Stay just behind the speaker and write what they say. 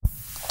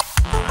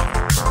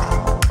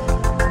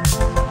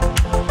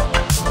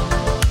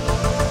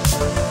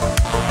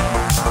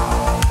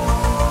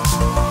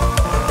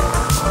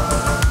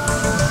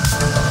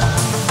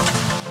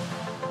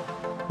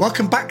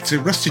Welcome back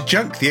to Rusted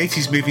Junk, the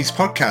 80s Movies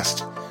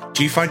podcast.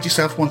 Do you find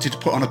yourself wanting to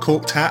put on a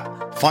corked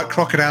hat, fight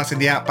crocodiles in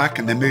the outback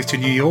and then move to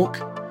New York?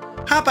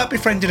 How about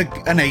befriending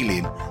an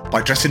alien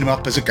by dressing him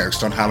up as a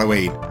ghost on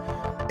Halloween?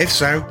 If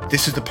so,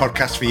 this is the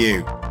podcast for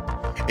you.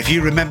 If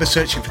you remember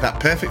searching for that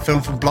perfect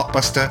film from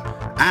Blockbuster,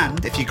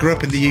 and if you grew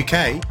up in the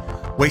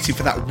UK, waiting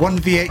for that one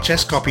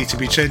VHS copy to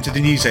be returned to the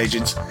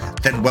newsagents,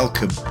 then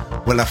welcome.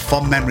 We'll have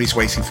fond memories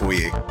waiting for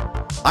you.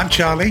 I'm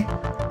Charlie,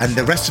 and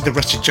the rest of the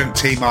Rusted Junk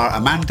team are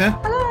Amanda.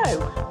 Hello.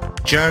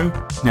 Joe.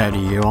 Howdy,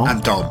 you all.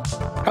 And Dom.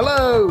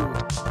 Hello.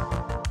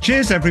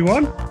 Cheers,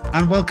 everyone,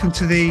 and welcome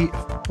to the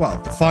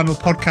final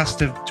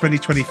podcast of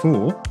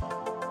 2024,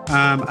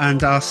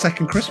 and our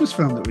second Christmas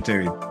film that we're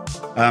doing.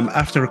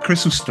 After A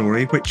Christmas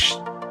Story, which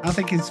I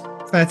think is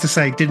fair to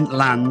say didn't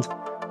land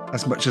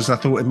as much as I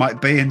thought it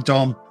might be. And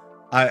Dom,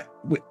 I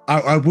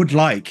would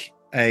like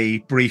a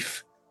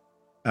brief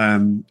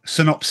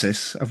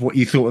synopsis of what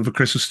you thought of A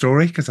Christmas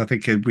Story, because I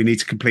think we need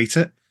to complete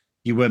it.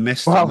 You were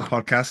missed on the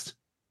podcast.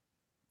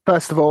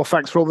 First of all,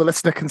 thanks for all the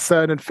listener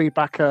concern and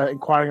feedback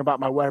inquiring about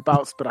my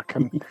whereabouts, but I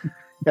can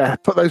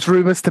put those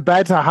rumours to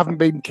bed. I haven't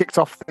been kicked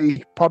off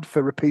the pod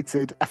for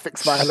repeated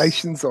ethics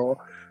violations or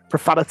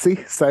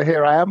profanity, so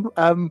here I am.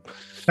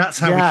 That's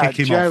how we kick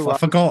him Joe, off. I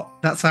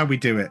forgot. That's how we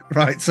do it.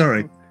 Right,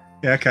 sorry.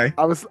 Yeah, okay.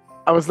 I was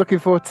looking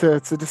forward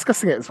to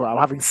discussing it as well.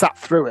 Having sat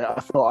through it,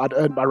 I thought I'd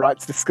earned my right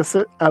to discuss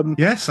it.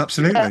 Yes,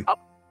 absolutely. Yeah,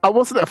 I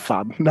wasn't a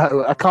fan.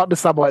 No, I can't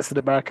understand why it's an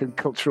American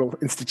cultural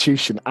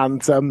institution.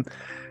 And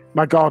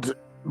my God,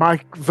 my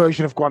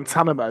version of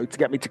Guantanamo to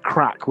get me to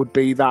crack would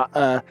be that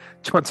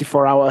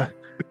 24-hour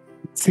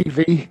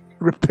TV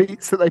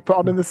repeats that they put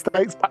on in the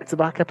States,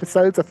 back-to-back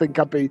episodes. I think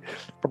I'd be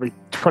probably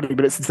 20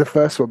 minutes into the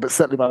first one, but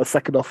certainly by the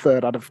second or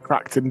third, I'd have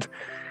cracked and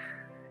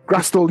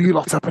grassed all you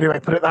lot up anyway,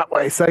 put it that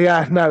way. So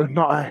yeah, no,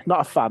 not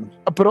a fan.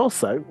 But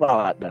also,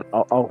 well, no,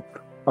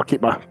 I'll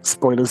keep my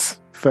spoilers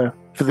for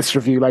this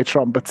review later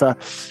on. But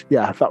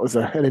yeah, that was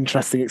an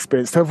interesting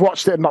experience. To have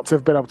watched it and not to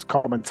have been able to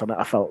comment on it,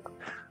 I felt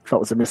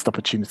was a missed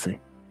opportunity.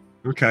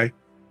 Okay.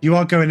 You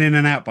are going in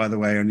and out, by the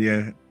way, on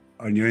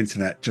your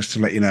internet, just to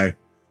let you know.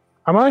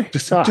 Am I?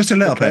 Just a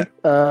little bit.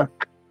 Bang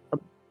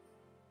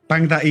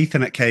Bang that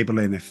Ethernet cable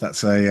in, if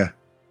that's a...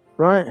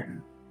 right.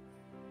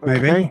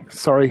 Maybe. Okay.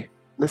 Sorry,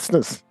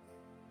 listeners.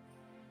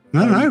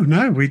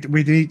 No.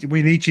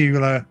 We need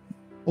you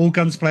all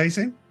guns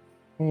blazing,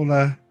 all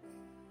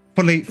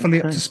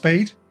fully up to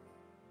speed.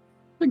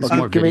 I think it's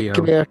more video.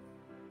 Give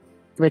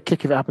me a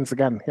kick if it happens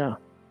again. Yeah.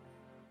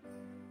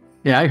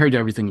 Yeah, I heard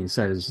everything you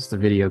said. It's just the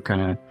video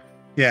kind of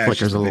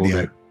flickers a little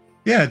bit.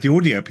 Yeah, the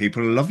audio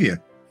people will love you.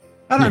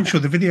 And I'm sure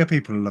the video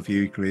people will love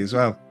you equally as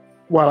well.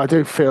 Well, I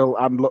do feel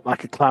I look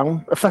like a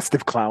clown, a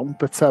festive clown,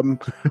 but I'm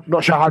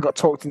not sure how I got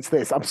talked into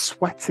this. I'm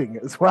sweating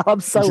as well.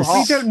 I'm so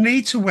hot. You don't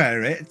need to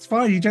wear it. It's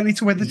fine. You don't need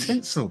to wear the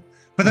tinsel.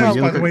 For those,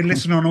 by the way,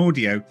 listening on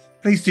audio,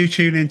 please do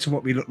tune in to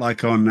what we look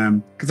like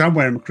on... because I'm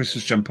wearing a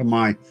Christmas jumper,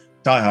 my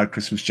die-hard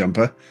Christmas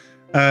jumper.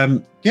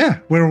 Yeah,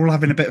 we're all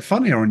having a bit of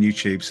fun here on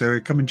YouTube, so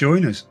come and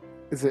join us.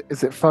 Is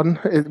it fun?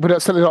 We're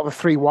certainly not the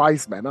three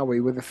wise men, are we?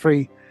 We're the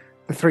three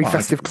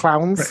festive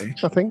clowns, pretty.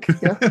 I think.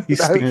 Yeah. You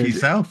speak for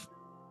yourself.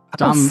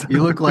 Tom,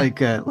 you look like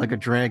a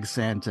drag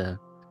Santa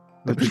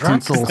with the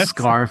tinsel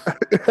scarf.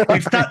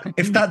 If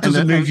that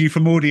doesn't move you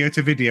from audio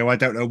to video, I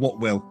don't know what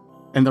will.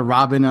 And the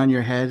robin on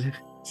your head.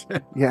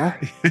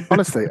 Yeah.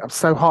 Honestly, I'm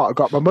so hot. I've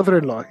got my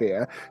mother-in-law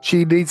here.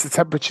 She needs the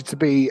temperature to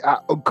be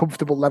at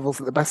uncomfortable levels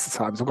at the best of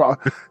times. I've got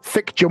a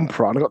thick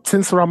jumper on. I've got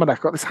tinsel around my neck.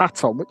 I've got this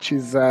hat on, which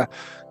is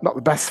not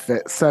the best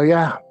fit. So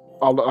yeah,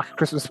 I'll look like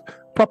a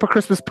proper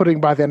Christmas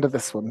pudding by the end of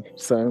this one.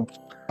 So...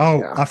 Oh,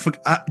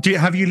 yeah.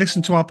 Have you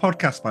listened to our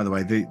podcast, by the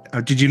way?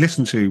 Did you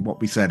listen to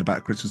what we said about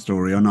A Christmas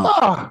Story or not?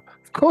 Oh,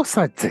 of course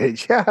I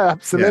did. Yeah,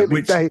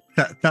 absolutely. Yeah,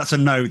 that's a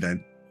no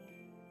then.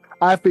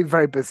 I've been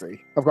very busy.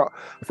 I've got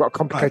a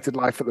complicated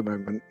life at the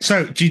moment.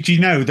 So, did you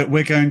know that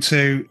we're going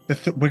to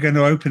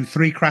open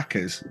 3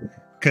 crackers,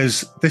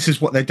 because this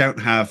is what they don't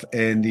have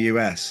in the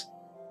US,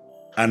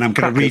 and I'm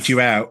going to read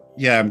you out.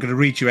 Yeah, I'm going to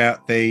read you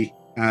out the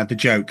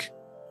joke.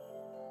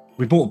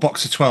 We bought a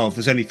box of 12.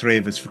 There's only 3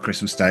 of us for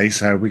Christmas Day,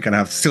 so we're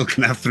still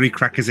gonna have 3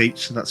 crackers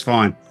each. So that's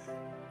fine.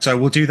 So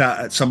we'll do that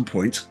at some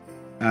point.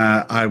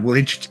 I will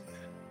introduce.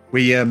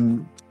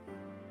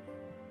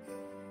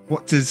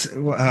 What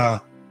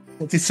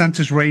did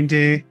Santa's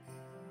reindeer?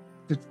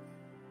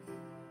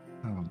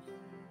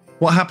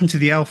 What happened to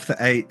the elf that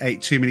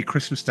ate too many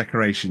Christmas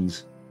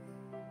decorations?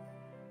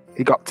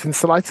 He got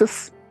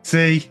tinselitis.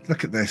 See,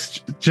 look at this,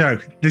 Joe.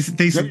 These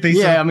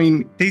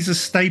are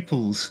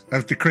staples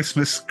of the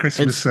Christmas.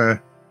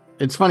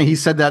 It's funny. He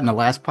said that in the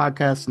last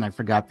podcast, and I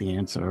forgot the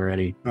answer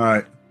already. All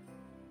right.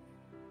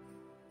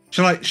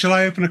 Shall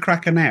I open a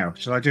cracker now?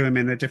 Shall I do them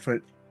in a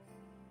different?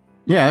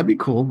 Yeah, that'd be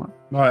cool.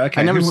 All right.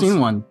 Okay. I've never seen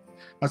one.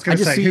 I was going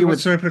to say, who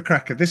wants to open a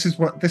cracker? This is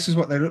what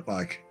they look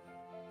like.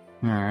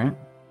 All right.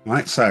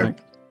 Right. So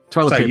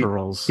toilet paper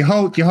rolls. You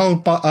hold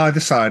either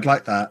side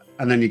like that,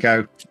 and then you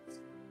go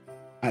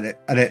at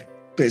it.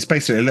 But it's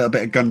basically a little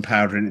bit of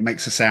gunpowder, and it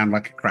makes a sound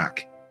like a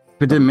crack.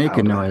 It didn't make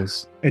a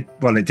noise. It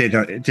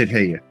did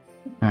hear you.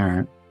 All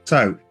right.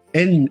 So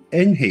in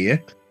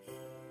here,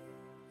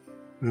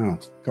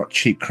 got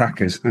cheap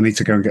crackers. I need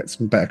to go and get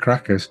some better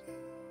crackers.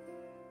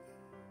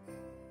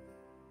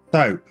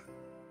 So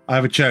I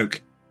have a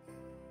joke.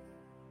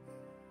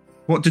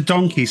 What do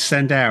donkeys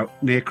send out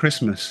near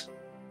Christmas?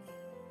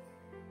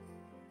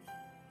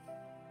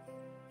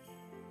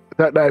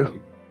 I don't know.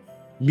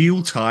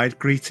 Mule-tide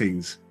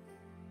greetings.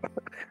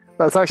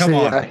 That's actually,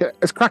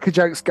 as cracker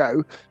jokes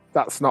go,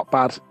 that's not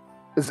bad.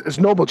 As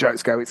normal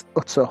jokes go, it's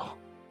utter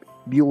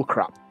mule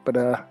crap. But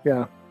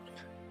yeah,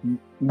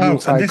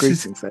 mule-tide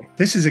greetings.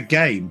 This is a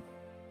game.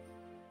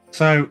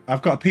 So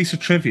I've got a piece of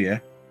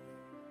trivia.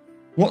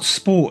 What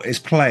sport is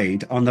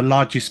played on the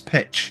largest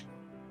pitch?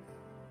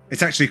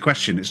 It's actually a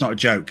question. It's not a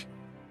joke.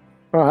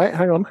 All right,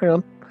 hang on.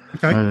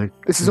 Okay.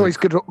 This is always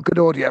good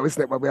audio,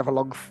 isn't it? When we have a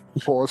long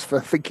pause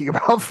for thinking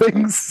about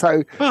things.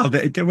 So, well,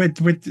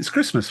 it's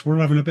Christmas. We're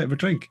having a bit of a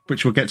drink,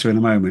 which we'll get to in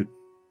a moment.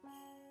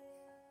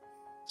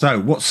 So,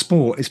 what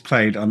sport is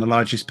played on the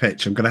largest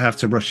pitch? I'm going to have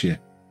to rush you.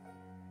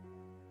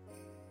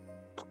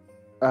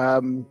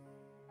 I'm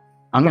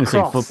going to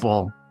say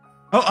football.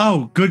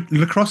 Oh, good.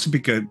 Lacrosse would be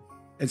good.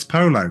 It's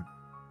polo.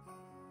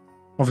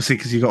 Obviously,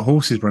 because you've got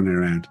horses running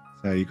around.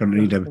 So you're going to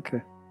need them.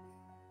 Okay.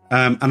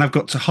 And I've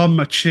got to hum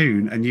a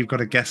tune, and you've got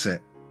to guess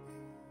it.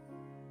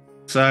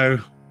 So.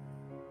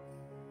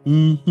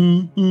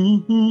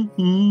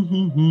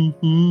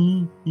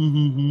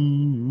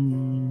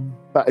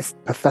 That is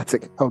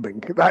pathetic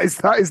humming. That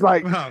is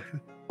like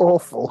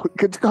awful.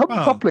 Hum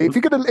properly. If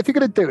you're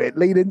gonna do it,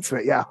 lean into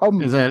it. Yeah, hum.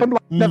 Hum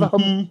like never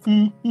hum.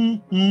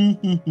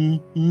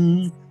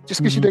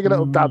 Just because you're doing a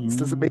little dance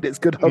doesn't mean it's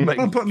good humming.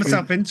 I'm putting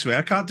myself into it.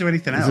 I can't do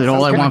anything else. Is it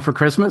all I want for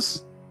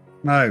Christmas?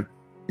 No.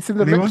 It's in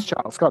the lips,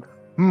 Charles. Go on.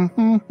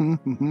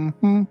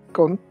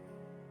 Go on.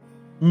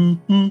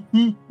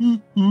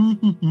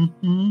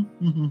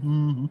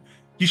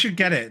 You should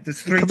get it.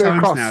 There's 3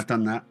 times now I've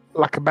done that.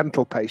 Like a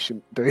mental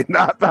patient doing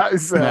that. That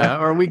is.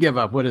 Or we give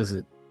up. What is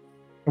it?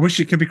 I Wish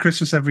It Could Be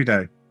Christmas Every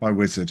Day by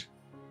Wizard.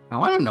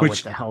 Oh, I don't know what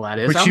the hell that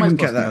is. Which How you am I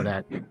wouldn't supposed get to know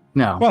that?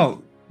 No.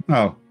 Well,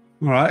 all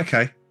right,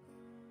 okay.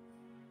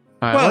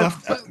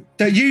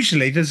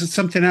 Usually there's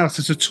something else.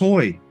 There's a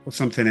toy or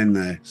something in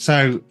there.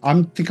 So I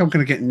think I'm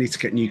going to need to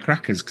get new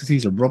crackers because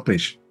these are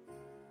rubbish.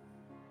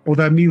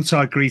 Although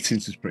Mule-tide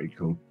greetings is pretty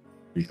cool, to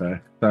be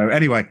fair. So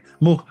anyway,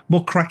 more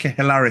cracker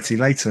hilarity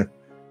later.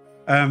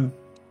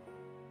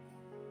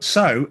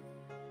 So,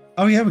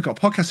 we've got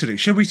a podcast to do.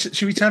 Should we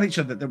tell each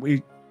other that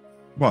we?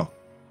 Well,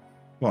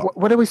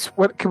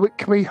 what? Can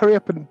we hurry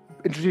up and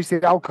introduce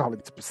the alcohol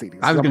into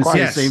proceedings? I was going to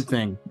say the same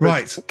thing.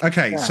 Right.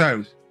 Okay. Yeah.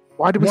 So.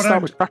 Why do we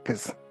start with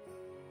crackers?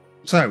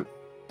 So,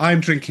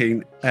 I'm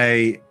drinking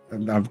and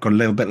I've got a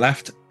little bit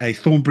left, a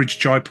Thornbridge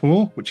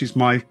Jaipur, which is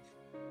one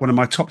of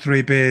my top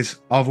 3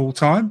 beers of all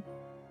time.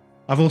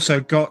 I've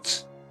also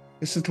got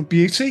this little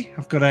beauty.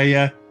 I've got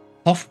a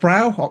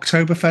Hofbrau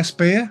Oktoberfest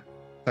beer,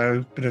 so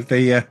a bit of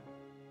the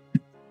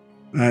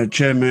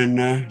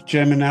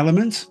German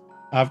element.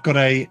 I've got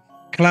a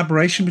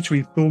collaboration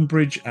between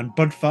Thornbridge and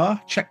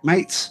Budvar,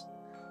 checkmates,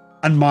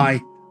 and my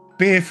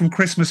beer from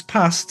Christmas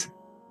past.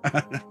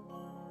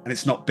 And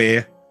it's not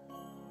beer.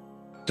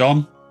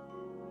 Dom,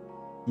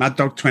 Mad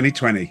Dog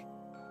 2020.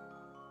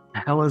 The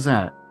hell is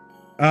that?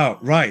 Oh,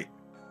 right.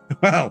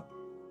 Well,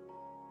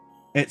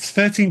 it's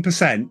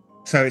 13%,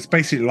 so it's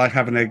basically like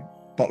having a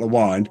bottle of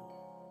wine,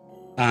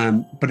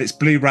 but it's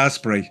blue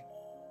raspberry.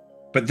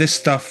 But this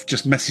stuff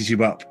just messes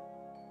you up.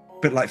 A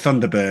bit like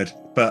Thunderbird.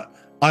 But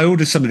I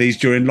ordered some of these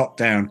during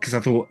lockdown because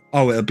I thought,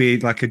 it'll be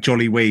like a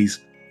jolly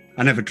wheeze.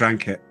 I never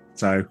drank it.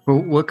 So, well,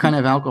 what kind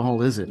of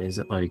alcohol is it? Is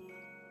it like...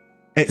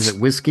 Is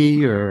it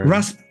whiskey or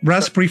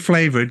raspberry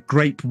flavored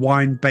grape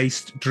wine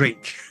based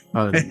drink?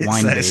 Oh,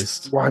 wine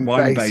based. Wine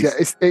based. Yeah,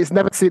 it's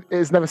never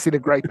seen a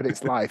grape in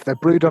its life. They're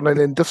brewed on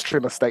an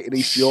industrial estate in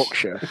East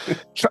Yorkshire.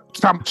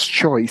 Champ's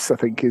Choice, I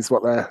think, is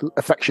what they're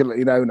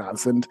affectionately known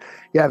as. And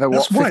yeah, they're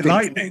what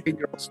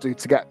 15-year-olds do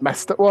to get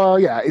messed up. Well,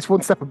 yeah, it's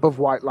one step above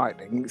White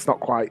Lightning. It's not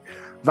quite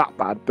that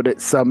bad, but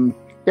it's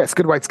it's a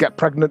good way to get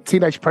pregnant,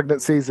 teenage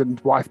pregnancies and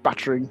wife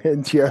battering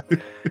into your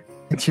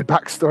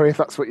backstory if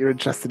that's what you're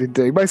interested in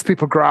doing. Most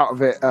people grow out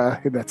of it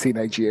in their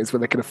teenage years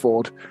when they can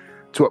afford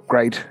to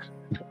upgrade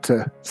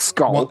to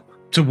Skol.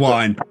 To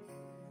wine.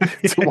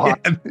 To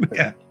wine.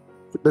 Yeah.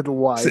 Little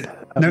wine. So,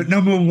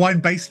 no more wine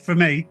based for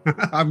me.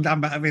 I'm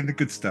having the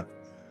good stuff.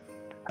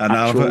 And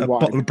I'll have a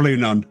bottle of Blue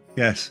Nun.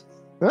 Yes.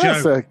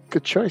 That's a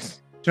good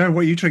choice. Joe,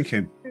 what are you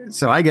drinking?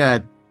 So I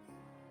got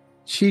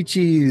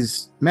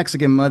Chi-Chi's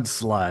Mexican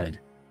Mudslide.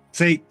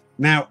 See,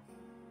 now,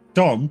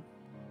 Dom,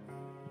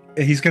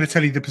 he's going to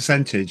tell you the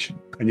percentage,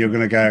 and you're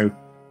going to go,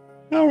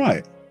 all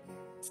right.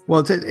 Well,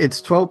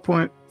 it's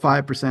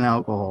 12.5%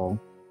 alcohol.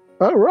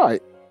 Oh,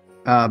 right.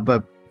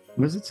 But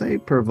what does it say?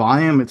 Per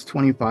volume, it's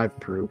 25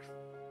 proof.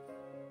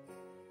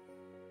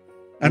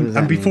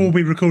 And before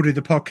we recorded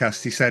the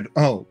podcast, he said,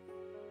 at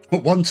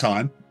one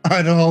time, I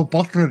had a whole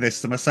bottle of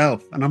this to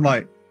myself. And I'm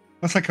like,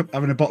 that's like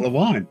having a bottle of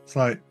wine. It's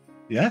like,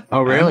 yeah.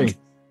 Oh, really?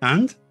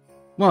 And?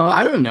 Well,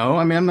 I don't know.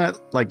 I mean, I'm not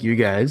like you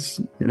guys,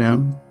 you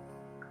know.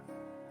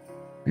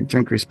 I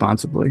drink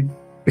responsibly.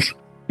 It's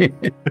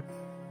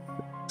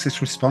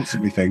this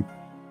responsibly thing.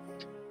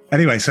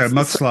 Anyway, so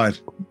mudslide.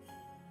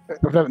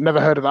 I've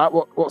never heard of that.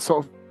 What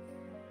sort of?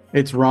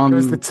 It's rum. Give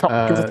us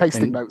the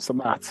tasting notes on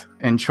that.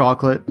 And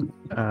chocolate.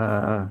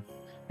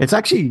 It's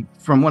actually,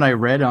 from what I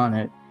read on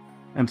it,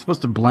 I'm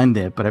supposed to blend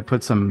it, but I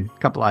put a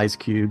couple ice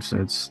cubes, so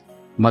it's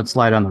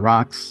mudslide on the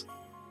rocks,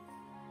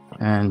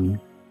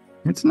 and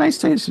it's a nice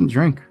tasting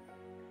drink.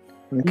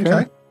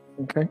 Okay.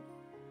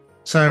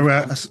 So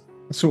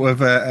a sort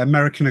of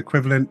American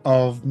equivalent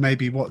of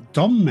maybe what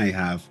Dom may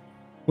have.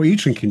 What are you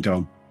drinking,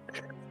 Dom?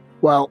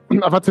 Well,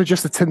 I've had to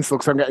adjust the tinsel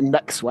because I'm getting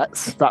neck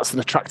sweats. That's an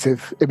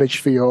attractive image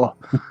for your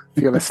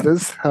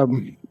listeners.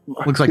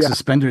 Looks like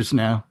suspenders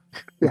now.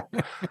 Yeah.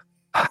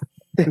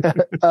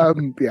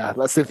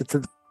 Let's see if the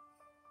tinsel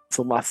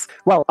lasts.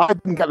 Well, I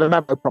didn't get the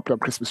memo properly on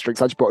Christmas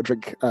drinks. I just bought a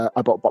drink.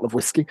 I bought a bottle of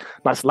whiskey,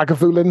 nice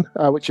Lagavulin,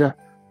 which are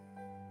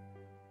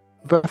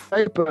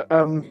birthday. But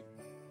in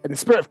the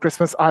spirit of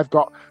Christmas, I've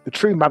got the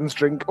true man's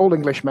drink. All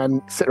English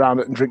men sit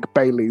around and drink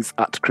Baileys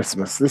at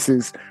Christmas. This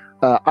is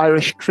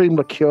Irish cream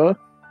liqueur.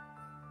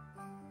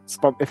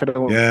 If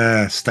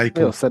anyone,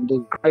 staple.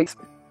 Sending great.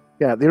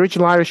 Yeah, the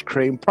original Irish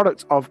cream,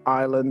 product of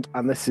Ireland,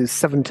 and this is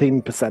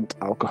 17%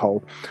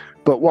 alcohol.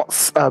 But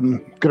what's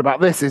good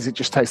about this is it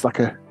just tastes like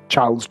a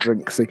child's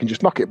drink, so you can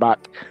just knock it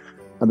back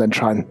and then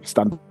try and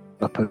stand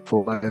up and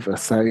fall over.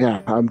 So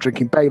yeah, I'm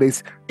drinking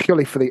Baileys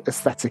purely for the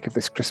aesthetic of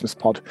this Christmas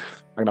pod.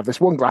 I'm gonna have this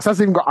one glass. It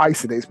hasn't even got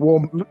ice in it. It's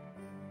warm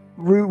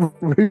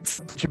roots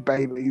of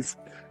Baileys.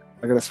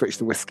 I'm gonna switch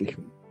to whiskey.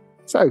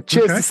 So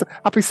cheers!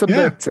 Happy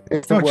Sunday!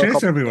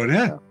 Cheers, everyone!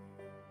 Yeah.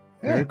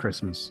 Merry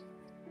Christmas.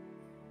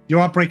 You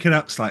are breaking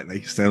up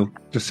slightly still,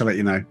 just to let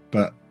you know,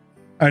 but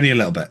only a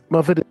little bit.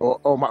 My video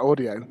or my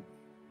audio?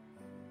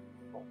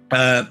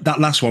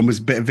 That last one was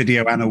a bit of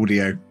video and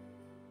audio,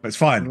 but it's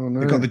fine. Oh, no.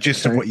 You got the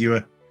gist of what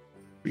you're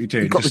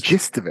doing. You got the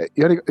gist of it.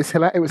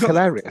 It was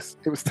hilarious.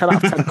 It was 10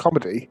 out of 10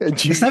 comedy.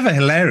 It's never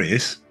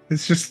hilarious.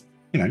 It's just,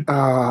 you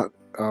know.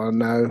 Oh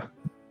no.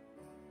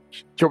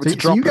 Do you want me to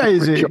drop you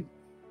guys?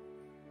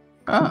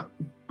 I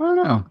don't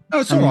know.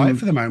 Oh, it's all right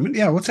for the moment.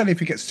 Yeah, we'll tell you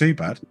if it gets too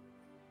bad.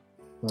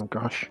 Oh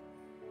gosh.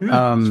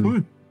 Yeah, it's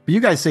fine. But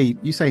you guys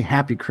say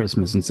Happy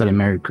Christmas instead of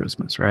Merry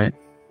Christmas, right?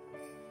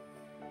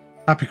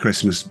 Happy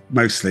Christmas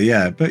mostly,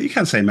 yeah. But you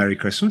can say Merry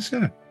Christmas,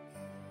 yeah.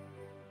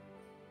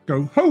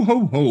 Go ho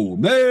ho ho,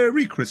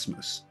 Merry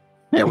Christmas.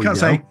 You can't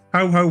say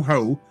ho ho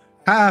ho,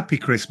 Happy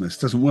Christmas.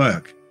 Doesn't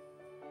work.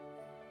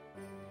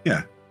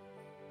 Yeah.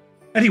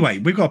 Anyway,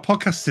 we've got a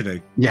podcast to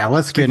do. Yeah,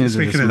 let's get into this.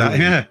 Speaking of that,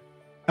 yeah.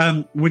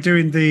 We're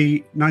doing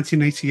the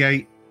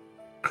 1988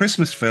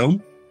 Christmas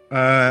film,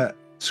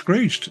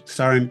 Scrooged,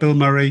 starring Bill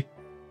Murray,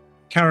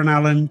 Karen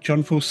Allen,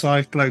 John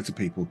Forsythe, loads of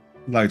people.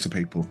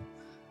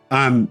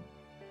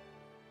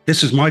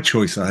 This was my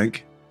choice, I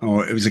think,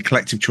 or it was a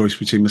collective choice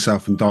between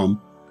myself and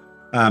Dom.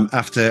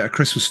 After A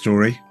Christmas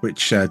Story,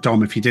 which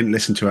Dom, if you didn't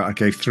listen to it, I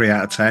gave 3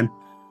 out of 10,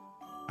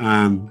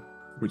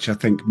 which I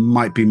think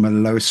might be my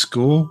lowest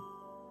score.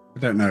 I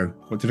don't know.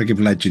 What did I give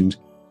Legend?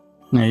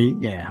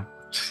 Yeah.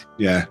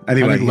 Yeah.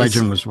 Anyway, I think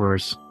Legend was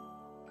worse.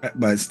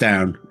 Well, it's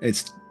down.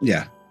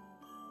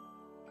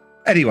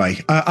 Anyway,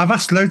 I've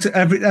asked loads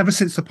ever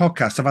since the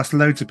podcast. I've asked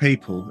loads of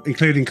people,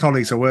 including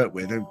colleagues I work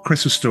with, A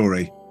Christmas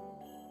Story.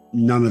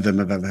 None of them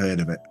have ever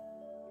heard of it.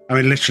 I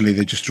mean, literally,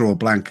 they just draw a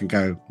blank and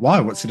go, "Why?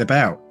 What's it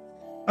about?"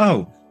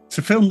 Oh, it's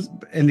a film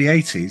in the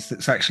 80s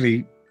that's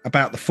actually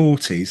about the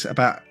 40s,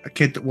 about a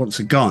kid that wants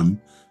a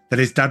gun that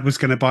his dad was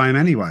going to buy him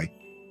anyway.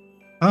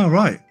 Oh,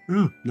 right.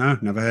 Oh, no,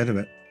 never heard of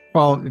it.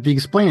 Well, if you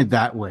explain it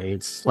that way,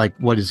 it's like,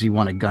 what does he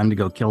want, a gun to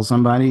go kill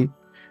somebody?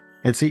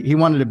 He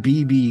wanted a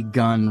BB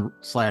gun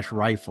 /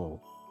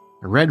 rifle.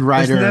 A Red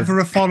Ryder. There's never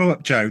a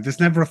follow-up, Joe. There's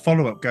never a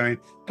follow-up going,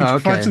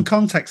 provide some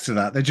context to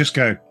that. They just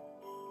go,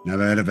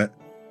 never heard of it.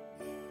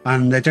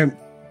 And they don't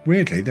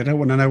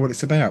want to know what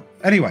it's about.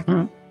 Anyway,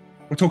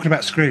 We're talking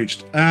about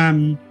Scrooged.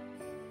 Dom,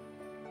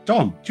 do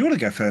you want to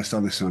go first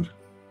on this one?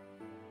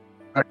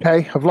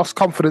 Okay, I've lost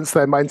confidence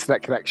there in my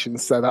internet connection,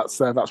 so that's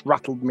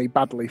rattled me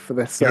badly for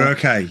this. You're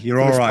okay. You're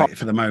all right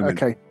for the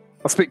moment. Okay,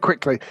 I'll speak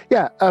quickly.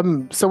 Yeah.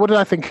 So what did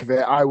I think of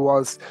it?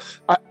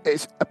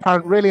 It's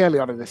apparent really early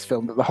on in this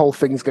film that the whole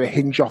thing's going to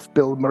hinge off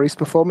Bill Murray's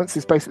performance.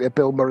 It's basically a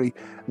Bill Murray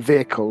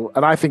vehicle,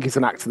 and I think he's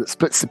an actor that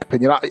splits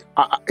opinion.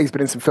 He's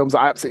been in some films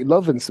that I absolutely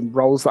love and some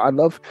roles that I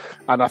love,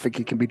 and I think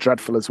he can be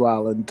dreadful as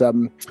well.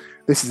 And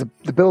this is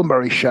the Bill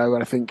Murray show,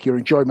 and I think your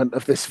enjoyment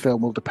of this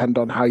film will depend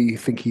on how you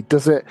think he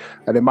does it.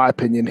 And in my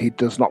opinion, he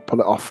does not pull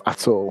it off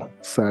at all.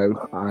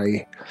 So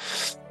I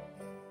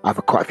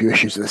have quite a few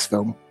issues with this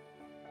film.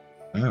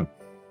 Oh.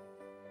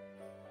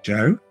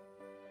 Joe?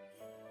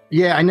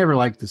 Yeah, I never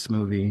liked this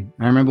movie.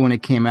 I remember when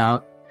it came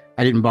out,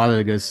 I didn't bother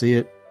to go see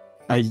it.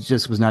 I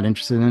just was not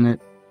interested in it.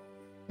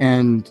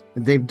 And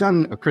they've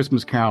done A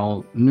Christmas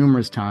Carol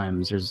numerous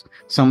times. There's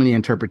so many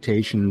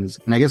interpretations.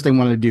 And I guess they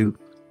wanted to do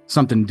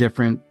something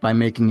different by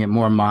making it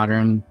more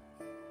modern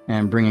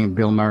and bringing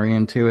Bill Murray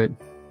into it.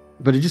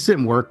 but it just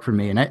didn't work for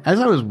me. And as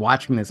I was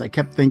watching this, I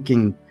kept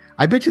thinking,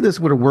 I bet you this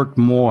would have worked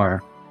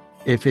more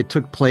if it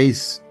took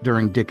place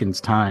during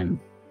Dickens' time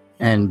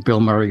and Bill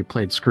Murray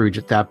played Scrooge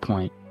at that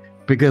point.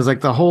 Because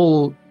like the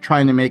whole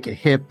trying to make it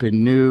hip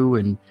and new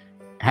and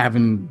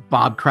having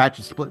Bob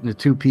Cratchit split into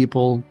two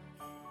people,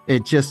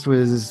 it just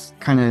was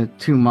kind of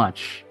too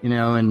much,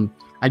 and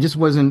I just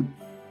wasn't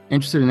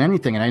interested in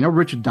anything. And I know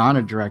Richard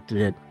Donner directed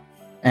it,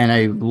 and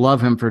I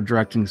love him for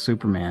directing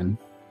Superman,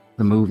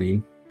 the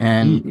movie.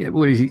 And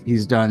what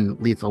he's done,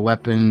 Lethal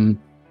Weapon.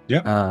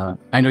 Yeah.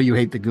 I know you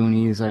hate the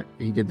Goonies.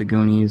 He did the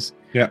Goonies.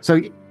 Yeah.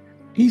 So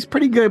he's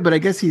pretty good, but I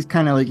guess he's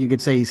kind of like, you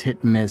could say he's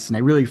hit and miss. And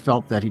I really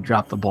felt that he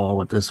dropped the ball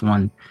with this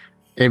one.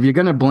 If you're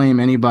going to blame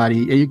anybody,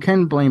 you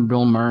can blame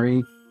Bill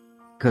Murray,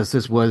 because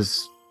this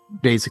was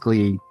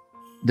basically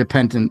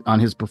dependent on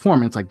his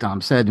performance, like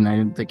Dom said, and I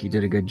didn't think he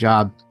did a good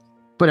job.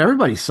 But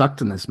everybody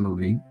sucked in this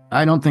movie.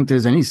 I don't think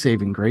there's any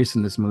saving grace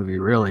in this movie,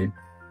 really.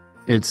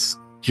 It's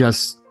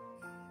just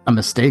a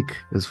mistake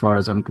as far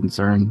as I'm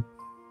concerned.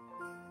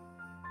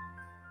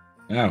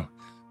 Oh.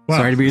 Well,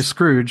 sorry to be a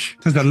Scrooge.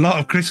 There's a lot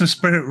of Christmas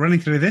spirit running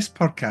through this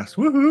podcast.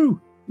 Woohoo!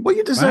 Well,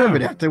 you deserve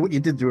it after what you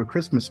did through A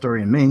Christmas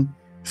Story and me.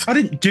 I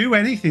didn't do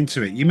anything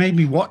to it. You made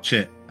me watch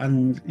it,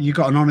 and you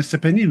got an honest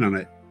opinion on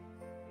it.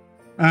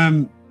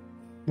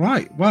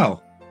 Right.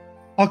 Well,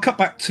 I'll cut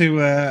back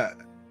to a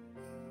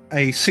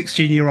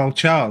 16-year-old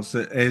Charles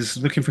that is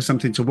looking for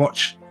something to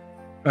watch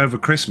over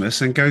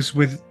Christmas and goes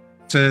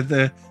to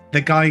the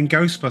guy in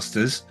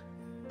Ghostbusters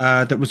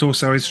that was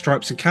also in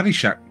Stripes and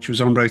Caddyshack, which was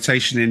on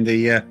rotation in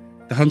the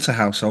Hunter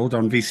household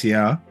on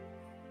VCR.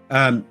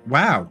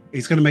 Wow,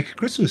 he's going to make a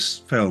Christmas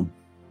film.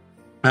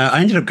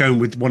 I ended up going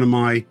with one of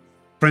my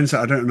friends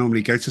that I don't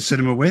normally go to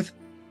cinema with.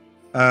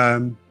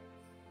 And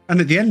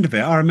at the end of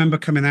it, I remember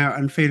coming out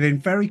and feeling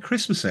very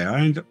Christmassy. I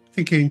ended up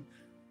thinking,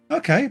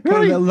 okay, put a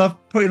little love,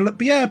 put a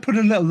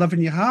little love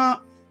in your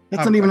heart.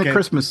 That's not even a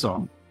Christmas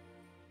song.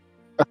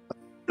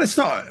 It's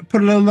not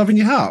put a little love in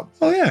your heart.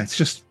 Well, yeah,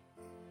 it's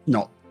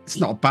not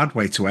a bad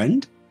way to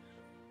end.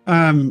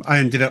 I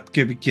ended up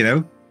giving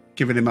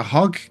him a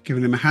hug,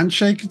 giving him a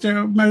handshake,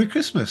 Merry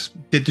Christmas.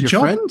 Did the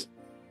job. Friend?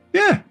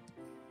 Yeah.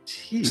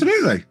 Jeez.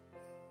 Absolutely.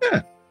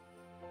 Yeah.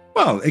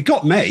 Well, it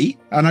got me,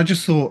 and I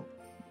just thought,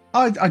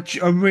 I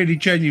really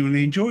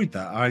genuinely enjoyed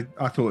that.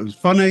 I thought it was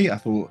funny. I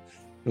thought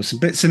there were some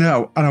bits in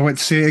it, and I went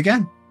to see it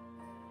again.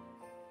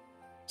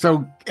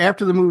 So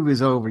after the movie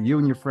was over, you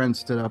and your friend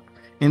stood up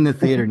in the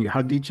theater and you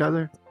hugged each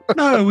other?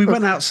 No, we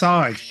went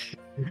outside.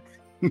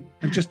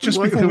 And just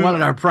before we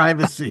wanted our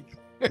privacy.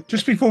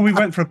 Just before we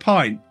went for a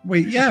pint,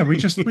 we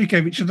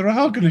gave each other a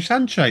hug and a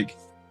handshake.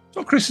 That's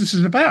what Christmas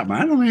is about,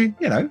 man. I mean,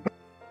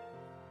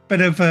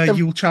 bit of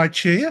Yuletide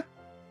cheer.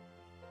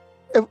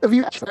 Have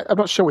you? I'm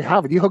not sure we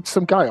have. Have you hugged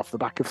some guy off the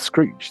back of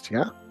Scrooged?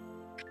 Yeah.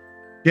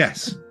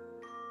 Yes.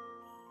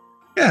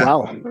 Yeah.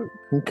 Wow.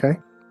 Okay.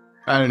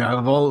 I don't know.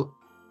 Of all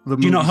the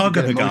do you not hug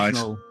other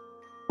guys?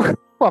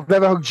 Well, I've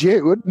never hugged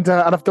you, and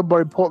I've done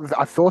more important.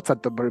 I thought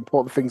I'd done more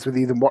important things with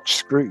you than watch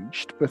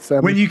Scrooged. But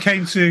when you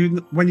came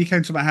to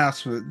my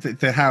house for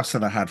the house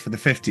that I had for the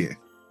 50th,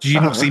 did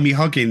you not see me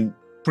hugging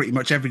pretty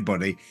much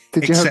everybody?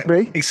 Did you hug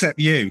me? Except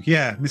you,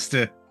 yeah,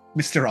 Mr.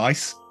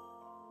 Ice.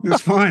 It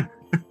was fine.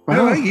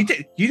 No, you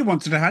did. You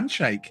wanted a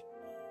handshake.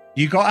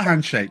 You got a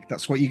handshake.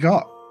 That's what you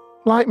got.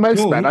 Like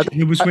most men,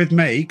 who was with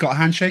me, got a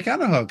handshake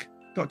and a hug.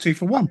 Got 2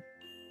 for 1.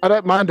 I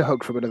don't mind a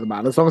hug from another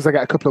man as long as I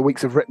get a couple of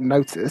weeks of written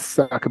notice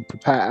so I can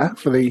prepare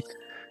for the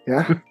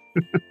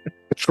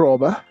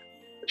trauma.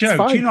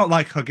 Joe, do you not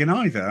like hugging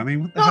either? I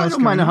mean, what the I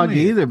don't mind a hug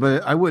either,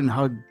 but I wouldn't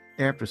hug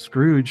after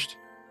Scrooged.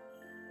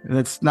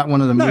 That's not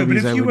one of the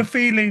movies. No, but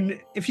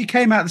if you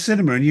came out of the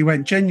cinema and you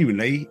went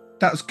genuinely,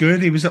 that's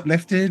good. He was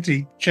uplifted.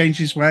 He changed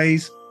his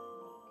ways.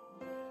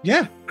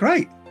 Yeah,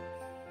 great.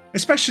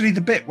 Especially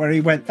the bit where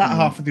he went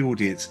half of the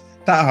audience.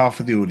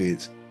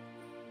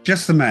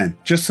 Just the men,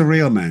 just the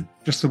real men,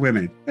 just the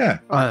women. Yeah.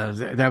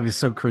 That was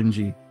so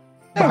cringy.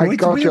 Yeah, my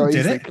God, you're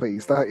easily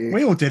pleased, don't you?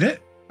 We all did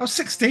it. I was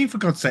 16, for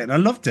God's sake, and I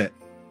loved it.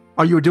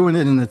 Oh, you were doing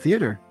it in the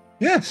theater?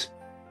 Yes.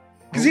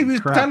 Because he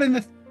was telling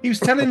the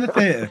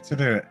theater to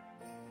do it.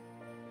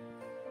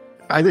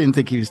 I didn't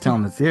think he was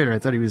telling the theater. I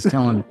thought he was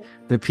telling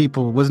the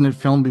people. Wasn't it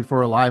filmed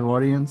before a live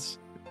audience?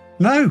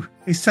 No,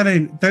 he's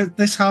telling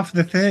this half of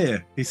the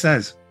theater, he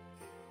says.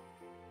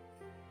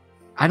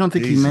 I don't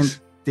think he meant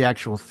the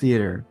actual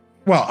theater.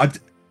 Well,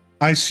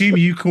 I assume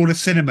you call a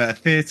cinema a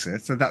theater,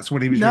 so that's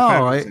what he was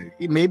referring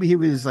to. Maybe he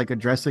was like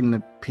addressing the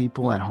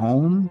people at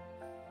home.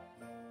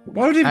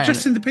 Why would he be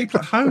addressing the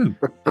people at home?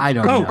 I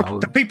don't know.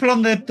 The people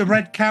on the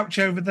red couch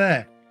over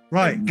there.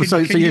 Right. So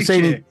you're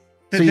saying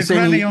the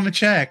granny on the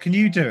chair, can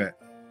you do it?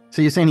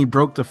 So you're saying he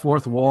broke the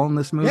fourth wall in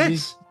this movie?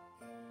 Yes.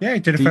 Yeah, he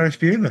did a Ferris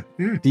Bueller.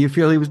 Yeah. Do you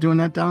feel he was doing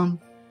that, Dom?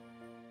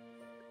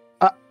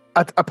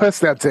 I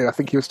personally, I do. I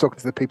think he was talking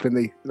to the people in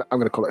the, I'm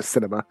going to call it a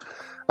cinema.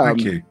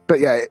 Thank you. But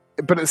yeah,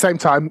 but at the same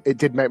time, it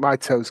did make my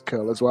toes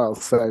curl as well.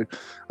 So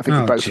I think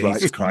you're both right.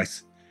 Jesus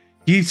Christ.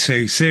 You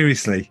two,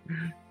 seriously.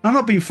 I'm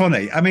not being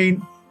funny. I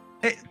mean,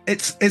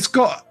 it's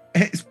got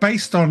it's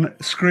based on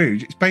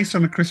Scrooge. It's based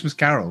on A Christmas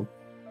Carol.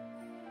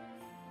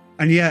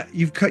 And yeah,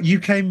 you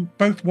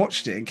both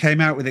watched it and came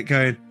out with it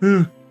going,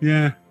 oh,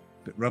 yeah,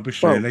 bit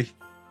rubbish, really.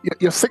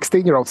 Your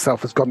 16-year-old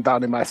self has gone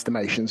down in my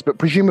estimations, but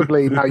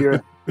presumably now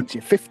you're into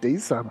your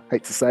 50s, I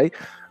hate to say,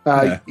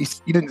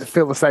 you didn't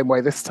feel the same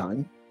way this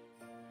time.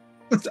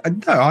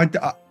 No,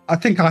 I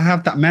think I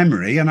have that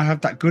memory, and I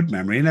have that good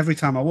memory, and every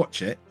time I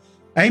watch it,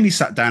 Amy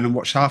sat down and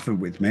watched half of it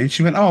with me, and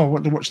she went, oh, I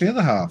want to watch the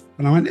other half.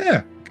 And I went,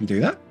 yeah, I can do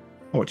that.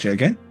 I'll watch it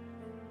again.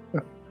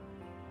 Yeah.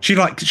 She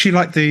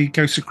liked the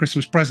Ghost of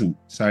Christmas Present,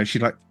 so she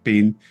liked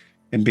being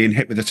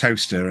hit with a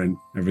toaster and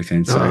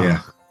everything, so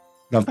yeah.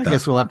 Loved that. I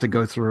guess we'll have to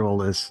go through all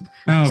this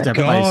step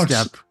by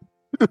step.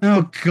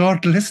 Oh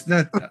God,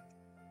 listen.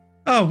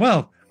 Oh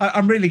well,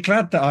 I'm really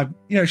glad that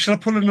shall I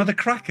pull another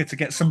cracker to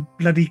get some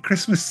bloody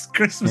Christmas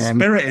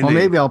spirit in? Well,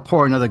 maybe I'll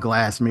pour another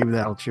glass. Maybe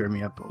that'll cheer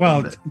me up.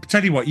 Well,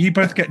 tell you what, you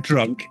both get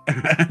drunk,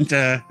 and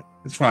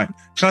it's fine.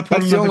 Shall I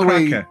pull another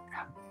cracker?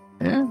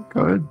 Yeah,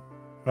 go ahead.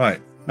 Right.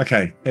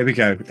 Okay. Here we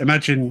go.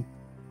 Imagine.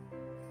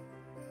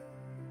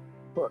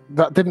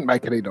 That didn't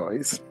make any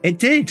noise. It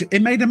did.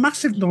 It made a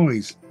massive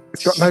noise.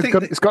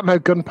 It's got no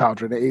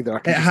gunpowder in it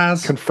either. It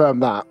has.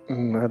 Confirm that.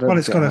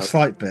 It's got a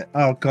slight bit.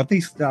 Oh God,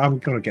 I'm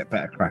gonna get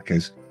better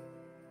crackers.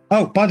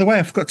 Oh, by the way,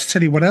 I forgot to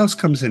tell you what else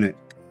comes in it.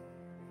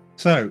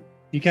 So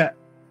you get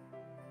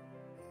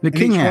the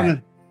king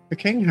hat. The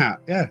king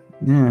hat, yeah.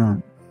 Yeah.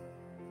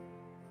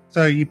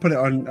 So you put it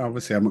on.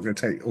 Obviously, I'm not going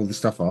to take all the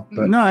stuff off.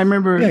 But no, I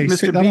remember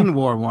Mr. Bean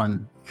wore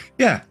one.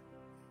 Yeah.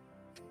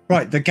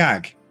 Right, the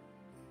gag.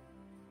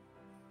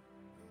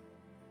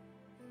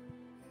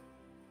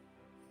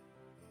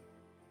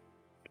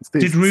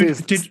 Did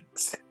Rudolph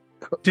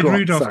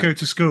go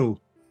to school?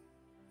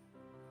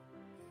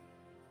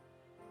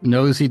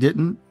 Knows he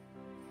didn't.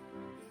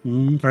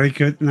 Very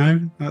good.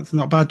 No, that's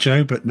not bad,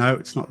 Joe. But no,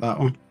 it's not that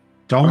one.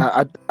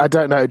 Dom? I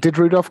don't know. Did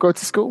Rudolph go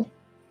to school?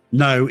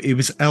 No, he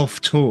was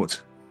elf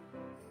taught.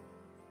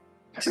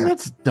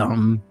 That's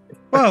dumb.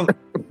 Well,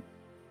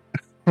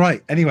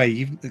 right.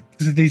 Anyway,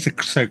 these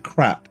are so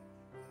crap.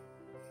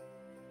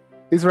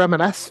 These are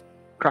M&S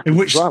crackers.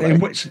 In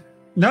which?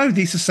 No,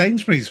 these are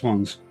Sainsbury's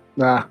ones.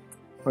 Nah,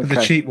 okay.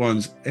 The cheap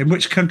ones. In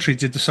which country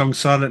did the song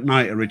 "Silent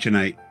Night"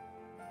 originate?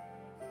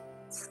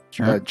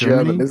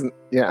 German, isn't?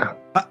 Yeah.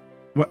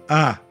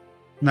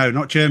 No,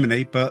 not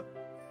Germany, but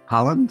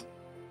Holland.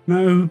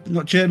 No,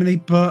 not Germany,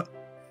 but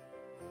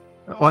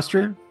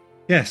Austria.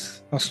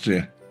 Yes,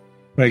 Austria.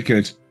 Very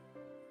good.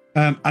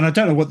 And I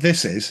don't know what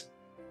this is.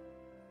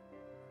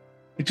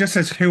 It just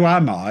says, "Who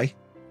am I?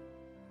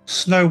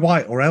 Snow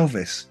White or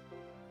Elvis?"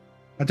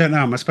 I don't know.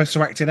 Am I supposed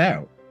to act it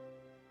out?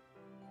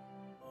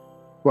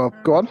 Well,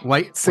 go on.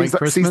 White Seize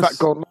Christmas. That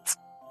gauntlet.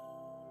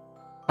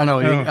 I know.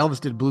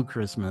 Elvis did Blue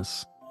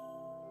Christmas.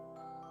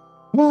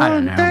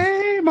 One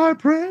day my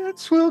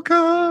prince will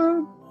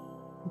come.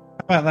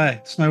 How about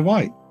that? Snow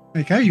White.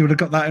 Okay, you would have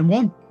got that in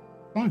one.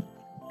 Fine.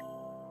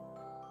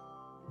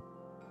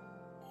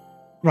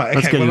 Right,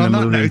 okay, well on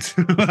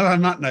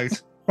that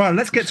note, right,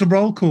 let's get to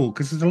roll call,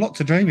 because there's a lot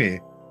to do here.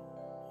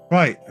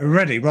 Right,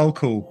 ready, roll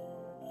call.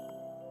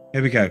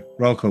 Here we go,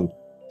 roll call.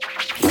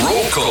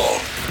 Roll call.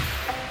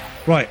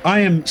 Right, I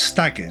am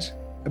staggered.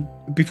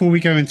 Before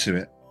we go into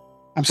it,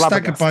 I'm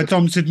staggered by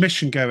Dom's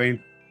admission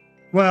going,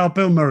 well,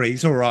 Bill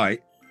Murray's all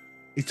right.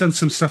 He's done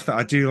some stuff that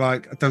I do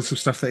like. I've done some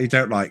stuff that he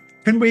don't like.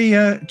 Can we,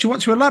 do you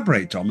want to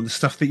elaborate, Dom, on the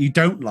stuff that you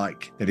don't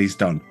like that he's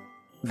done?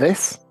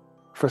 This,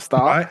 for a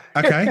start.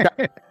 Right, okay.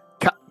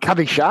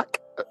 Caddyshack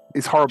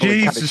is horrible.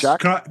 Jesus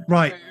Christ.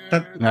 Right.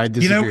 I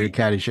disagree with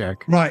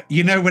Caddyshack. Right.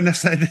 You know, when I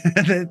said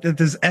that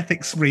there's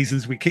ethics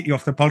reasons we kick you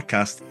off the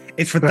podcast,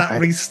 it's for that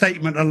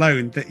restatement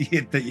alone that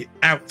you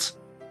out.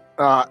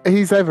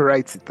 He's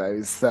overrated,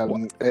 though.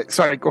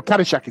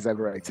 Caddyshack is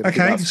overrated.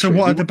 Okay, so true.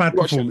 What are the bad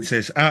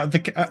performances out of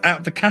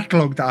the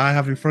catalogue that I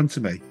have in front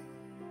of me?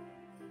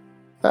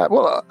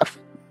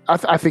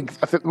 I think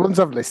the ones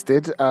I've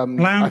listed.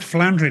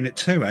 Floundering at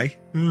 2, eh?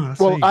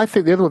 Oh, I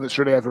think the other one that's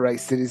really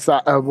overrated is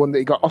that one that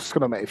he got Oscar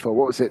nominated for.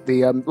 What was it?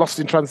 The Lost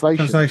in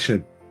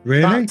Translation.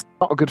 Really? That's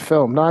not a good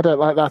film. No, I don't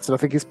like that. And I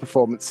think his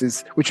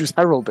performances, which was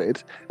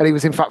heralded, and he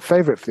was in fact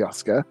favourite for the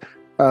Oscar.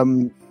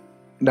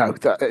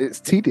 It's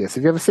tedious.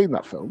 Have you ever seen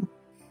that film?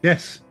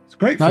 Yes, it's a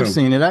great film. I've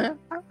seen it.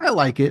 I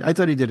like it. I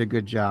thought he did a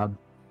good job.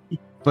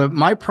 But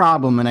my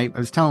problem, and I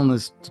was telling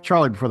this to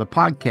Charlie before the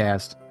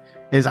podcast,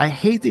 is I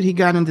hate that he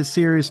got into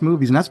serious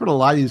movies. And that's what a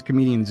lot of these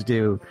comedians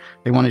do.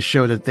 They want to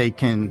show that they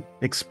can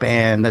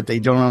expand, that they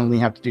don't only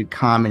have to do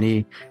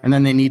comedy, and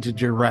then they need to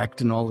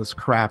direct and all this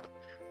crap.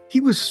 He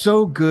was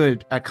so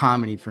good at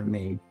comedy for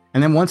me.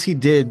 And then once he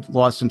did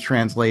Lost in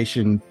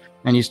Translation,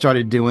 and he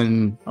started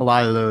doing a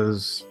lot of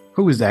those,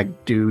 who was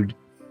that dude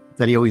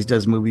that he always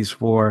does movies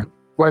for?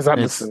 Wes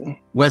Anderson.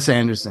 Wes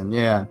Anderson,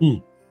 yeah.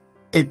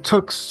 It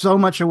took so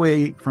much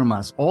away from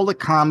us. All the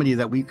comedy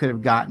that we could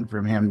have gotten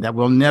from him that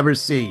we'll never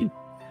see.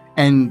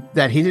 And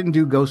that he didn't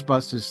do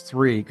Ghostbusters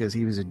 3 because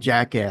he was a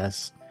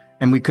jackass.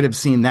 And we could have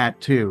seen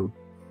that too.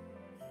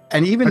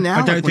 And even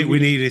now... I don't think we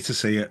needed to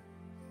see it.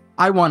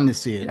 I wanted to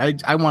see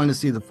it. I wanted to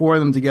see the four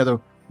of them together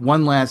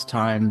one last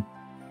time,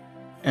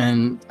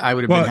 and I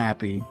would have been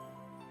happy.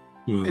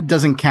 It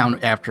doesn't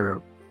count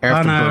after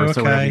birth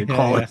or whatever you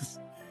call it.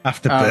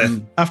 After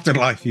birth,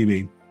 afterlife, you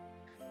mean?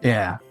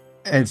 Yeah,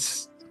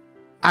 it's.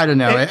 I don't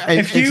know.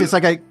 It's just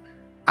like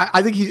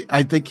I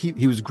think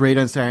he was great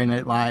on Saturday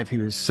Night Live. He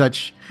was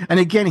such, and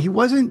again, he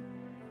wasn't.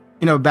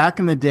 Back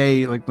in the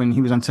day, like when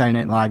he was on Saturday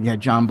Night Live, you had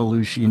John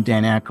Belushi and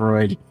Dan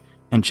Aykroyd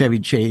and Chevy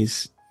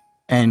Chase,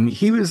 and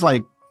he was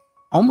like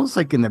almost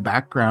like in the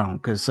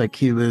background because like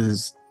he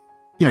was,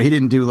 he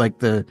didn't do like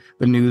the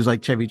news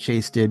like Chevy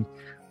Chase did,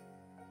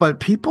 but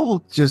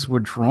people just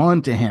were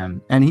drawn to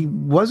him, and he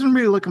wasn't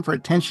really looking for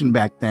attention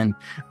back then.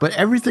 But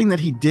everything that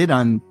he did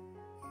on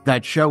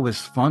that show was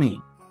funny,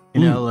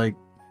 like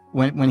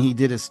when he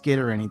did a skit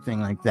or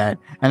anything like that.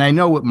 And I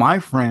know with my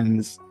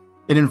friends,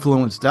 it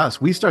influenced us.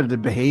 We started to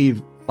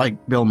behave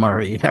like Bill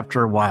Murray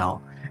after a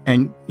while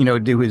and,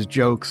 do his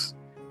jokes.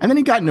 And then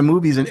he got into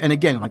movies. And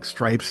again, like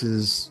Stripes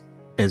is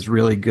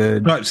really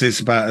good. Stripes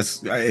is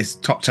it's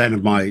top 10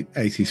 of my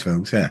 80s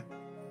films. Yeah.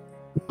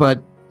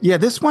 But yeah,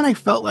 this one, I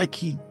felt like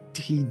he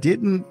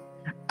didn't,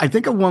 I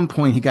think at one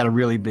point he got a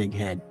really big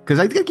head, because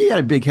I think he had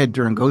a big head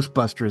during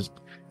Ghostbusters,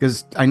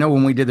 because I know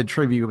when we did the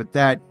trivia with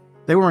that,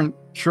 they weren't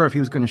sure if he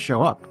was going to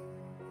show up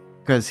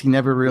because he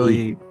never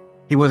really,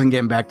 he wasn't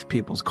getting back to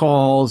people's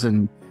calls.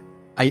 And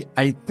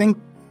I think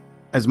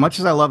as much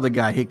as I love the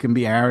guy, he can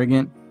be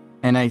arrogant.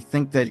 And I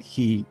think that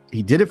he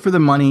did it for the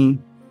money.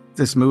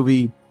 This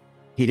movie,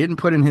 he didn't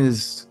put in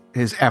his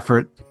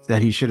effort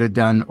that he should have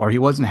done, or he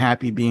wasn't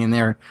happy being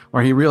there,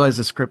 or he realized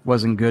the script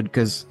wasn't good,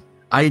 because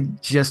I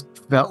just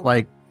felt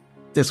like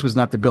this was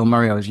not the Bill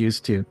Murray I was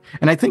used to.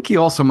 And I think he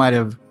also might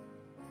have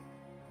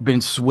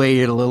been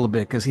swayed a little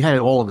bit because he had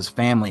all of his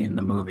family in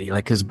the movie,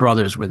 like his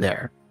brothers were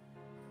there.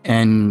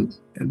 And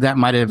that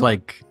might have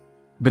like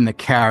been the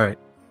carrot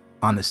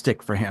on the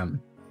stick for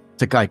him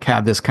to like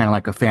have this kind of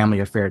like a family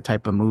affair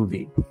type of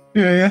movie.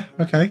 Yeah.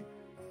 Okay.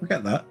 I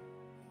get that.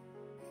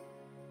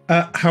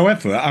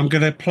 However, I'm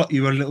going to plot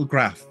you a little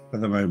graph for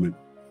the moment.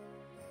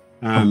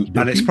 And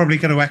it's probably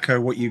going to echo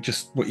what you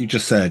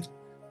just said.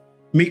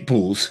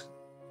 Meatballs,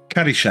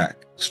 Caddyshack,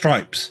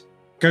 Stripes,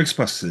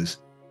 Ghostbusters,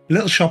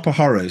 Little Shop of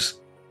Horrors,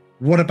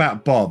 What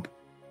About Bob,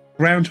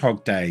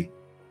 Groundhog Day,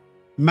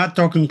 Mad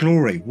Dog and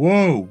Glory.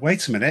 Whoa,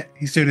 wait a minute.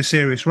 He's doing a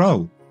serious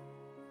role.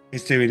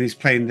 He's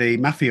playing the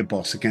mafia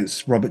boss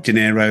against Robert De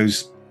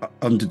Niro's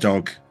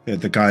underdog,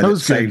 the guy that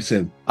saves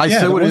him.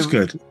 That was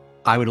good.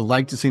 I would have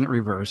liked to seen it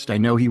reversed. I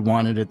know he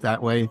wanted it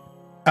that way.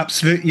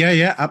 Absolutely.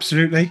 Yeah,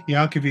 absolutely.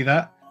 Yeah, I'll give you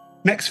that.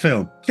 Next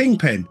film,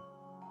 Kingpin.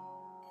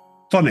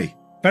 Funny.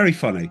 Very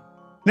funny.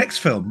 Next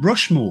film,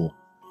 Rushmore.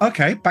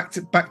 Okay, back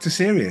to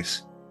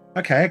serious.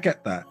 Okay, I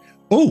get that.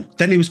 Oh,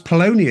 then he was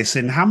Polonius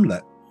in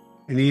Hamlet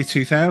in the year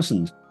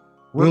 2000.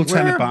 Will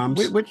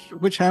Tenenbaums.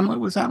 Which Hamlet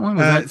was that one?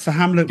 It's the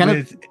Hamlet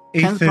with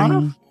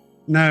Ethan.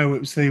 No, it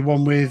was the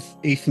one with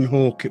Ethan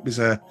Hawke. It was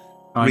a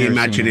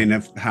reimagining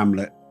of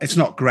Hamlet. It's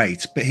not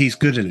great, but he's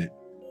good in it.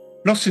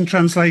 Lost in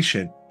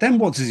Translation. Then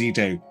what does he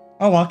do?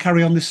 Oh, I'll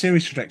carry on this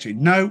series trajectory.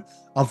 No,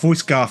 I'll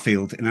voice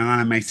Garfield in an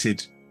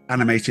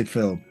animated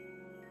film.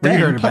 You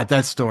heard about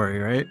that story,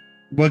 right?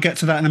 We'll get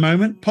to that in a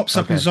moment. Pops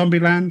up in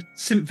Zombieland,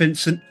 St.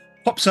 Vincent,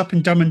 pops up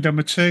in Dumb and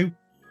Dumber 2,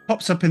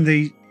 pops up in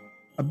the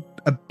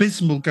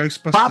abysmal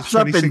Ghostbusters. Pops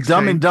up in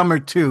Dumb and Dumber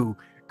 2.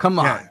 Come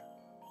on.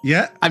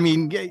 Yeah. I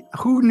mean,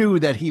 who knew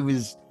that he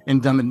was in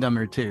Dumb and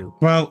Dumber 2?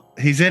 Well,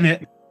 he's in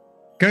it.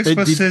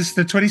 Ghostbusters,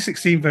 the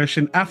 2016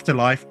 version,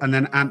 Afterlife, and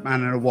then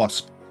Ant-Man and a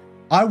Wasp.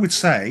 I would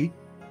say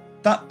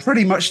that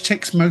pretty much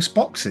ticks most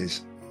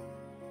boxes.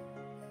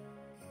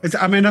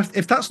 I mean,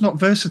 if that's not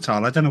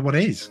versatile, I don't know what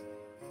is.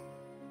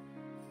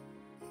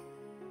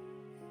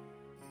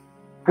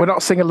 We're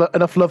not seeing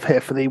enough love here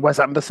for the Wes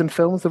Anderson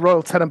films. The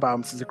Royal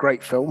Tenenbaums is a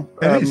great film.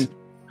 It is.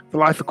 The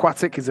Life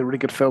Aquatic is a really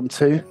good film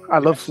too. I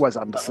love Wes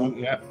Anderson.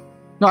 Yeah.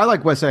 No, I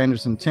like Wes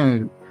Anderson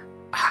too.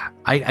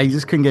 I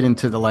just couldn't get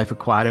into The Life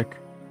Aquatic.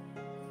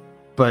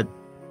 But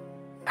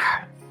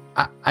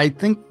I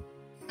think,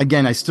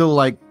 again, I still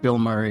like Bill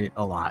Murray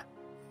a lot.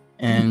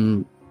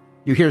 And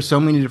you hear so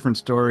many different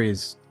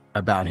stories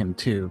about him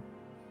too.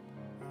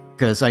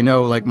 Because I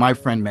know, like, my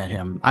friend met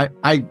him.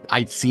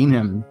 I'd seen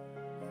him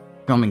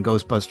filming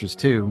Ghostbusters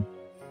too.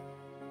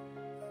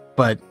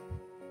 But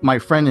my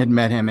friend had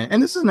met him.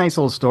 And this is a nice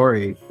little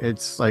story.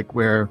 It's like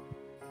where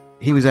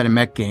he was at a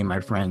Met game,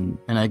 my friend.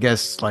 And I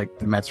guess, like,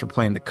 the Mets were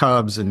playing the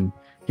Cubs. And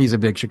he's a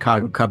big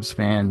Chicago Cubs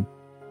fan.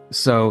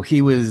 So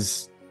he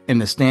was in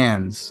the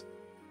stands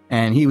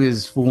and he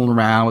was fooling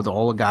around with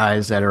all the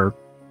guys that are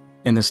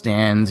in the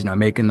stands,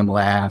 making them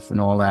laugh and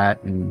all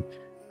that. And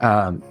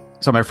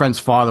so my friend's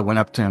father went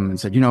up to him and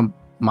said,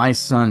 my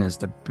son is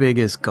the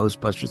biggest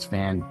Ghostbusters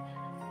fan.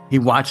 He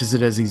watches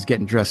it as he's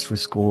getting dressed for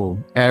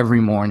school every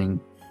morning.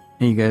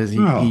 And he goes,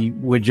 he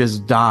would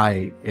just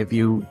die if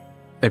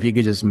he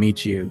could just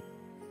meet you.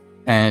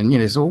 And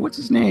he said, well, what's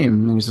his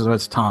name? And he says,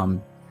 it's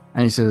Tom.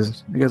 And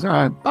he goes, all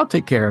right, I'll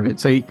take care of it.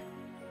 So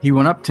he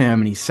went up to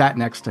him and he sat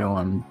next to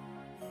him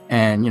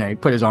and, he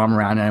put his arm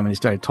around him and he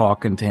started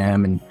talking to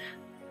him. And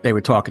they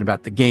were talking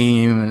about the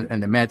game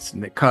and the Mets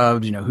and the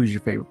Cubs, who's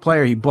your favorite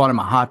player. He bought him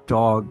a hot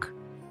dog,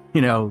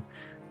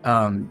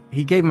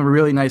 he gave him a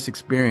really nice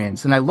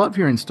experience. And I love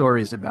hearing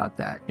stories about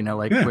that,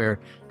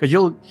 because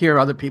you'll hear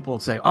other people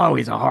say, oh,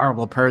 he's a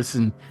horrible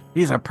person.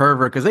 He's a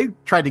pervert. Because they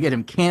tried to get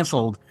him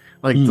canceled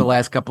the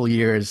last couple of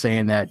years,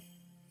 saying that,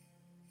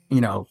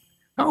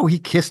 oh, he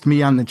kissed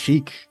me on the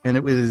cheek. And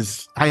it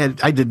was, I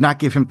did not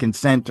give him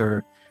consent,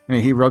 or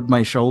he rubbed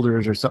my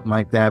shoulders or something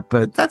like that.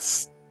 But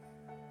that's,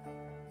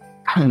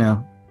 I don't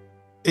know.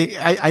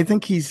 I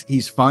think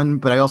he's fun,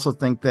 but I also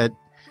think that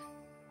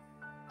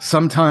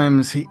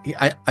sometimes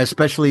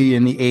especially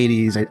in the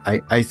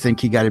 80s, I think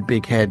he got a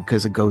big head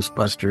because of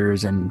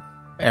Ghostbusters and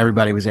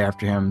everybody was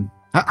after him.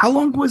 How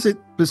long was it,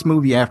 this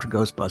movie, after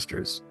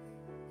Ghostbusters?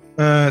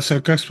 So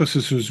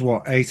Ghostbusters was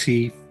what,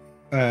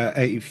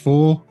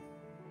 84?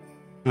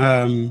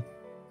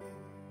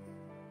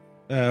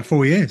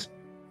 4 years.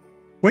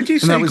 When do you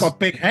say he got a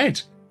big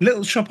head?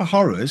 Little Shop of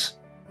Horrors.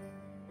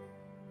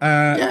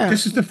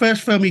 This is the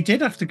first film he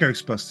did after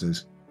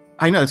Ghostbusters.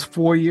 I know, it's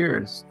 4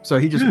 years. So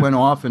he just went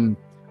off, and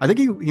I think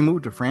he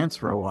moved to France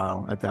for a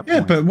while at that point.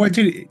 Yeah, but why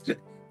did he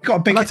got a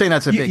big head? I'm not saying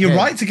that's a big head. You're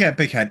right to get a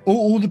big head.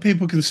 All the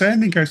people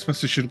concerned in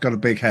Ghostbusters should have got a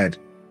big head.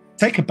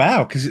 Take a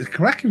bow, because it's a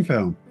cracking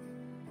film.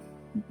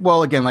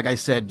 Well, again, like I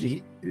said,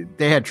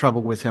 they had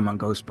trouble with him on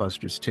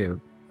Ghostbusters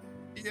too.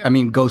 I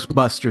mean,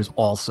 Ghostbusters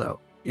also,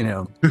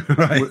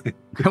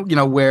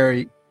 right.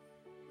 Where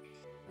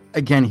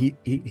again,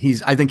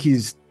 I think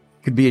he's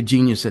could be a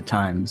genius at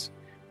times,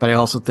 but I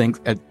also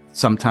think that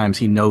sometimes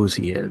he knows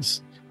he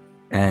is,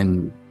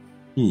 and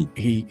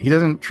he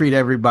doesn't treat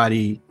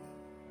everybody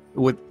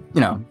with,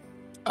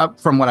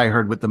 from what I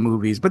heard with the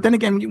movies. But then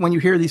again, when you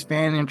hear these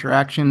fan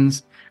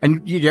interactions,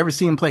 and you ever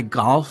see him play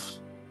golf,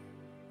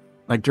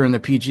 like during the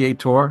PGA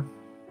Tour,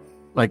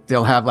 like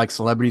they'll have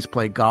celebrities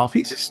play golf.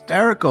 He's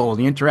hysterical.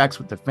 He interacts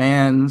with the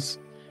fans.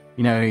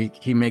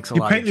 He makes a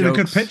lot of jokes. You're painting a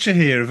good picture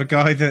here of a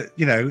guy that,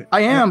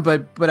 I am,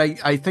 but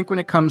I think when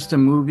it comes to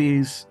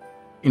movies,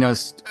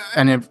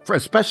 and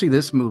especially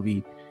this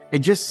movie, it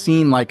just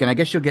seemed like, and I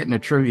guess you'll get into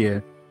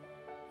trivia,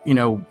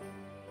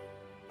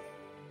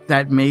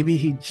 that maybe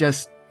he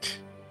just...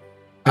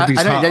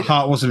 his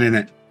heart wasn't in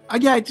it. I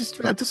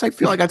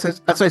feel like that's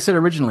what I said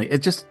originally.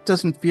 It just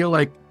doesn't feel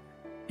like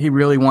he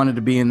really wanted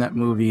to be in that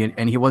movie,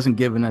 and he wasn't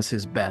giving us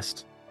his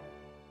best.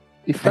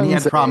 And he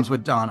had problems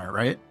with Donner,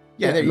 right?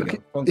 Yeah, there you go.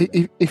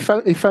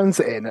 He phones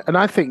it in, and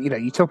I think,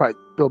 you talk about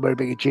Bill Murray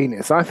being a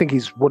genius. I think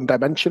he's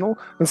one-dimensional,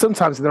 and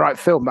sometimes in the right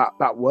film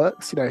that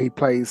works. He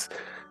plays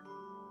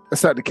a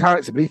certain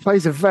character, but he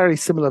plays a very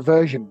similar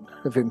version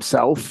of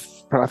himself.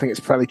 I think it's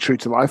fairly true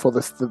to life, or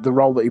the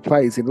role that he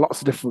plays in lots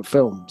of different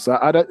films.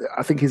 I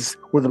think he's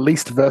one of the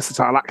least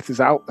versatile actors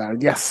out there.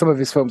 And yes, some of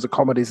his films are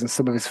comedies and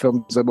some of his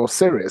films are more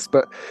serious,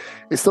 but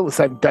it's still the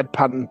same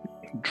deadpan,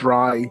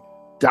 dry,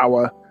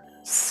 dour,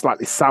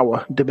 slightly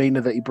sour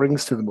demeanor that he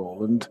brings to them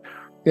all. And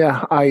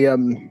yeah, I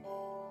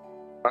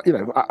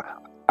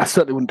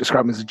certainly wouldn't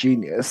describe him as a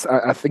genius.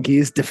 I think he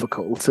is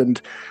difficult, and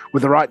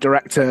with the right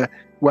director,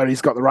 where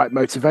he's got the right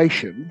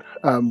motivation,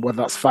 whether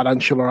that's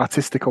financial or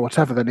artistic or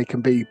whatever, then he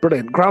can be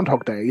brilliant.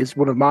 Groundhog Day is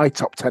one of my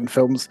top 10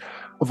 films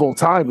of all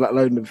time, let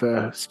alone of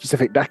a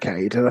specific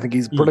decade, and I think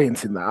he's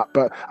brilliant in that.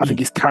 But I think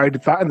he's carried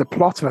that in the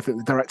plot, and I think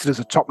the director does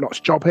a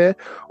top-notch job here.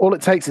 All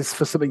it takes is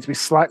for something to be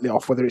slightly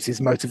off, whether it's his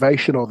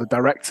motivation or the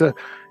director,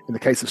 in the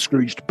case of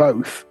Scrooged,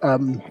 both.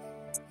 And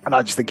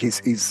I just think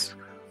he's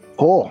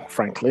poor,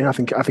 frankly. I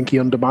think he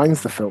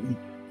undermines the film.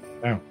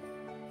 Yeah.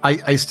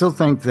 I still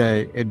think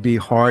that it'd be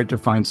hard to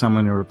find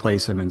someone to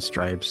replace him in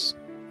Stripes.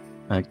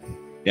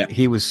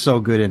 He was so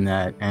good in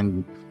that,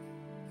 and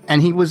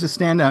he was a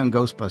standout in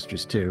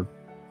Ghostbusters too.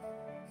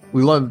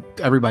 We loved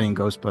everybody in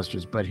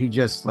Ghostbusters, but he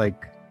just I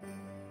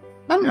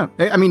don't know.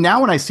 I mean, now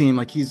when I see him,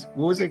 what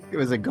was it? It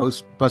was a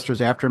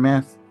Ghostbusters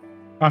Aftermath,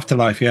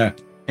 Afterlife, yeah.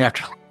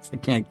 Afterlife. I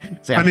can't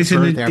say. And he's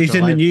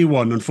in the new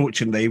one,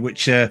 unfortunately,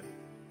 which is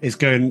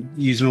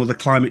using all the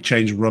climate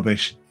change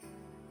rubbish.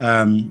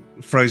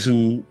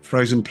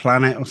 Frozen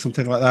Planet or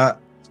something like that.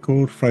 It's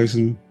called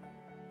Frozen.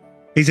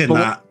 He's in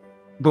that.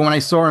 But when I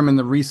saw him in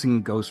the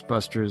recent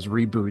Ghostbusters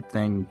reboot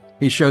thing,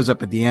 he shows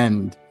up at the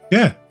end.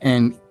 Yeah.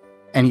 And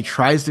he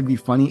tries to be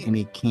funny and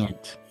he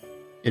can't.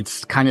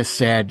 It's kind of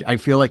sad. I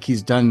feel like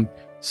he's done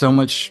so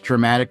much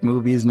dramatic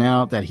movies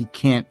now that he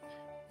can't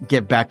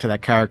get back to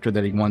that character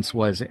that he once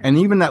was. And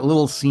even that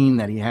little scene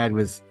that he had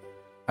with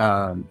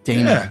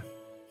Dana.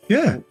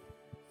 Yeah.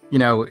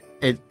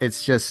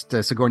 It's just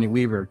Sigourney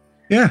Weaver.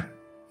 Yeah.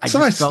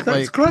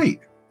 That's great.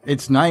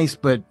 It's nice,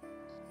 but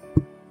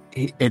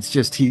it's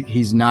just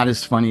he's not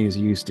as funny as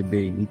he used to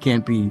be. He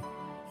can't be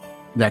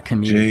that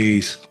comedic.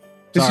 Jeez.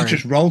 This is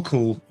just roll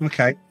call.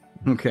 Okay.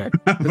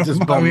 This is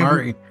Bill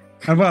Murray.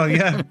 Well,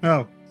 yeah.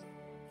 Well,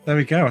 there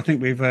we go. I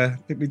think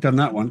we've done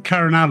that one.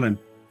 Karen Allen.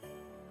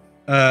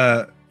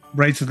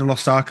 Raiders of the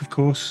Lost Ark, of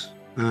course.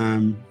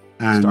 And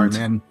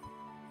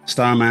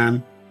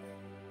Starman.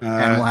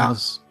 Animal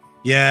House.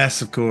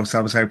 Yes, of course.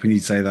 I was hoping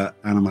you'd say that.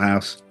 Animal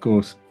House, of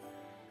course.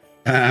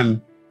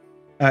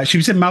 She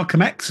was in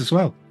Malcolm X as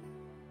well.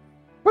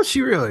 Was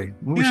she really?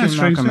 What was she in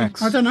strangely. Malcolm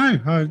X? I don't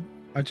know.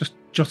 I just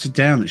jotted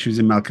down that she was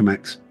in Malcolm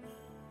X.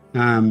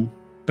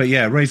 But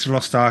yeah, Raise the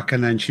Lost Ark,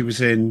 and then she was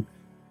in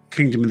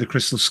Kingdom of the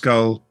Crystal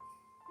Skull,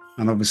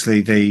 and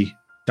obviously the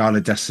Dial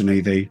of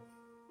Destiny, the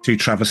two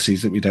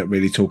travesties that we don't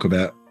really talk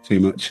about too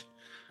much.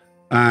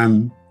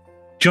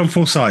 John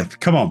Forsyth,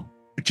 come on.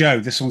 Joe,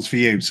 this one's for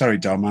you. Sorry,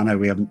 Dom, I know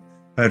we haven't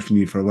heard from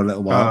you for a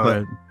little while.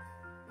 But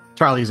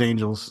Charlie's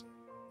Angels.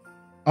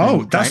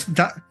 Oh, that's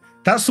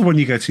the one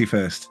you go to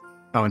first.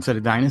 Oh, instead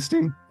of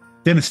Dynasty?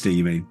 Dynasty,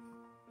 you mean?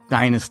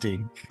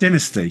 Dynasty.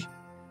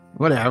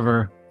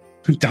 Whatever.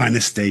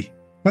 Dynasty.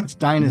 What's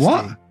Dynasty?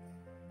 What?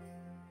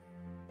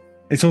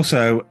 It's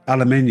also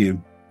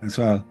aluminium as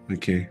well.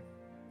 Thank you.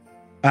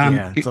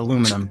 It's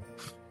aluminum.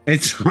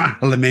 It's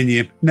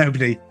aluminium.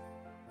 Nobody.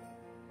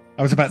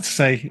 I was about to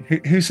say,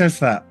 who says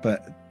that?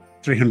 But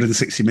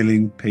 360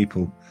 million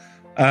people.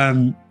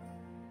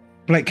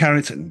 Blake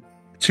Carrington,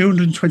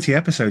 220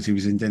 episodes he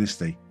was in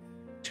Dynasty.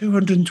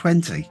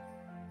 220.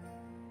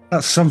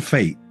 That's some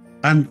feat.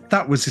 And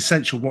that was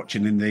essential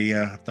watching in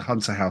the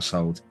Hunter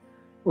household.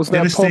 Wasn't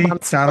Dynasty, there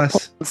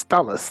Dallas.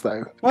 Dallas,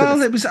 though?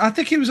 Well, it was. I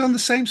think it was on the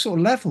same sort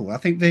of level. I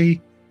think the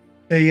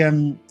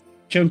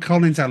Joan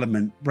Collins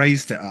element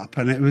raised it up,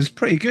 and it was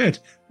pretty good.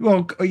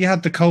 Well, you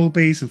had the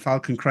Colbys and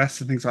Falcon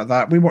Crest and things like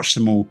that. We watched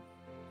them all.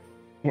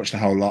 Watched the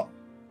whole lot.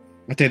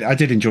 I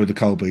did enjoy the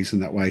Colbys in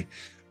that way.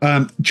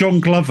 John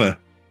Glover,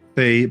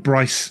 the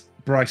Bryce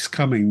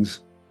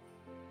Cummings.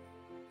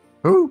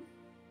 Who?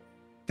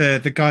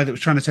 The guy that was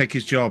trying to take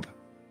his job.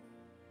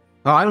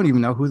 Oh, I don't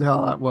even know who the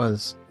hell that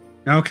was.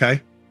 Okay.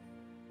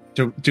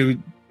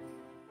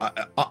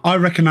 I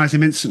recognize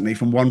him instantly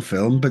from one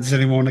film, but does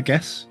anyone want to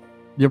guess?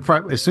 You'll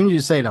probably, as soon as you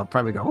say it, I'll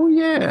probably go, oh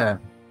yeah.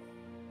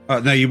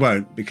 No, you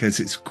won't, because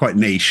it's quite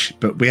niche,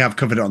 but we have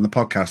covered it on the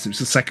podcast. It was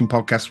the second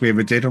podcast we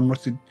ever did on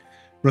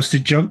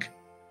Rusted Junk.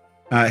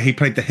 He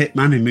played the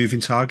hitman in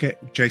Moving Target,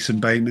 Jason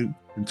Bateman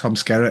and Tom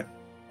Skerritt.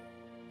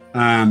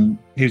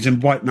 He was in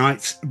White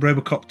Knight,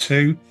 RoboCop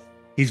 2.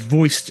 He's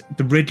voiced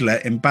the Riddler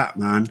in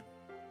Batman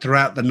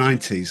throughout the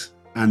 90s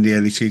and the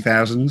early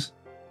 2000s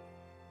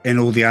in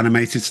all the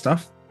animated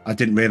stuff. I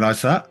didn't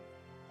realise that.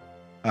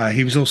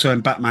 He was also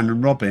in Batman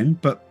and Robin,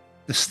 but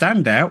the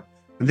standout,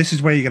 and this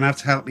is where you're going to have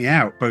to help me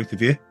out, both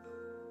of you,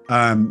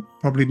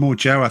 probably more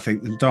Joe, I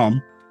think, than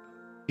Dom.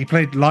 He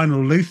played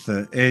Lionel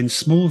Luthor in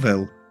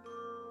Smallville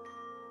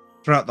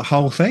throughout the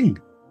whole thing.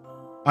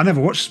 I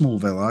never watched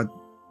Smallville. I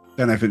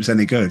don't know if it was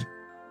any good.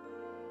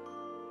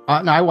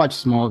 No, I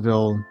watched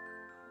Smallville,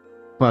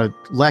 but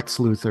Lex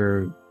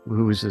Luthor,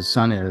 who his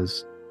son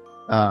is,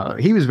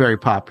 he was very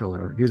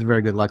popular. He was a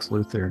very good Lex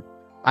Luthor.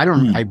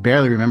 I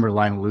barely remember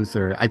Lionel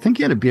Luthor. I think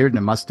he had a beard and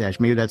a mustache.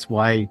 Maybe that's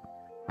why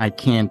I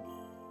can't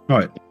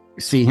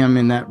see him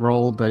in that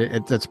role,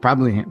 but that's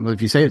probably him. Well,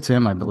 if you say it's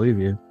him, I believe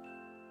you.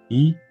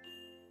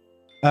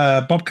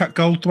 Bobcat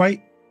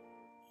Goldthwait?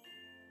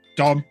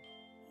 Dom?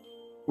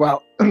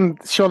 Well,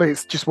 surely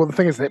it's just one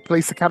thing, isn't it?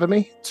 Police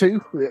Academy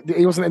 2?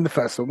 He wasn't in the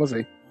first one, was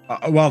he?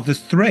 Well, there's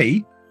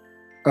three.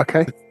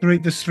 Okay.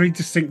 There's three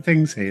distinct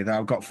things here that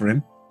I've got for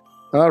him.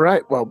 All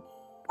right. Well,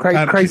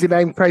 crazy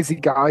name, crazy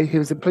guy. He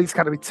was in Police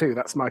Academy 2.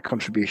 That's my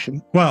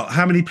contribution. Well,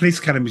 how many police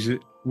academies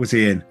was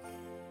he in?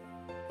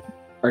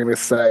 I'm going to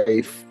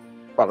say,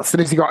 well, as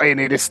soon as he got in,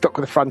 he just stuck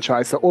with the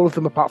franchise. So all of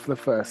them apart from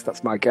the first.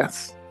 That's my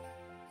guess.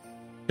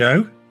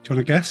 Joe, do you want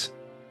to guess?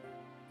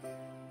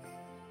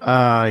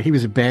 He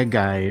was a bad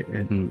guy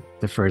in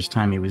the first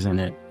time he was in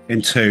it.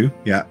 In 2,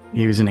 yeah.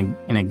 He was in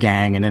a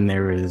gang, and then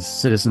there was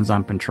Citizens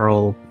on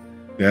Patrol.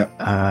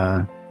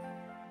 Yeah.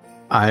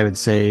 I would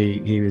say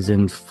he was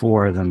in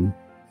 4 of them.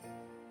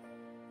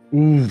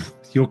 Ooh,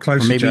 you're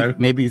closer, Joe.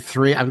 Maybe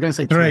 3. I was going to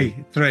say 3.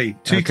 3.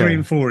 2, okay. 3,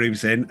 and 4 he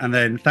was in, and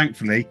then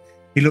thankfully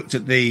he looked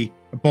at the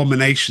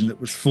abomination that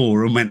was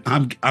 4 and went,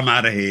 "I'm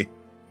out of here.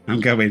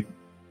 I'm going."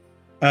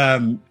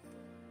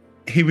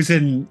 He was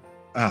in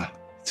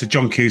it's a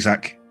John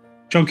Cusack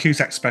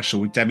special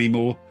with Demi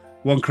Moore,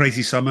 One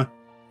Crazy Summer.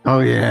 Oh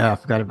yeah, I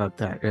forgot about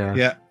that. Yeah.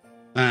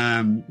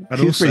 Yeah. But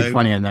He's also pretty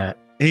funny in that.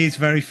 He's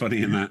very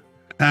funny in that,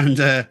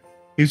 and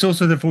he was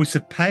also the voice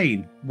of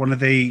Pain, one of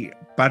the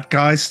bad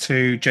guys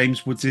to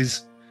James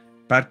Woods'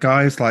 bad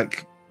guys,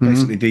 like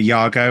basically the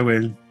Yago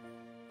and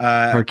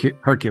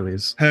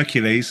Hercules.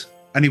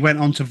 And he went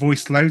on to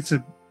voice loads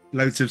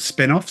of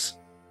spin-offs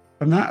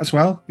from that as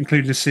well,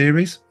 including a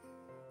series.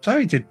 So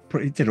he did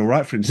all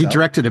right for himself. He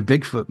directed a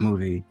Bigfoot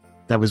movie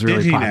that was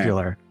really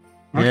popular.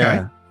 Okay.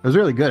 Yeah, it was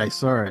really good. I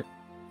saw it.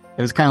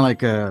 It was kind of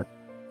like a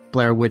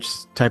Blair Witch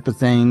type of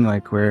thing,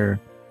 like where,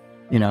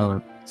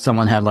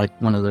 someone had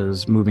like one of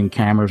those moving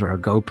cameras or a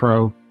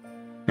GoPro,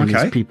 and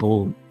these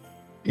people,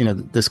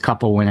 this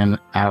couple went in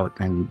out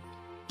and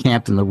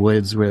camped in the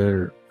woods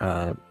where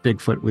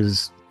Bigfoot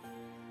was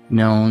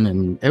known,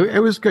 and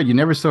it was good. You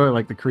never saw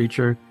like the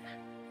creature;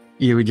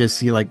 you would just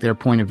see like their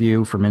point of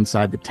view from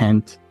inside the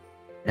tent,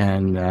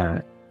 and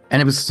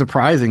it was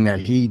surprising that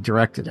he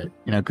directed it,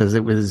 because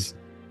it was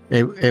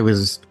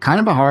kind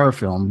of a horror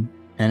film,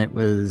 and it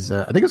was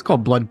I think it's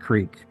called Blood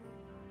Creek.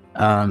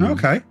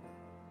 Okay.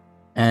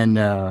 And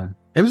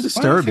It was I don't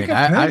disturbing. think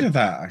I've heard of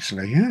that,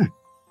 actually. Yeah.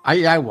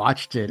 I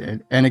watched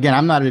it, and again,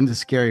 I'm not into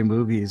scary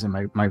movies,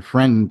 and my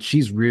friend,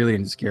 she's really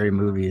into scary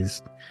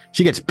movies.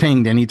 She gets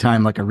pinged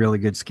anytime like a really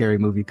good scary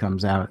movie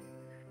comes out,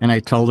 and I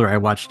told her I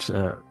watched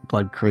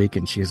Blood Creek,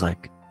 and she's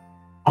like,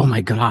 "Oh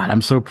my god,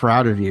 I'm so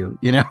proud of you."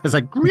 You know, it's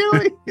like,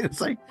 really? It's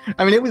like,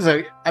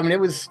 it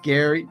was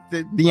scary.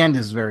 The end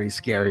is very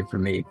scary for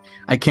me.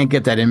 I can't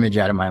get that image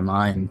out of my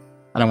mind.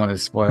 I don't want to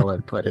spoil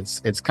it, but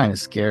it's kind of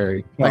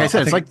scary. Like Well, I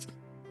said,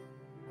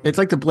 it's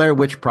like the Blair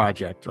Witch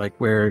Project, like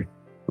where.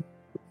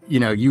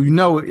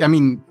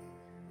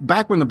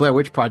 Back when the Blair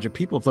Witch Project,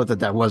 people thought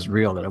that was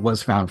real, that it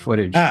was found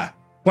footage.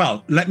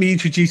 Well, let me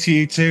introduce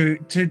you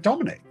to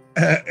Dominic,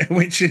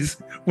 which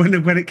is when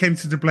it came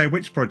to the Blair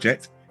Witch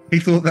Project, he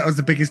thought that was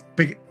the biggest.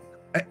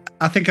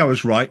 I think I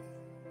was right.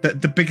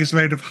 The biggest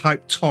load of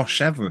hype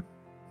tosh ever.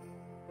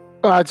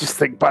 I just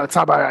think by the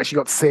time I actually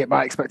got to see it,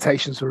 my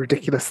expectations were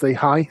ridiculously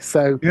high.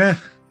 So yeah.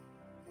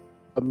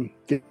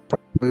 It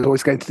was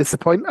always going to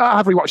disappoint. I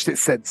have rewatched it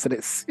since, and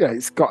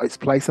it's got its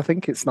place. I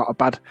think it's not a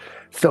bad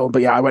film,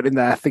 but yeah, I went in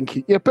there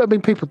thinking,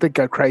 but people did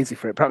go crazy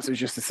for it. Perhaps it was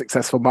just a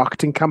successful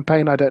marketing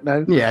campaign. I don't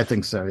know. Yeah, I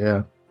think so.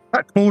 Yeah,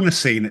 that corner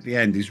scene at the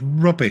end is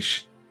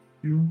rubbish.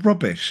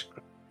 Rubbish.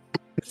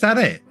 Is that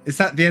it? Is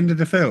that the end of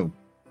the film?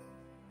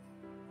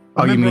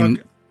 Oh, you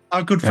mean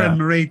our good friend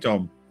Marie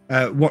Dom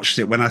watched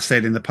it when I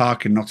stayed in the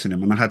park in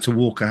Nottingham, and I had to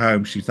walk her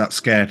home. She was that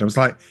scared. I was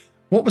like,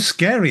 what was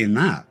scary in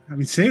that?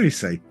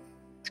 Seriously.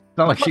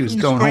 Not like she was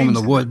going home in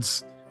the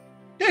woods.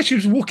 Yeah, she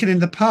was walking in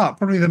the park,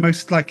 probably the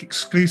most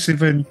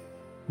exclusive and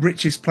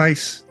richest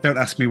place. Don't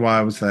ask me why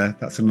I was there.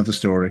 That's another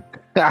story.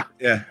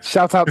 Yeah.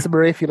 Shout out to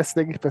Marie if you're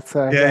listening. But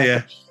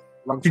yeah.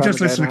 He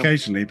does listen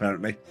occasionally,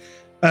 apparently.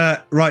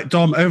 Right,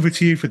 Dom, over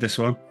to you for this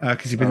one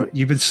because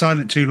you've been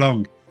silent too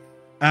long.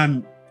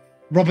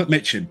 Robert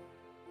Mitchum.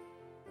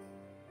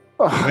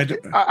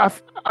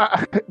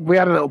 We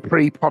had a little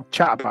pre-pod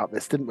chat about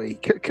this, didn't we?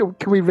 Can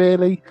we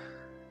really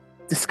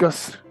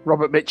discuss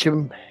Robert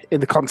Mitchum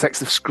in the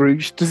context of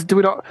Scrooge? Do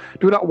we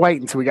not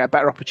wait until we get a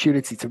better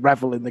opportunity to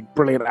revel in the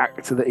brilliant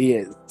actor that he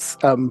is?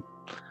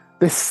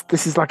 This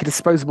is like a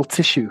disposable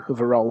tissue of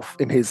a role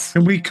in his.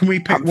 Can we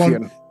pick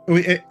pantheon. One?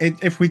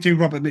 If we do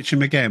Robert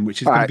Mitchum again,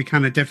 which is going to be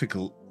kind of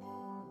difficult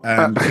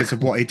because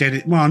of what he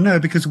did.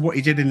 Because of what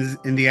he did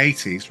in the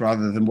 80s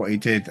rather than what he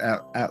did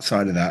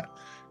outside of that.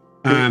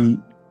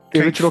 The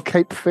original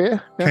Cape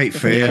Fear. Cape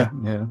Fear.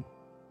 Yeah.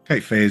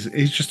 Cape Fear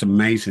is just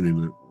amazing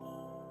in it.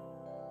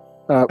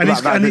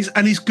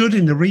 And he's good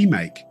in the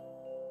remake.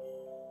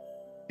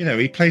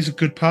 He plays a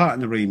good part in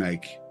the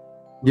remake.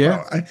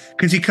 Yeah,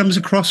 because he comes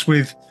across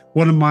with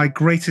one of my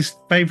greatest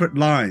favourite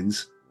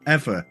lines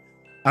ever,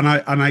 and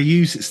I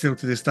use it still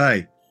to this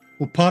day.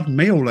 Well, pardon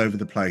me, all over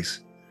the place.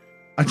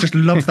 I just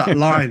love that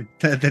line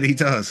that he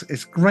does.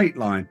 It's a great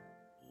line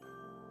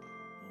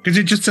because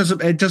it just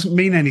doesn't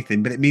mean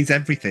anything, but it means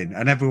everything,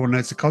 and everyone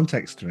knows the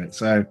context to it.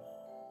 So,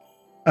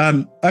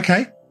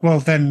 okay, well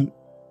then.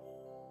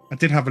 I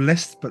did have a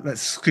list, but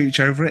let's scooch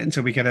over it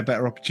until we get a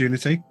better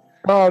opportunity.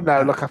 Oh,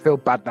 no, look, I feel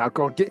bad now.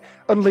 Go on,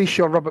 unleash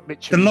your Robert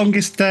Mitchum. The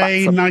Longest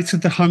Day, Night of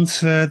the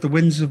Hunter, The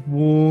Winds of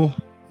War.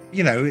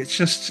 It's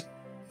just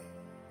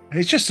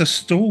a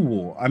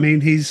stalwart.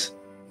 He's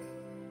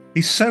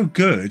so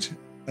good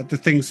at the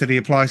things that he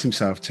applies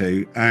himself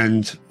to.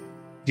 And,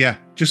 yeah,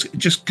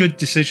 just good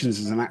decisions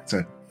as an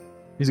actor.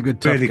 He's a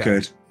good tough really guy.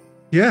 Good.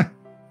 Yeah.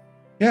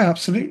 Yeah,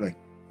 absolutely.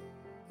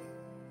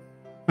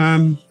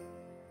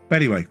 But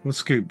anyway, we'll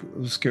scoot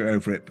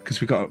over it because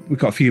we've got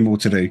a few more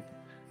to do.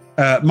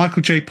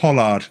 Michael J.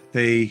 Pollard,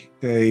 the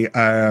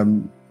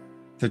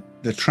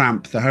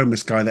tramp, the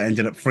homeless guy that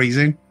ended up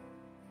freezing.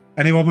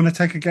 Anyone want to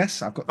take a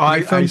guess? I've got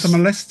three films on my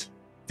list.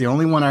 The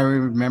only one I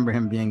remember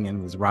him being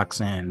in was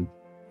Roxanne.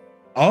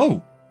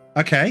 Oh,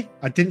 okay.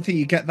 I didn't think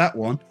you'd get that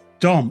one.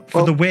 Dom,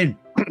 the win.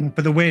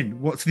 For the win.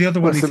 What's the other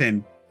one he's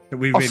in that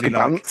we really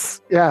like?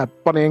 Yeah,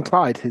 Bonnie and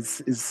Clyde.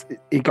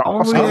 He got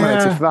Oscar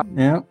nominated for that.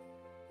 Yeah.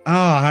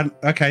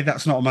 Okay,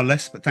 that's not on my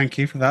list, but thank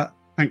you for that.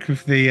 Thank you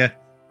for the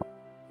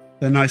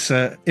nice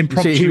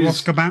impromptu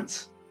Oscar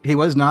bounce. He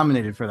was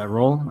nominated for that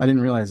role. I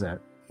didn't realize that.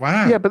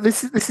 Wow. Yeah, but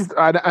this is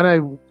I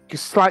know,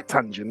 just slight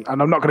tangent,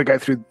 and I'm not going to go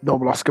through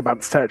normal Oscar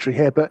bounce territory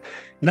here, but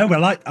no,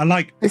 I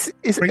like this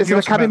is an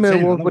Academy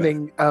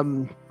Award-winning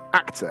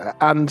actor,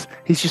 and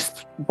he's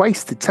just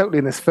wasted totally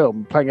in this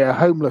film, playing a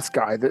homeless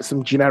guy that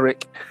some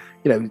generic,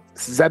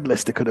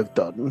 Z-lister could have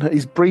done.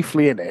 He's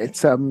briefly in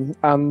it, and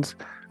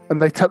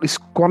they totally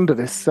squander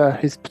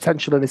his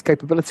potential and his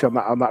capability on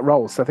that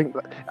role. So I think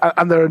that,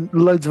 and there are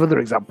loads of other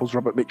examples,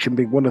 Robert Mitchum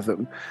being one of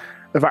them,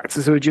 of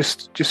actors who are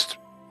just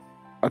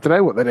I don't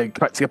know what they're doing,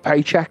 collecting a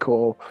paycheck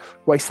or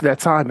wasting their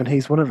time, and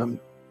he's one of them.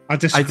 I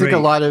disagree. I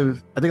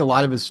think a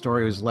lot of his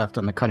story was left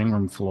on the cutting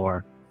room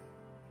floor.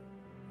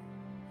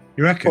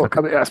 You reckon?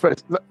 Well, I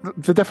suppose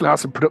there definitely are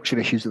some production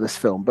issues with this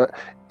film, but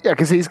yeah,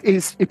 because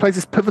he plays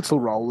this pivotal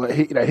role that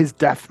his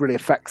death really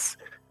affects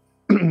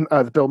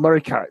the Bill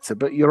Murray character.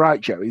 But you're right,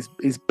 Joe.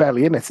 He's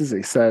barely in it, is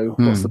he? So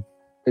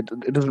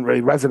it doesn't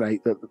really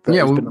resonate that he's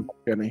been on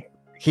that journey.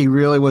 He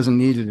really wasn't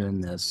needed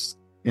in this.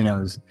 Yeah,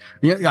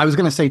 I was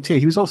going to say too,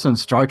 he was also in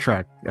Star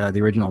Trek,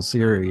 the original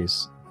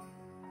series.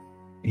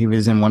 He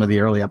was in one of the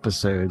early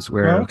episodes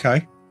where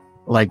okay.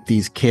 like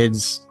these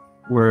kids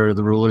were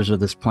the rulers of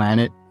this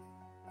planet,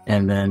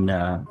 and then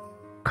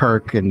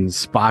Kirk and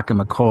Spock and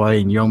McCoy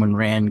and Yeoman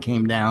Rand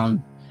came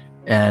down,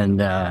 and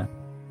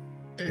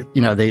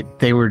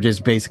they were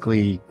just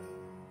basically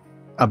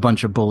a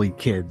bunch of bullied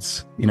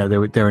kids. There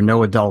were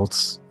no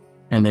adults,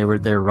 and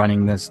they're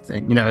running this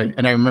thing.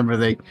 And I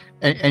remember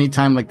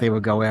anytime like they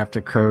would go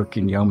after Kirk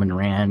and Yeoman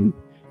Rand,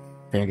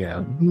 they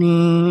go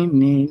nee,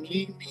 nee,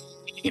 nee,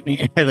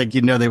 nee. Like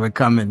they would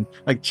come in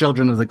like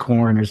Children of the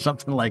Corn or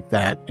something like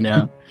that.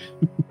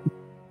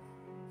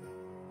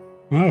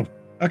 Oh,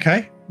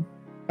 okay.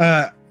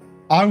 I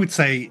would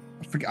say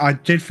I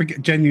did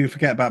genuinely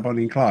forget about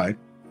Bonnie and Clyde.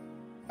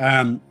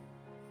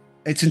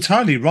 It's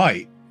entirely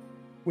right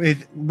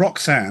with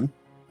Roxanne,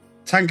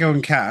 Tango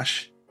and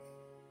Cash,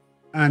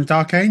 and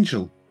Dark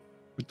Angel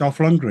with Dolph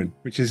Lundgren,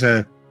 which is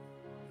a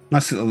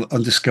nice little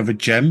undiscovered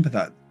gem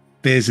that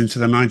veers into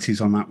the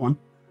 90s on that one.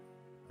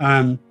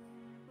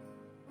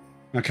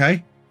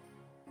 Okay.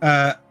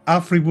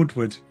 Alfre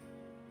Woodward.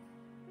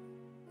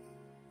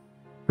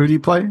 Who do you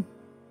play?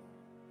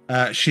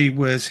 She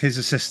was his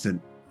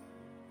assistant.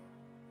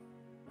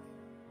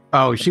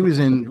 Oh,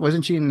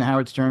 wasn't she in the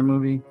Howard Stern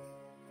movie?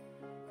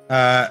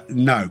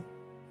 No.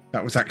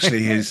 That was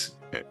actually his.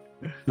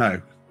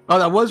 No. Oh,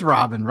 that was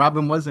Robin.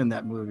 Robin was in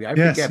that movie. I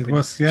yes, forget. it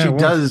was. Yeah, it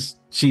was.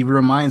 She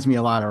reminds me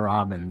a lot of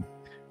Robin.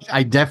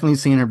 I definitely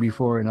seen her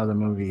before in other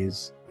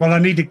movies. Well, I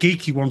need a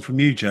geeky one from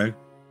you, Joe.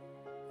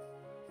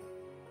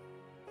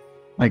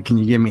 Like, can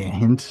you give me a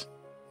hint?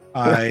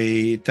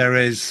 There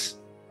is,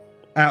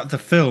 out of the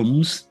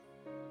films,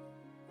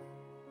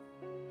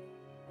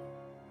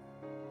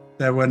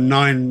 there were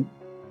nine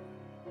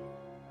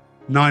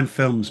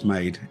films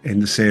made in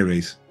the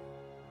series,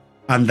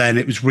 and then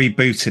it was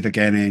rebooted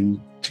again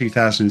in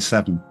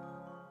 2007.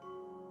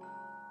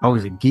 Oh, it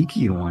was a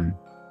geeky one.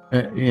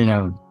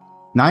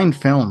 9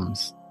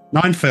 films.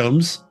 9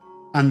 films,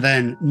 and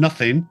then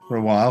nothing for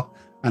a while,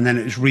 and then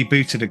it was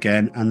rebooted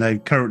again, and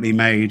they've currently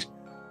made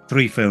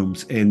 3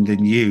 films in the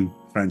new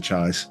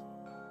franchise.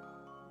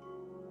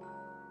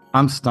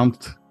 I'm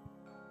stumped.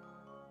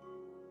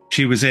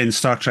 She was in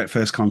Star Trek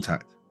First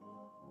Contact.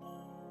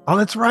 Oh,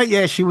 that's right.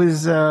 Yeah, she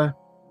was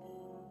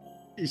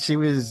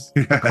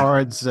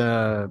Picard's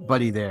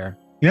buddy there.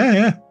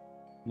 Yeah.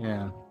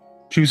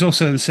 She was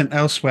also in St.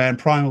 Elsewhere and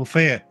Primal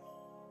Fear.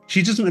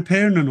 She doesn't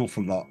appear in an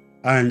awful lot,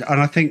 and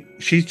I think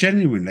she's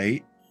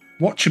genuinely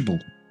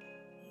watchable.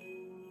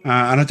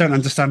 And I don't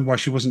understand why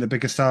she wasn't a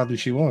bigger star than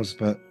she was,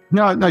 but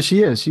no,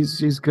 she is.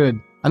 She's good.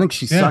 I think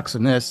she sucks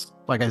in this.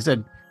 Like I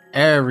said,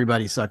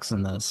 everybody sucks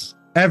in this.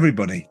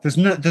 Everybody. There's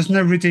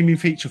no redeeming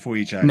feature for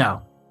you, Joe.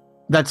 No,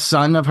 that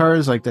son of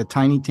hers, like the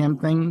Tiny Tim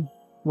thing,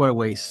 what a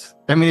waste.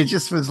 I mean, it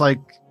just was like,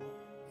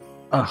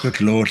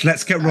 good Lord.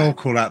 Let's get roll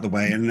call out the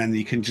way, and then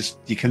you can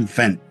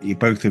vent,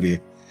 both of you.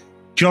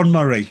 John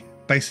Murray,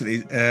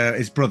 basically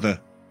his brother.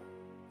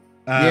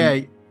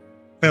 He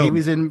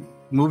was in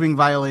Moving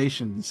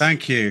Violations.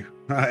 Thank you.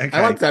 Right, okay.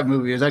 I like that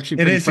movie. It's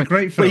actually pretty fun. A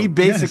great film. But he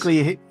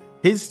basically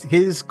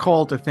his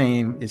call to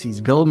fame is he's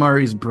Bill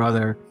Murray's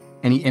brother,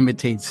 and he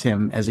imitates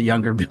him as a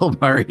younger Bill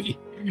Murray.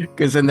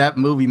 Because in that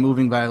movie,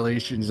 Moving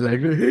Violations,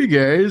 like, hey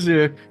guys,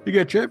 you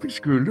got traffic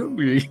screwed, don't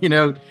we?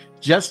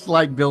 Just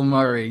like Bill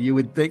Murray, you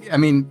would think. I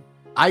mean,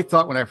 I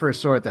thought when I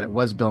first saw it that it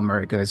was Bill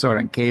Murray because I saw it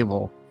on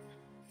cable.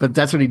 But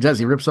that's what he does.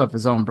 He rips off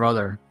his own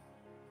brother.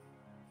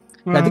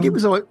 I think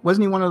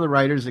wasn't he one of the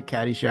writers of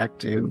Caddyshack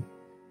too?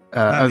 He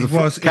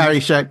was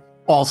Caddyshack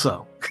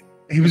also.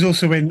 He was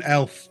also in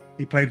Elf.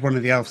 He played one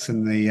of the elves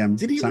in the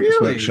Did he Santa's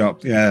really?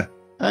 Workshop. Yeah,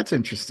 that's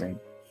interesting.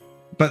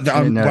 But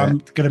I'm going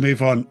to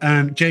move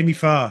on. Jamie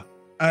Farr.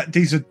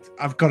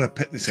 I've got to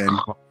put this in.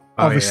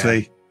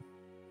 Obviously,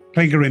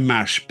 Klinger in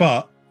MASH.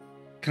 But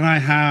can I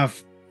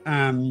have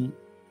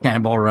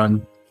Cannonball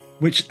Run?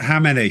 How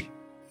many?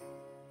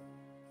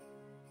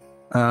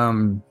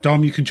 Dom,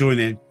 you can join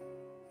in.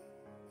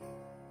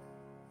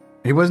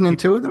 He wasn't in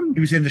 2 of them? He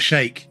was in The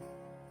Shake.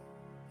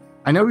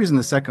 I know he was in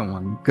the second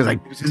one because he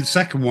was in the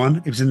second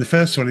one. He was in the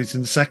first one. He's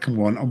in the second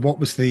one. And what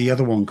was the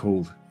other one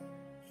called?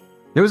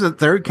 There was a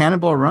third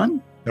Cannonball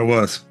Run? There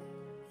was.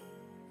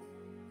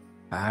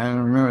 I don't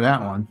remember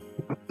that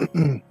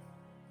one.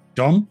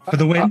 Dom, for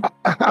the win?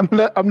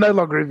 I'm no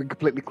longer even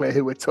completely clear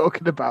who we're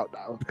talking about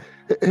now.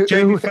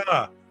 Jamie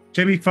Farr.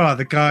 Jamie Farr,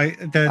 the guy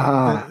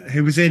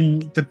who was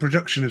in the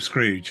production of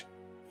Scrooge.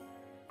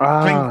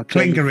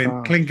 Klinger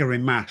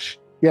in MASH.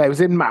 Yeah, he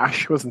was in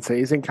MASH, wasn't he?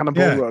 He's in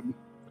Cannonball Run.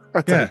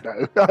 I don't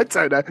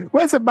know.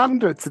 Where's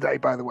Amanda today,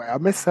 by the way? I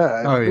miss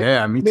her. Oh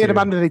yeah, me too. Me and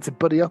Amanda need to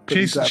buddy up.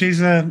 She's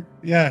on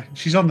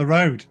the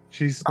road.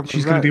 She's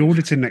going to be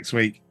auditing next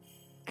week.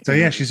 So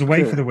yeah, she's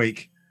away for the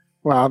week.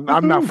 Well,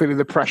 I'm now feeling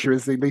the pressure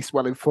as the least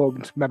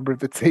well-informed member of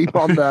the team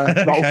on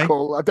the roll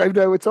call. I don't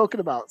know what we're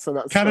talking about. So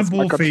that's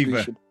Cannonball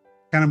Fever.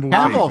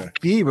 Cannonball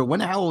Fever.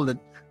 When the hell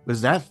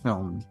was that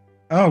filmed?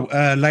 Oh,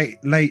 late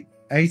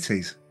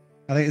 80s.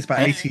 I think it's about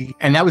 80.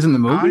 And that was in the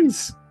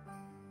movies?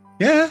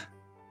 Yeah.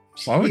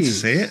 I went to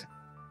Jeez. see it.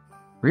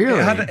 Really?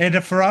 It had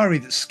a Ferrari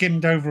that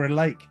skimmed over a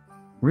lake.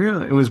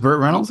 Really? It was Burt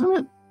Reynolds in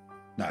it?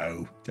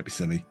 No, don't be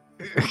silly.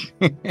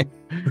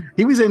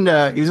 He was in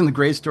the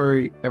Greatest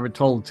Story Ever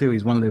Told too.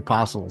 He's one of the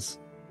apostles.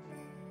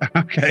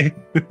 Okay.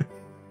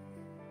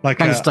 Like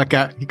Kind of stuck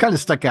out. He kind of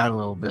stuck out a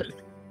little bit.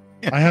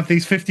 I have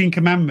these 15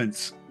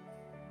 commandments.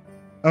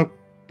 Oh,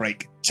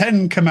 break.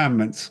 10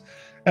 commandments.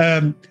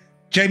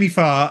 Jamie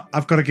Farr,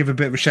 I've got to give a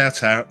bit of a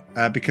shout out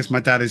because my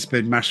dad has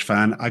been MASH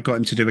fan. I got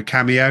him to do a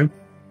cameo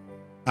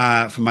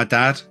for my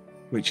dad,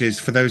 which is,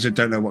 for those who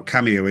don't know what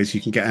cameo is,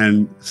 you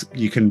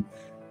can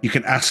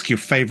ask your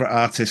favorite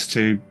artist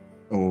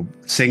or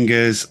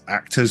singers,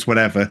 actors,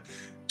 whatever,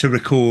 to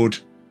record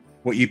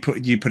what you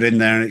put in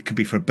there, and it could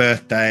be for a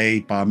birthday,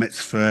 bar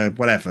mitzvah,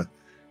 whatever.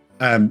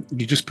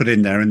 You just put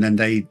in there, and then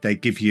they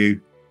give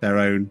you their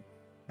own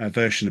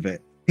version of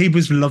it. He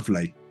was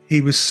lovely.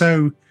 He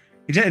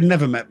had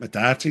never met my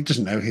dad. He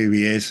doesn't know who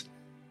he is,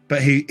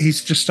 but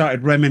he's just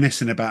started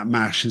reminiscing about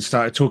MASH and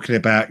started talking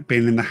about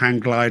being in the hang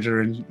glider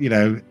and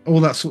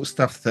all that sort of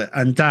stuff.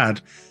 And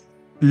Dad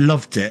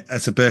loved it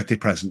as a birthday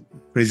present.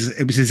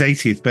 It was his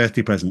 80th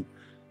birthday present.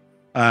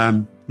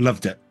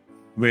 Loved it.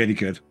 Really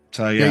good.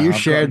 So yeah, you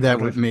shared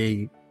that with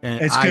me. And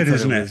it's good,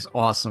 isn't it? It was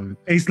awesome.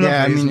 He's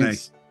lovely, isn't he?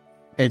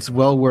 It's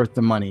well worth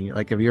the money.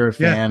 Like if you're a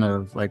fan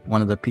of like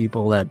one of the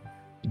people that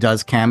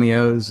does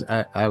cameos,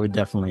 I would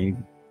definitely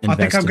invest. I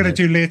think I'm going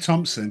to do Leah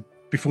Thompson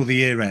before the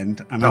year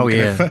end, and I'm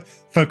going to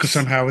focus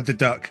on Howard the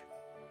Duck.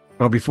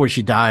 Well, before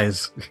she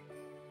dies.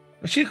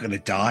 She's going to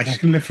die. She's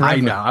going to live forever.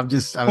 I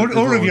know.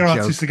 All of your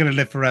artists are going to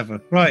live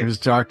forever. Right. It was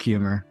dark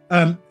humor.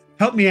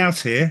 Help me out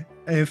here.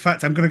 In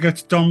fact, I'm going to go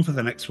to Dom for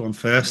the next one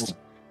first.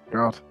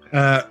 God.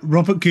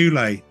 Robert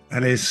Goulet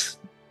and his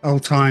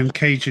old-time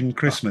Cajun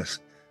Christmas.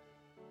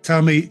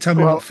 Tell me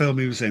what film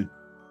he was in.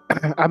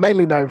 I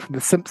mainly know him from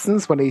The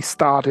Simpsons when he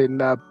starred in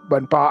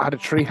when Bart had a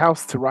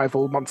treehouse to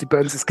rival Monty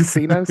Burns'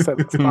 casino. So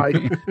that's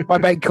my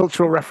main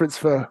cultural reference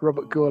for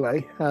Robert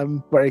Goulet,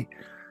 where he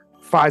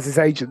fires his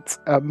agent.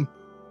 I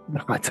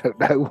don't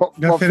know what.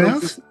 Nothing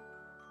else.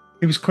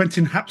 It was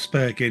Quentin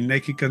Habsburg in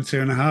Naked Gun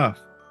 2.5.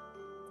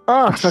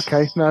 Oh,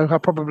 okay. No, I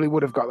probably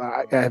would have got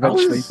that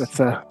eventually,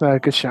 but no,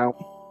 good shout.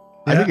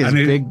 I think his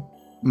big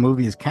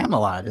movie is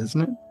Camelot,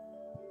 isn't it?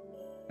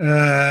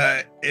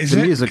 Is the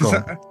it musical?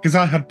 Because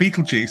I had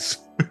Beetlejuice.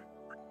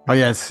 Oh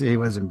yes, he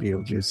was in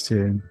Beetlejuice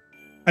too.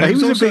 And he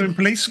was also in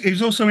Police. He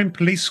was also in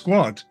Police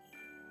Squad.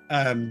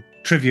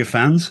 Trivia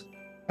fans,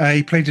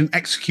 he played an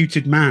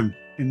executed man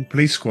in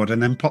Police Squad,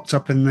 and then popped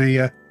up in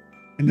the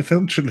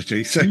film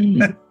trilogy. So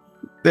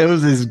there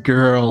was this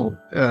girl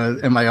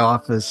in my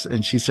office,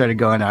 and she started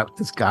going out with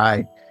this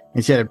guy,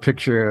 and she had a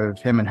picture of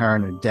him and her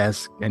on her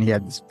desk, and he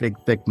had this big,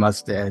 thick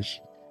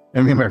mustache.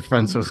 And me and my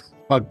friends would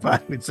walk by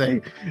and would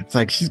say, "It's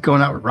like she's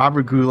going out with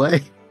Robert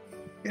Goulet."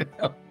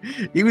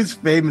 He was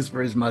famous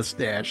for his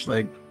mustache.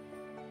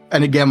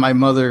 And again, my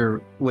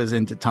mother was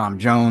into Tom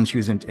Jones. She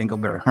was into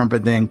Engelbert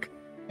Humperdinck,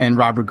 and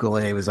Robert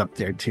Goulet was up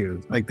there too.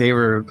 Like they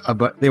were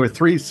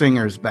three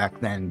singers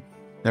back then.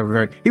 That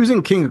were he was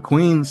in King of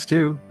Queens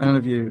too. I don't know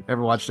if you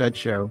ever watched that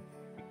show.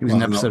 He was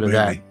an episode of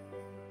that.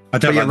 I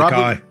don't like the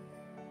guy.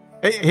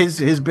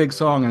 His big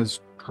song is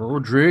 "Oh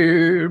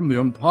Dream, the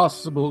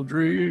Impossible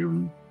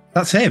Dream."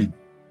 That's him.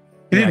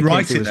 He didn't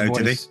write it though,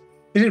 did he?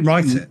 He didn't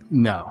write it.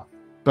 No,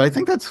 but I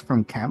think that's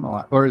from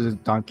Camelot, or is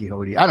it Don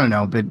Quixote? I don't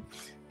know, but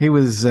he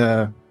was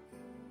a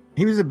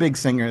big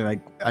singer, like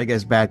I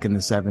guess back in the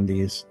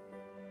 70s.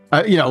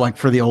 Like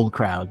for the old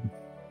crowd,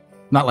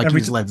 not like he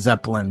was Led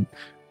Zeppelin.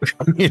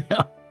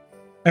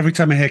 Every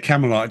time I hear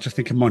Camelot, I just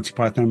think of Monty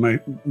Python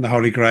and the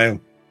Holy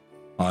Grail.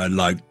 I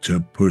like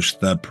to push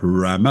the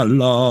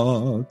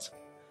Pramalot.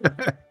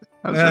 That's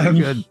very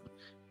good.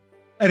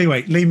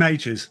 Anyway, Lee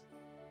Majors.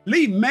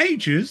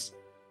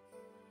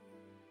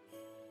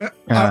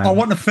 I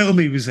want the film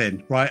he was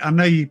in, right? I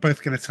know you're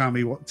both going to tell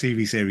me what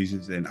TV series he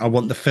was in. I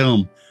want the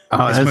film.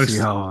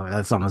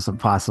 That's almost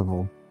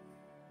impossible.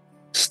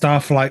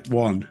 Starflight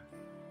 1.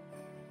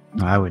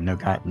 I wouldn't have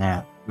gotten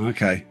that.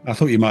 Okay, I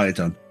thought you might have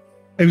done.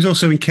 He was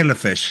also in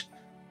Killerfish,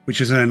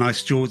 which is a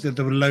nice Jaws.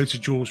 There were loads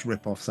of Jaws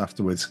rip-offs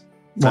afterwards.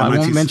 Well, I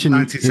won't mention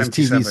his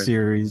TV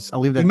series. I'll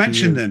leave that to you.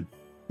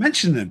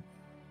 Mention them.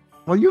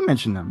 Well, you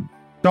mentioned them.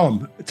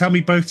 Dom, tell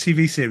me both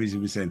TV series he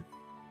was in.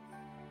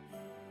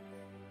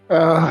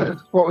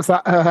 What was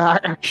that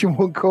action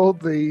one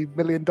called? The $1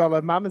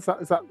 Million Man? Is that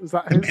his? The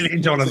 $1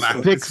 Million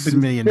Man. $6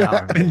 million.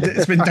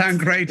 It's been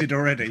downgraded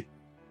already.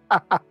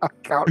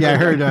 Yeah, I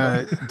heard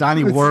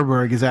Donnie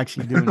Wahlberg is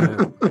actually doing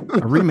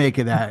a remake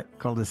of that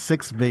called The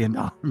 $6 Billion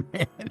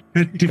Man.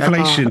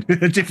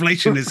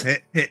 Deflation has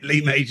hit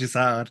Lee Majors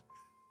hard.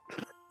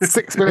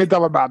 $6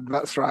 Million Man,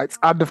 that's right.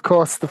 And of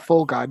course, the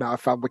Fall Guy. Now I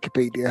found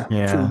Wikipedia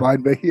to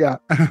remind me. Yeah.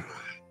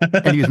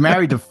 And he was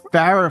married to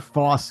Farrah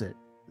Fawcett,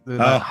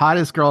 the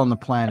hottest girl on the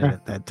planet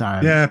at that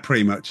time. Yeah,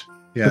 pretty much.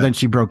 Yeah. But then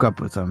she broke up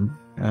with him,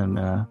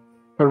 and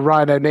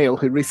Ryan O'Neill,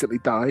 who recently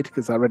died,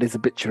 because I read his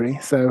obituary.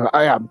 So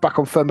I am back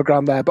on firmer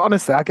ground there. But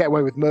honestly, I get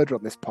away with murder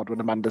on this pod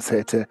when Amanda's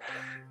here to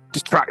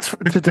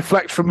to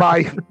deflect from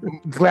my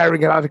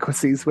glaring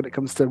inadequacies when it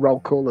comes to roll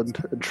call and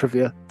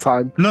trivia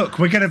time. Look,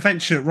 we're going to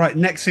venture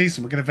next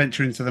season. We're going to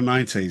venture into the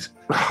 90s.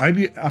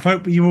 I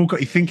hope you all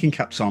got your thinking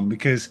caps on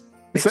because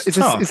Is this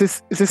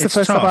the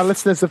first time our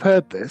listeners have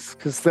heard this?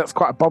 Because that's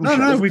quite a bombshell.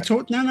 No, we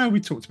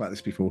talked about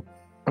this before.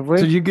 Have we?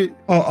 So you get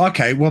Oh,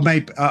 okay. Well,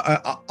 maybe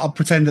I'll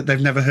pretend that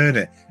they've never heard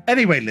it.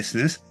 Anyway,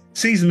 listeners,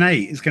 season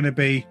 8 is going to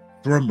be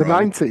drum the roll,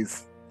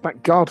 90s.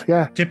 Thank God,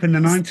 yeah. dip in the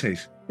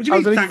 90s. What do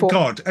you mean? Thank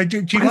God.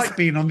 Do you like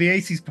being on the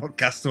 80s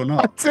podcast or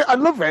not? I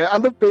love it. I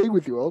love being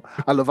with you all.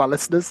 I love our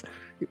listeners.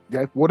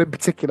 Yeah, one in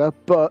particular.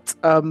 But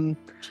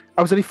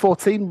I was only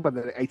 14 when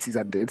the 80s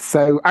ended,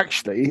 so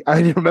actually I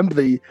only remember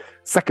the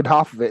second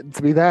half of it. And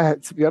to be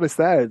honest,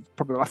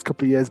 probably the last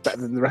couple of years better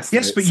than the rest.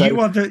 Yes, of it.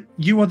 but So,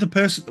 you are the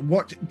person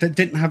that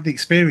didn't have the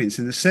experience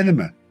in the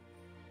cinema,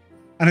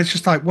 and it's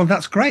just like, well,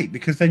 that's great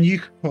because then you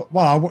could put,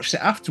 well, I watched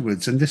it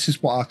afterwards, and this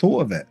is what I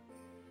thought of it.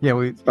 yeah,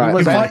 You're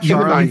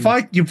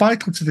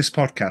vital to this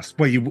podcast.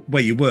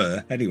 Where you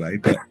were anyway,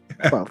 but.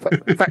 well,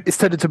 in fact, it's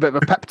turned into a bit of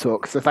a pep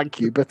talk, so thank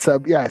you. But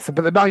but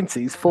the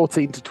 90s,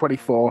 14 to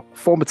 24,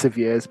 formative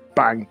years,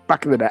 bang,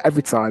 back in the net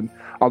every time.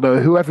 I'll know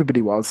who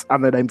everybody was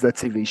and their names, their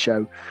TV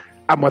show,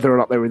 and whether or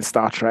not they were in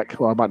Star Trek.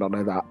 Well, I might not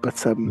know that,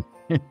 but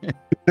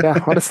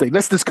yeah, honestly,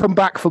 listeners, come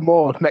back for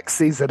more next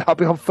season. I'll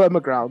be on firmer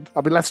ground.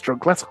 I'll be less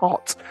drunk, less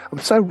hot. I'm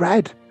so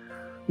red.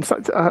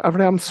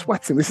 I'm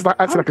sweating. This is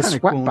acting like a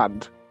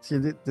sweatband. See,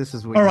 this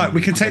is what All right,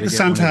 we can take the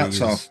Santa hats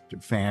off.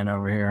 Fan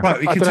over here. Right,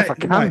 we I can don't know take.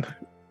 if I can. Right.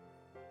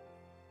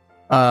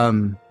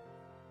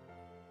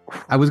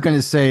 I was going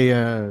to say,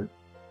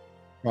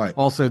 Right.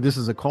 also, this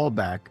is a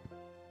callback.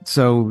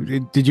 So,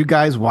 did you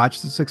guys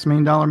watch The $6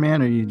 Million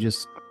Man, or you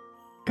just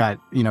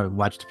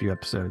watched a few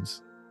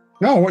episodes?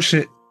 No, I watched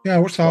it. Yeah, I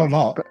watched the whole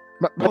lot.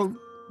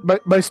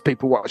 Most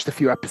people watched a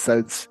few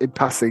episodes in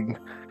passing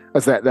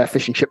as they're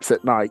fishing ships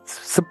at night.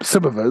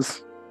 Some of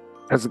us,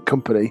 as a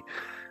company,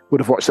 would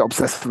have watched it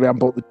obsessively and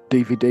bought the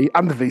DVD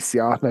and the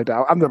VCR, no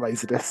doubt, and the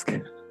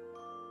Laserdisc.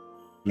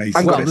 Lazy.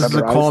 I'm Well, got it this is a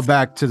memorized.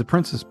 callback to The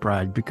Princess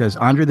Bride because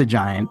Andre the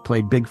Giant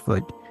played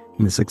Bigfoot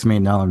in The $6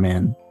 Million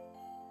Man.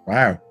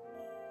 Wow.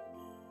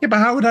 Yeah, but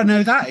how would I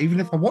know that? Even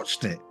if I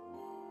watched it,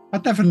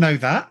 I'd never know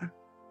that.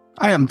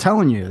 I am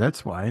telling you,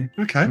 that's why.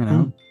 Okay. You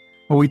know?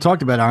 Well, we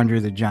talked about Andre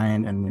the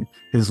Giant and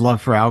his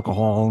love for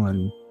alcohol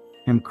and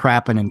him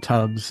crapping in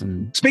tubs.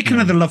 And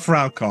Speaking of the love for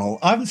alcohol,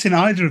 I haven't seen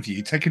either of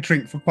you take a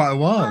drink for quite a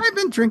while. I've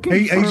been drinking. Are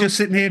you just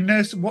sitting here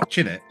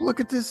watching it?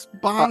 Look at this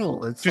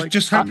bottle. It's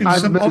Just like, hoping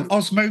some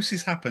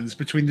osmosis happens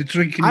between the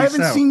drink and I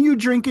yourself. haven't seen you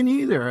drinking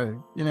either.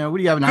 What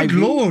do you have? An Good IV?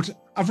 Lord,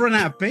 I've run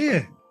out of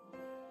beer.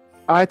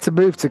 I had to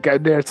move to go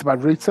nearer to my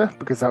router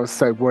because I was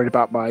so worried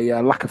about my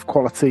lack of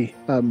quality.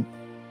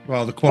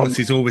 Well, the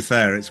quality's always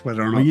there. It's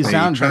whether or not Well, you the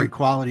sound very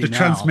quality the now.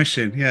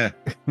 transmission. Yeah,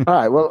 All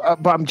right, well,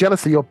 but I'm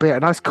jealous of your beer. A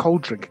nice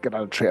cold drink could get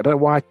out of treat. I don't know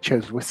why I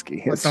chose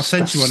whiskey. I'll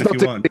send you one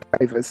if you want.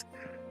 Favors.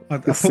 I'll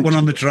put one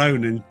on the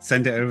drone and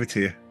send it over to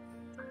you.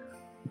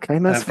 Okay,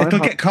 that's fine. It'll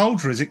get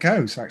colder as it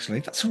goes.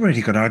 Actually, that's a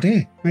really good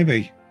idea.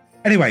 Maybe.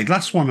 Anyway,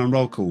 last one on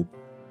roll call.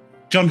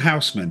 John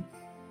Houseman.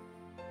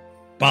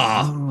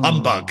 Bar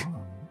humbug.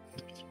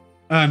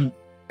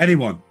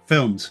 Anyone?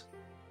 Films?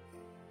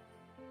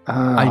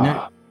 I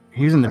know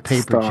he's in the That's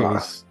a paper star.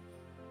 chase.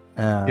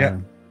 Yeah.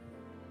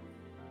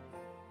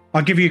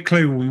 I'll give you a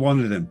clue on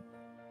one of them.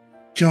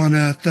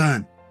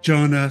 Jonathan.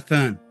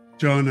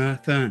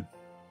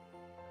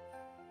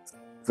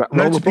 Is that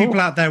Loads of rollerball? people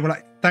out there were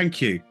like,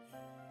 "Thank you."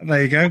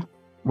 There you go.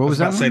 What was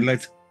that? Say one?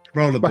 loads.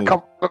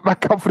 Rollerball. My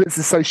confidence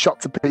is so shot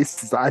to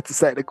pieces that I had to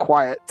say it in a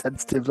quiet,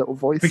 tentative little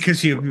voice.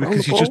 Because you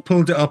just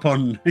pulled it up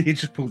on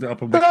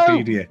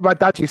Wikipedia. My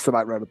dad used to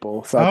like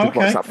rollerball, so I did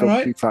watch that film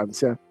a few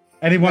times. Yeah.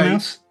 Anyone Yeah,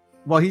 else?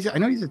 Well, I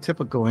know he's a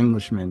typical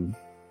Englishman.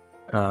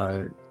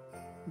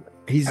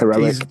 He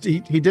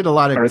did a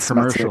lot of Charismatic.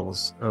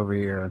 commercials over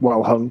here.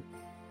 Well hung.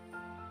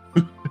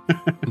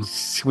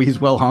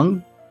 He's well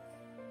hung.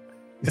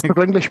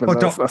 Typical Englishman. Well,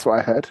 That's what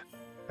I heard.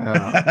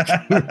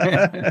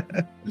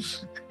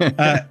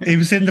 He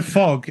was in The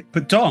Fog.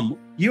 But Dom,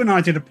 you and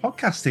I did a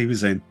podcast he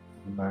was in.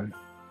 No.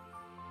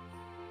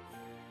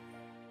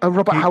 Oh,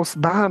 Robert House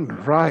Man.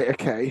 Right.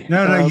 Okay.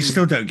 No, you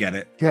still don't get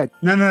it. Yeah.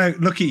 No.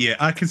 Look at you.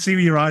 I can see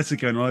where your eyes are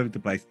going all over the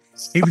place.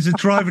 He was a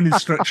driving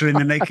instructor in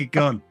The Naked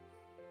Gun.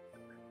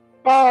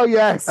 Oh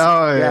yes.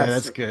 Oh yeah, Yes.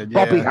 that's good.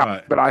 Bobby Yeah.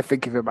 Hap, but I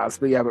think of him as,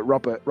 but yeah, but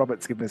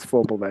Robert's given his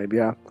formal name.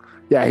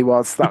 Yeah, he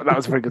was. That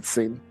was a very good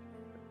scene.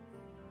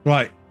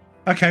 Right.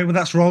 Okay, well,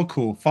 that's roll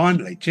call.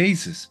 Finally.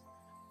 Jesus.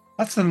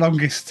 That's the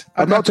longest.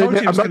 I'm not told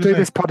doing you it was gonna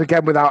this be. pod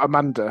again without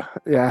Amanda.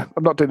 Yeah,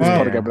 I'm not doing this Oh.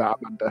 pod again without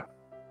Amanda.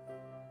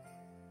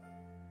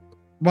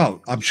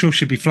 Well, I'm sure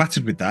she'd be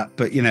flattered with that,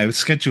 but a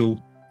schedule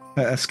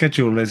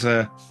is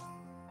a.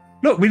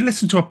 Look, we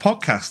listened to a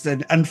podcast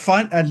and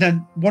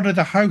then one of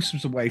the hosts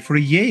was away for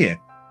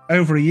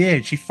over a year,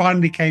 and she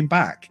finally came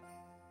back.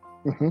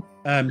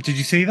 Mm-hmm. Did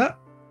you see that?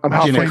 I'm In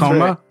halfway a through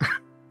coma.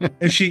 it.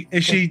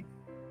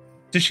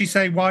 Did she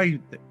say why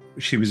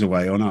she was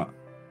away or not?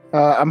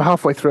 I'm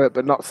halfway through it,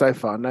 but not so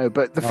far. No,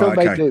 but the film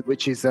okay. they do,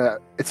 which is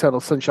Eternal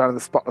Sunshine of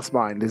the Spotless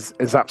Mind, is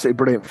absolutely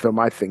brilliant film.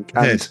 I think.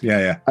 It is,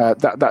 yeah.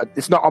 That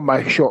it's not on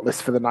my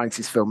shortlist for the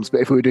 '90s films, but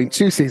if we were doing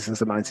 2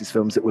 seasons of '90s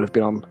films, it would have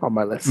been on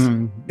my list.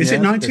 Is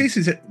it '90s?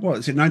 Is it what?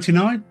 Is it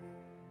 '99?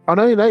 Oh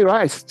no, you're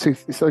right. I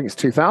think it's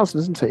 2000,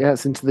 isn't it? Yeah,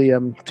 it's into the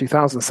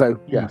 2000s. So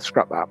yeah,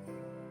 scrap that.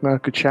 No,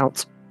 good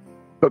shouts.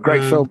 But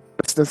great film,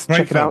 listeners.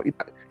 Check film. it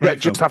out.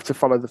 Just have to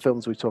follow the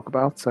films we talk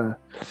about.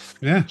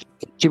 Yeah.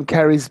 Jim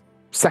Carrey's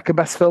second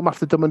best film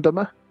after Dumb and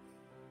Dumber.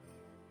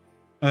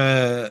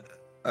 I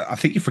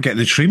think you're forgetting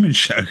the Truman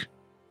Show.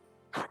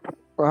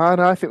 Well,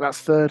 no, I think that's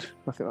third.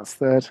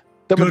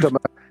 Dumb and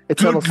Dumber,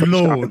 Eternal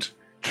Sunshine,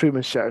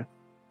 Truman Show.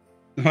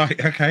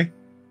 Right. Okay.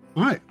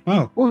 Right.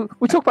 Well,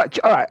 we talk about.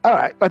 All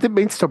right. I didn't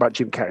mean to talk about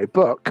Jim Carrey,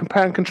 but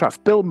compare and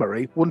contrast. Bill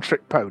Murray,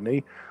 one-trick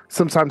pony,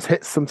 sometimes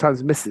hits,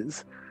 sometimes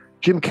misses.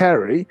 Jim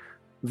Carrey,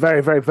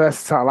 very, very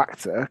versatile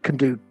actor, can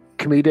do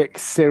comedic,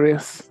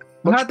 serious.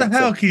 How the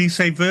hell can you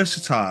say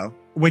versatile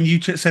when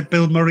you said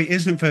Bill Murray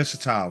isn't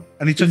versatile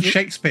and he's done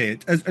Shakespeare?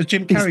 As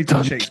Jim Carrey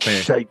done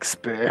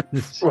Shakespeare?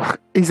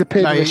 He's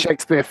appeared in a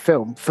Shakespeare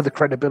film for the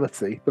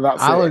credibility, but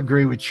that's I'll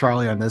agree with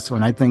Charlie on this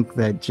one. I think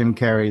that Jim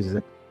Carrey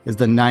is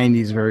the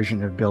 '90s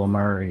version of Bill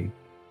Murray.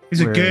 He's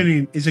a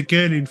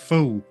gurning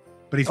fool,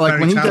 but he's like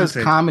very when he talented.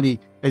 does comedy,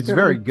 it's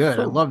very good.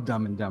 I love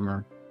Dumb and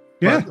Dumber.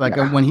 Yeah,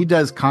 when he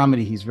does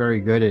comedy, he's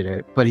very good at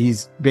it. But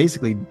he's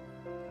basically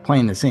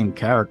playing the same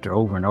character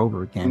over and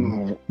over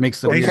again.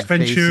 Makes the Ace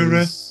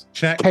Ventura,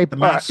 check. The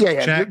Mask,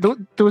 check.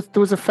 There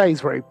was a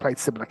phase where he played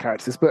similar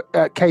characters, but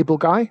Cable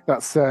Guy,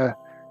 that's very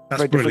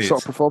brilliant. different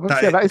sort of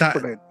performance. That is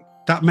brilliant.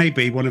 That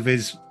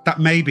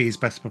may be his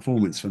best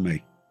performance for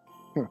me.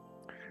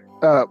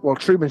 Well,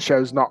 Truman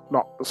Show's not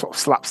sort of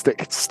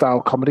slapstick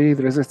style comedy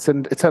either, is it?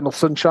 And Eternal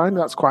Sunshine,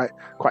 that's quite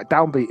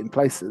downbeat in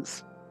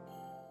places.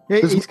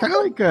 Yeah, he's kind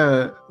of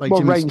like more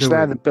Jimmy range Stewart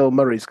there than Bill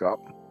Murray's got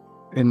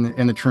in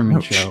the Truman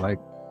Show. Like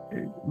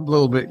a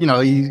little bit,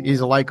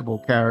 he's a likable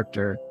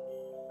character.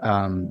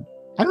 I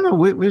don't know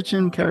what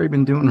Jim Carrey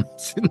been doing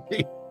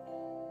recently.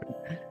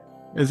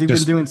 Has he been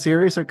doing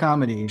serious or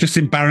comedy? Just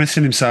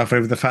embarrassing himself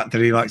over the fact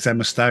that he likes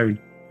Emma Stone.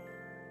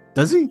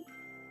 Does he?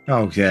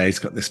 Oh yeah, he's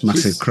got this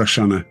massive crush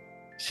on her.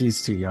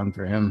 She's too young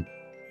for him.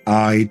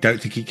 I don't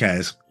think he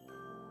cares.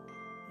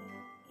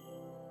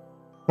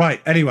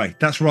 Right, anyway,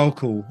 that's roll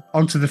call.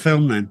 On to the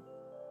film then.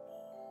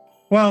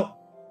 Well,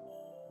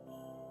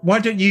 why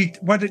don't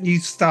you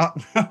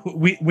start?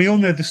 we all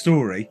know the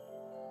story.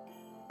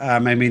 I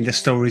mean, the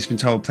story's been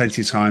told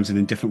plenty of times and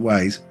in different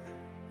ways.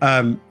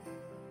 Do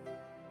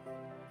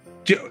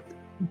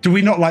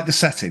we not like the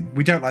setting?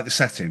 We don't like the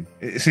setting.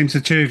 It seems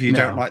the two of you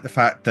don't like the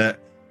fact that,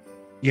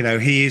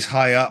 he is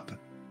high up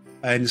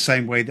in the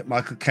same way that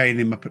Michael Caine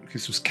in Muppet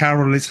Christmas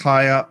Carol is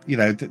high up.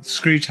 That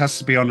Scrooge has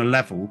to be on a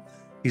level.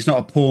 He's not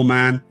a poor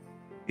man.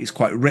 He's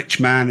quite a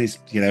rich man. He's,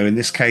 in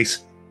this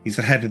case, he's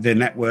the head of the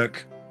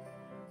network.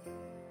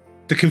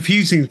 The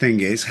confusing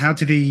thing is,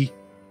 the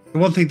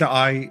one thing that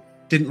I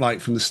didn't like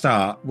from the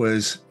start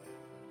was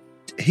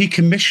he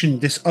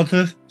commissioned this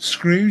other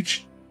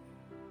Scrooge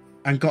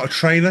and got a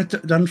trailer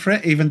done for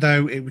it, even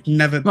though it would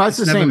never. No, that's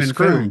the same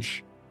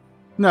Scrooge.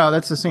 No,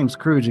 that's the same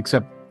Scrooge,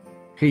 except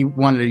he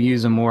wanted to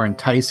use a more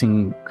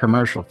enticing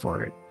commercial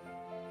for it,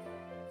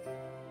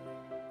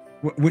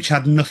 which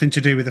had nothing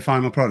to do with the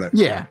final product.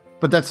 Yeah,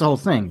 but that's the whole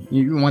thing.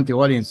 You want the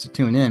audience to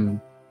tune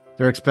in.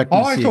 They're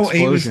expecting to see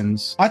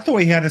explosions. I thought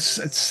he had a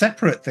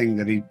separate thing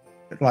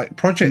that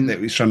project that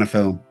he was trying to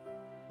film.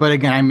 But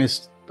again, I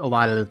missed a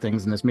lot of the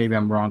things in this. Maybe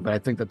I'm wrong, but I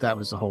think that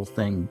was the whole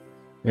thing.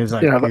 He's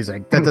like,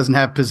 that doesn't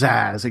have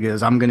pizzazz. He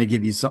goes, I'm going to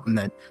give you something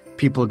that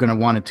people are going to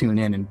want to tune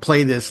in and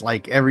play this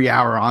like every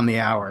hour on the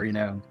hour,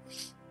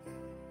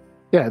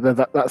 Yeah,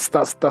 that's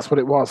what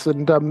it was.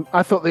 And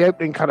I thought the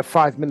opening kind of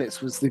 5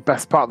 minutes was the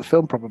best part of the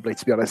film, probably,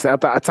 to be honest. It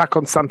had that attack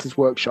on Santa's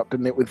workshop,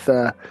 didn't it, with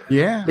the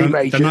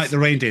night the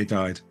reindeer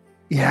died.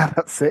 Yeah,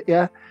 that's it,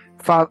 yeah.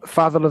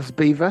 Father Loves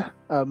Beaver.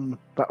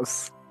 That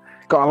was...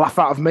 Got a laugh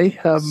out of me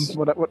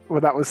when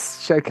that was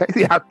showcased.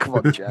 Yeah, come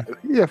on, Joe.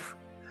 Yeah.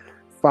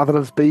 Father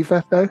Loves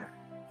Beaver, though.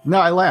 No,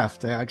 I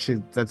laughed.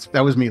 Actually,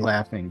 that was me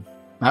laughing.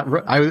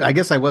 I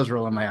guess I was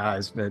rolling my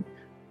eyes, but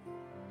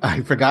I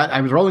forgot.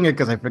 I was rolling it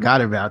because I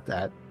forgot about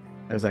that.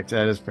 I was like,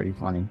 that is pretty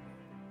funny.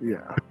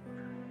 Yeah.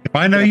 If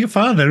I know your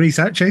father, he's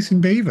out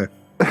chasing beaver.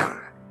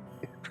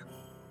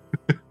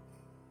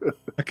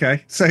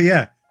 Okay, so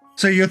yeah.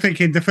 So you're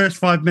thinking the first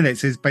 5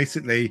 minutes is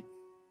basically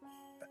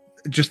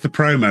just the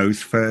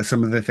promos for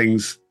some of the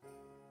things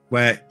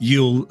where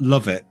you'll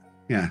love it.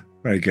 Yeah,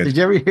 very good. Did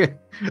you ever hear?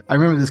 I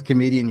remember this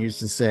comedian used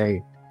to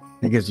say,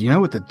 he goes,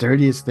 what the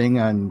dirtiest thing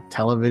on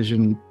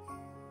television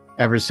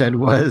ever said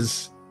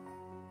was,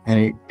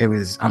 and it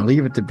was on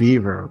Leave It to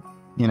Beaver,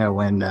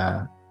 when,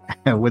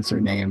 what's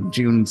her name?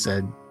 June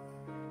said,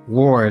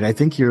 Ward, I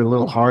think you're a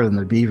little hard on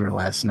the beaver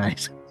last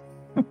night.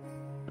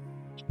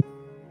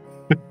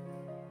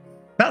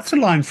 That's a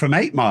line from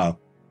 8 Mile.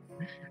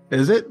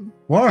 Is it?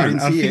 Warren,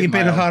 I think you've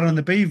been hard on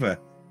the beaver.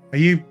 Are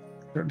you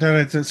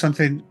doing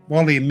something,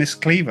 Wally and Miss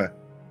Cleaver?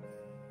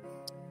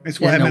 It's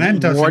what Eminem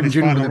does in his Warden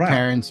final were the rap.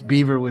 parents,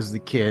 Beaver was the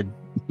kid.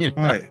 You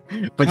know? Right.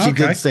 But she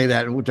Okay. did say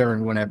that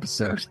during one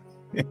episode.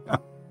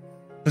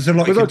 There's a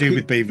lot you But can do look,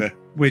 with Beaver,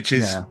 which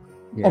is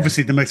Yeah.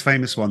 obviously the most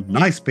famous one.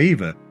 Nice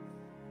Beaver.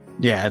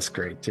 Yeah, that's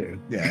great too.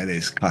 Yeah, it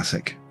is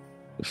classic.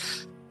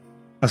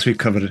 As we've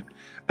covered.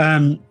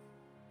 I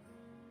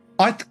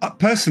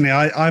personally,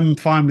 I'm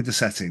fine with the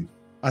setting.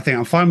 I think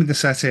I'm fine with the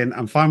setting.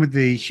 I'm fine with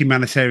the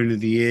humanitarian of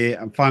the year.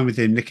 I'm fine with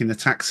him nicking the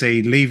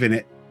taxi, leaving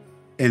it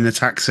in the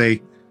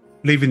taxi,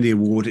 leaving the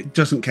award. It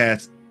doesn't care.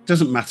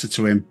 Doesn't matter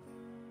to him.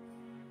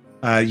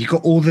 You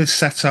got all this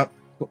set up,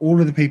 got all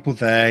of the people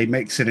there. He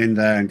makes it in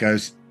there and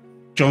goes,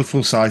 John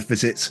Forsyth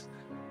visits.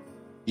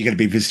 You're going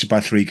to be visited by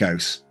 3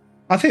 ghosts.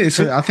 I think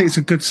it's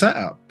a good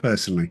setup,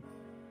 personally.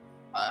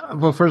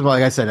 Well, first of all,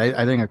 like I said,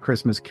 I think A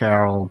Christmas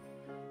Carol,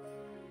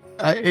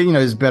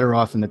 is better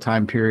off in the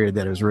time period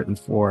that it was written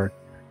for.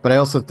 But I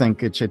also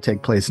think it should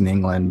take place in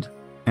England,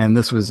 and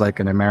this was like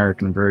an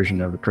American version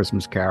of A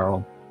Christmas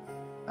Carol.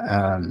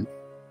 I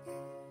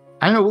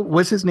don't know.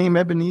 Was his name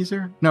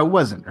Ebenezer? No, it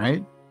wasn't.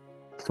 Right?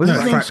 Was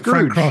his name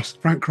Scrooge?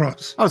 Frank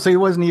Cross. Oh, so he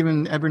wasn't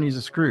even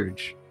Ebenezer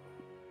Scrooge.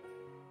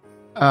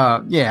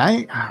 Yeah,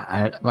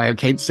 I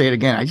can't say it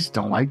again. I just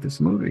don't like this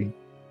movie.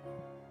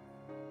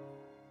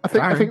 I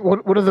think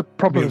one of the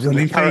problems of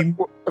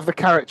the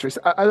character is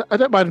I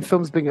don't mind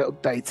films being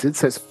updated,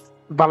 so it's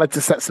valid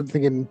to set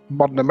something in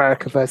modern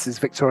America versus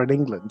Victorian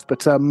England. But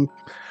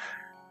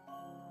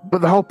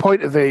the whole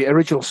point of the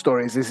original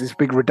story is this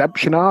big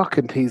redemption arc,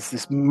 and he's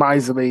this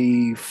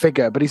miserly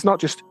figure. But he's not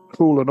just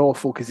cruel and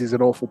awful because he's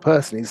an awful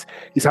person.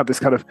 He's had this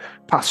kind of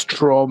past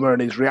trauma,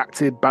 and he's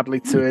reacted badly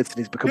to it, and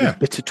he's become a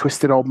bitter,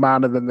 twisted old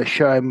man. And then they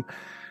show him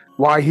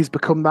why he's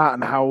become that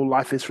and how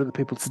life is for the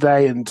people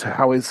today, and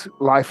how his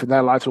life and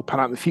their lives will pan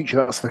out in the future.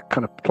 That's the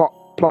kind of plot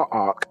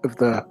arc of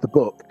the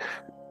book.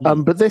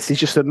 But this is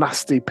just a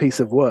nasty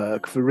piece of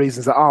work for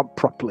reasons that aren't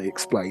properly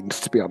explained,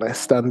 to be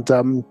honest.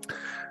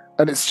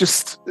 And it's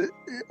just,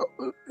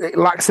 it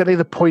lacks any of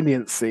the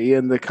poignancy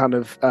and the kind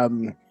of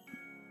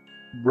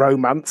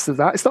romance of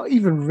that. It's not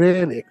even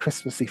really a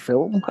Christmassy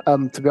film,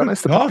 to be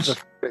honest. I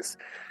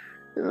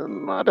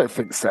don't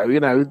think so.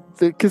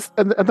 Because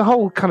the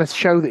whole kind of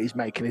show that he's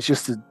making is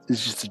just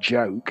a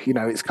joke.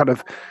 It's kind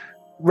of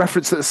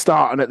referenced at the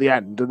start and at the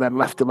end, and then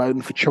left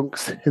alone for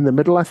chunks in the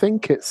middle. I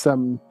think it's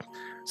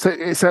so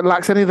it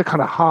lacks any of the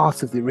kind of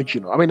heart of the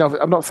original. I mean,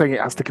 I'm not saying it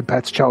has to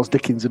compare to Charles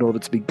Dickens in order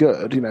to be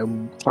good.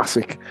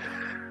 Classic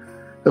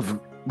of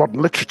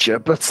modern literature,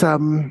 but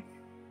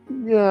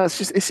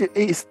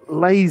it's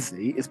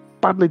lazy. It's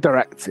badly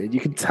directed. You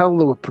can tell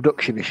there were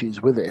production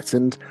issues with it,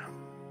 and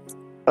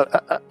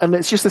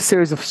it's just a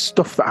series of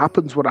stuff that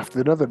happens one after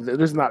another.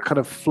 There isn't that kind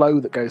of flow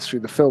that goes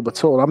through the film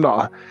at all. I'm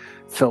not a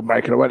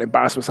filmmaker. I won't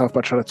embarrass myself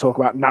by trying to talk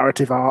about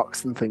narrative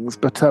arcs and things,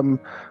 but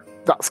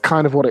that's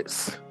kind of what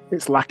it's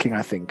lacking,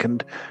 I think.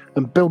 And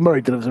Bill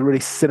Murray delivers a really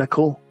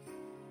cynical,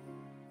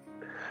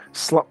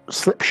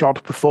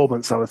 slipshod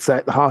performance, I would say,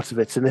 at the heart of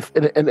it.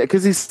 And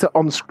because he's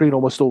on screen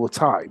almost all the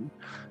time,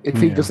 if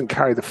he doesn't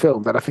carry the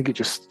film, then I think it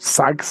just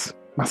sags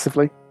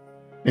massively.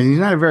 And he's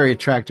not a very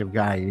attractive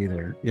guy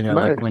either. No.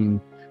 Like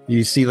when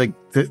you see like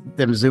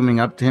them zooming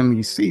up to him,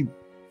 you see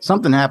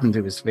something happened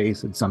to his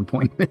face at some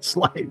point in his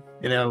life.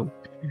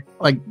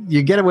 Like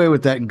you get away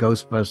with that in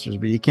Ghostbusters,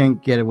 but you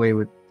can't get away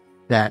with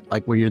that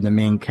like where you're the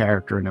main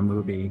character in a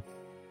movie.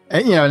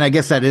 And I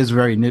guess that is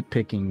very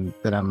nitpicking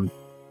that I'm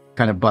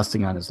kind of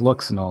busting on his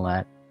looks and all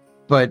that.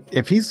 But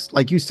if he's,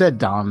 like you said,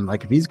 Dom,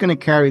 like if he's going to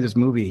carry this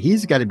movie,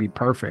 he's got to be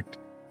perfect,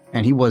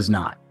 and he was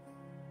not.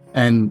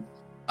 And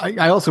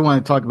I also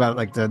want to talk about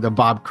like the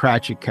Bob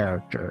Cratchit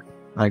character,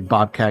 like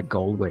Bobcat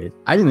Goldthwait.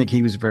 I didn't think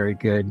he was very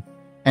good.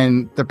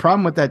 And the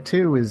problem with that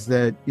too is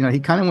that, he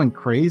kind of went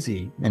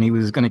crazy and he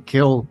was going to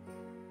kill.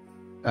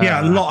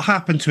 A lot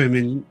happened to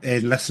him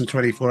in less than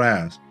 24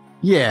 hours.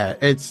 Yeah.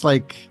 It's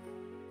like,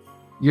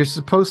 you're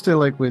supposed to,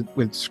 like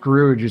with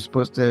Scrooge, you're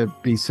supposed to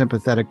be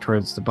sympathetic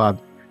towards the Bob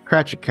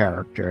Cratchit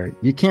character.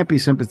 You can't be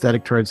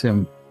sympathetic towards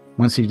him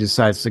once he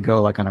decides to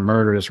go like on a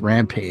murderous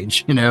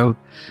rampage,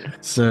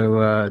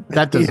 So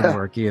that doesn't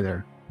work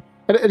either.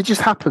 And it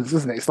just happens,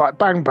 doesn't it? It's like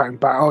bang, bang,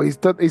 bang. Oh, he's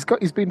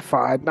been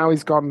fired. Now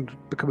he's become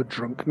a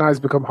drunk. Now he's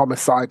become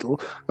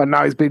homicidal, and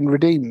now he's been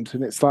redeemed.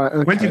 And it's like,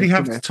 okay, when did he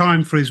have the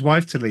time for his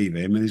wife to leave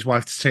him and his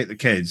wife to take the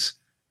kids,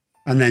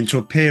 and then to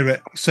appear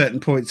at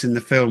certain points in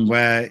the film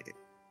where,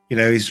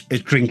 his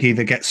drink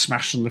either gets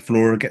smashed on the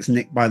floor or gets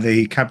nicked by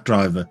the cab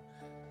driver,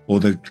 or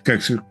the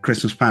Ghost of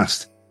Christmas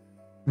Past?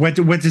 Where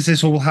does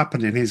this all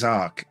happen in his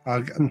arc?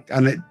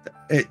 And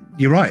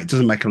you're right. It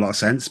doesn't make a lot of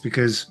sense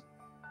because,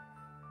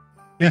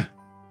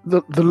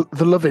 the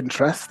love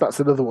interest, that's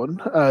another one.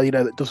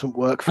 That doesn't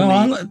work for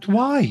me.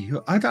 Why?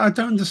 I don't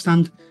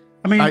understand.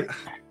 I mean,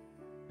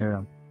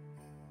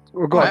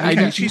 Well, go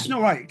on. she's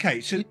not right.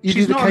 Okay, so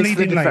she's not a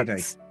leading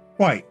lady.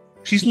 Right,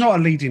 she's not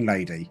a leading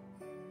lady.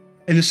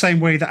 In the same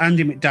way that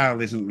Andy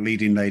McDowell isn't a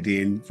leading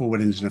lady in Four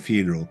Weddings and a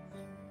Funeral.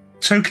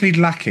 Totally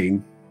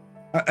lacking.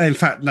 In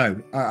fact,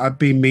 no, I've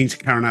been mean to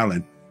Karen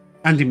Allen.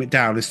 Andie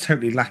MacDowell is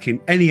totally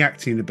lacking any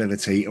acting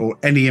ability or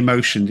any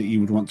emotion that you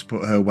would want to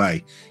put her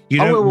way. You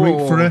don't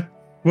root for her.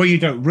 Well, you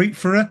don't root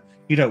for her.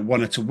 You don't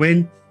want her to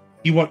win.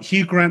 You want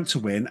Hugh Grant to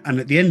win, and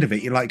at the end of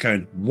it, you're like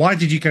going, "Why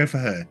did you go for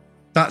her?"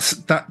 That's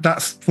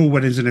 4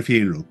 weddings and a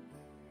funeral.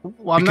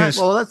 Well,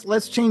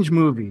 let's change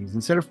movies.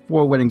 Instead of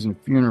 4 weddings and a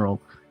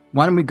funeral,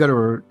 why don't we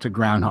go to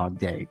Groundhog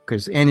Day?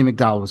 Because Andie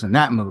MacDowell was in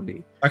that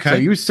movie. Okay. So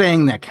you're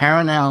saying that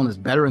Karen Allen is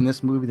better in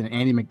this movie than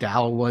Andie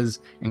MacDowell was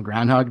in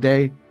Groundhog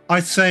Day?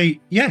 I'd say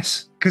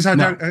yes, because I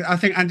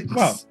think Andie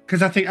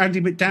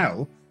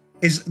MacDowell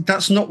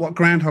that's not what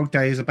Groundhog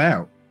Day is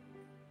about.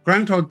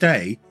 Groundhog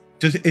Day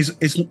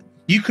is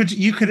you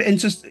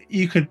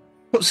could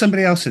put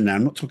somebody else in there.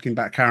 I'm not talking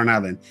about Karen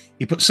Allen.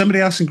 You put somebody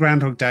else in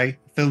Groundhog Day,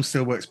 the film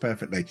still works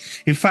perfectly.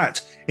 In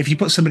fact, if you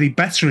put somebody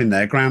better in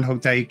there,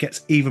 Groundhog Day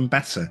gets even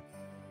better.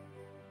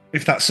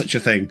 If that's such a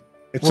thing.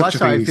 Well, that's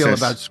how I feel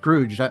about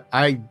Scrooged.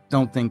 I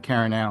don't think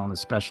Karen Allen is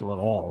special at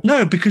all.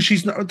 No, because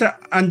she's not.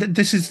 And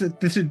this is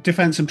the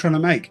defense I'm trying to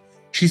make.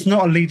 She's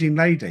not a leading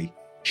lady.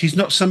 She's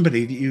not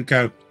somebody that you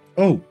go,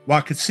 oh, well,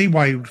 I could see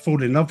why you would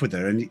fall in love with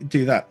her and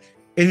do that.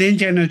 In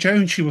Indiana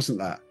Jones, she wasn't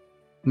that.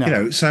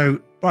 No.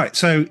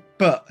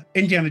 But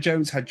Indiana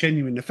Jones had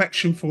genuine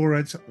affection for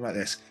her, like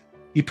this.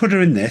 You put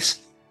her in this,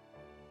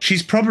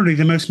 she's probably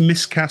the most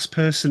miscast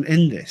person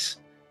in this.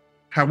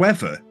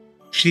 However,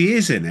 she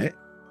is in it.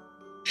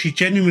 She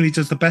genuinely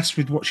does the best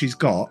with what she's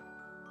got,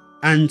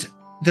 and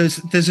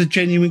there's a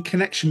genuine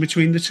connection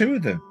between the two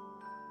of them.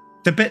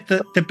 The bit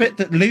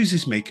that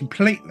loses me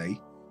completely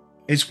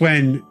is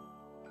when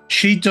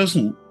she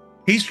doesn't.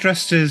 He's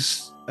dressed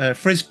as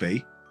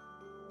Frisbee,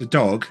 the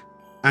dog,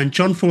 and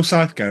John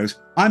Forsyth goes,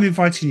 "I'm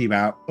inviting you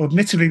out,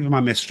 admittedly with my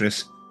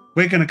mistress.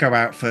 We're going to go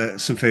out for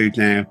some food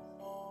now.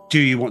 Do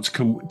you want to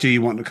come? Do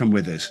you want to come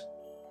with us?"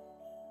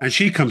 And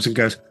she comes and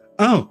goes,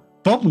 "Oh,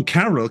 Bob and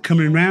Carol are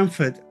coming round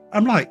for."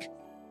 I'm like,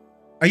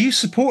 are you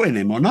supporting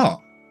him or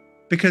not?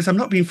 Because I'm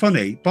not being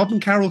funny. Bob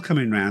and Carol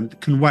coming round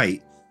can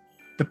wait.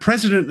 The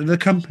president of the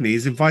company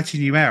is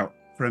inviting you out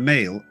for a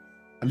meal,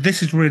 and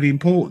this is really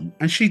important.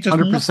 And she does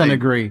 100% nothing.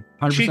 Agree.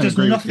 100% she does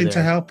agree nothing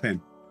to help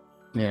him.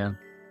 Yeah.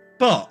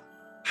 But,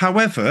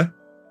 however,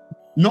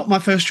 not my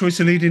first choice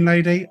of leading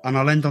lady, and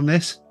I'll end on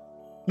this.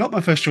 Not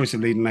my first choice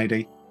of leading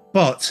lady,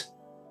 but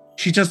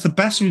she does the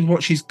best with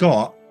what she's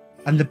got,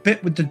 and the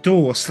bit with the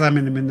door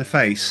slamming him in the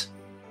face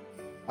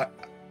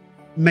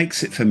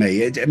makes it for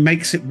me. It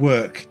makes it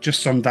work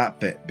just on that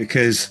bit,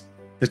 because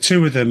the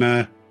two of them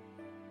are...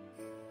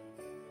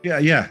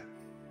 Yeah.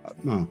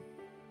 No,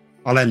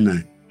 I'll end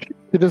there.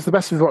 She does the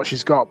best with what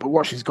she's got, but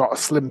what she's got are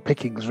slim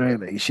pickings,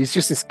 really. She's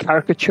just this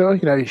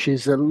caricature,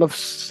 she's a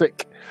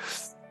lovesick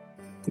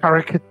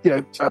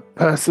caricature, a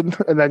person,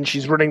 and then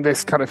she's running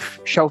this kind of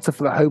shelter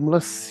for the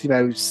homeless,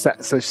 so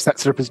she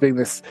sets her up as being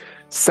this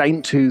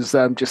saint who's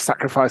just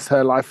sacrificed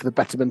her life for the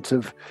betterment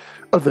of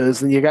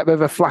others, and you get a bit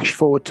of a flash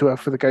forward to her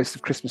for the Ghost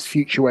of Christmas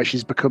Future, where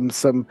she's become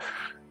some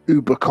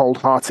uber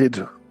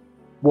cold-hearted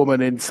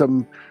woman in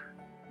some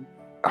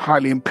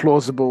highly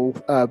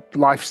implausible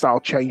lifestyle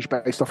change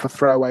based off a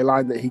throwaway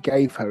line that he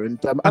gave her, and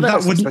that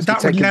would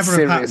never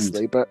have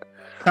happened. But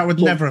that would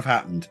never have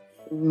happened.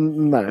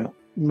 No.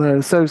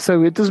 So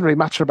it doesn't really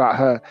matter about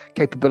her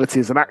capability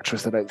as an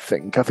actress. I don't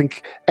think. I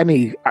think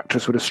any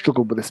actress would have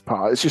struggled with this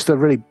part. It's just a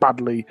really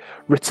badly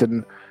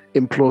written,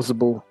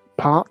 implausible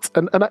part,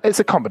 and it's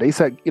a comedy,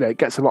 so it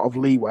gets a lot of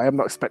leeway. I'm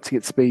not expecting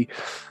it to be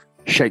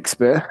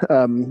Shakespeare,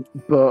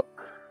 but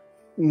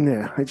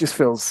yeah, it just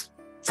feels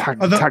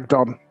tagged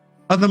on.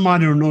 Other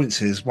minor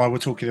annoyances while we're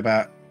talking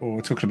about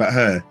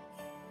her,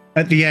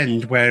 at the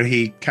end where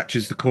he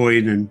catches the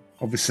coin and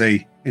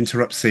obviously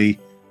interrupts the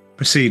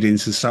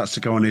proceedings and starts to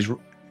go on his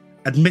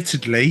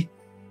admittedly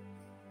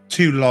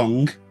too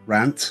long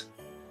rant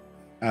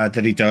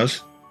that he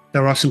does.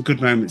 There are some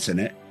good moments in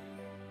it.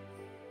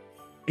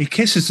 He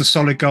kisses the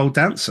solid gold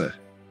dancer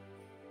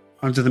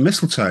under the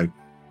mistletoe,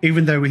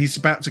 even though he's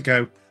about to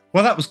go,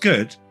 well, that was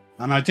good,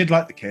 and I did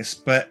like the kiss,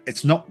 but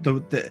it's not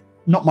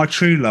not my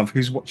true love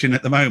who's watching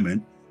at the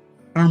moment.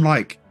 And I'm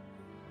like,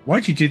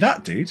 why'd you do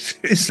that, dude?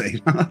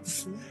 Seriously.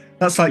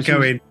 That's like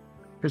going...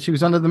 Because she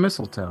was under the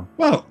mistletoe.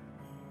 Well,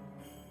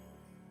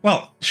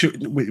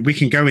 we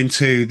can go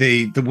into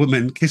the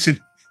woman kissing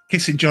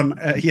John,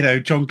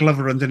 John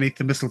Glover underneath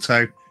the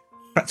mistletoe,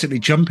 practically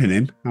jumping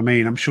him. I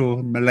mean, I'm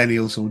sure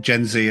millennials or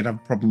Gen Z would have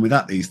a problem with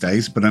that these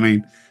days. But I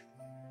mean,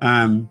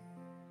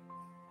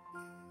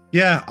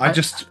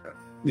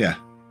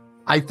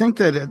 I think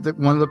that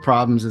one of the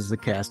problems is the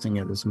casting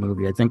of this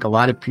movie. I think a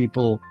lot of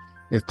people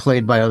have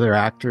played by other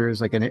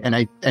actors, I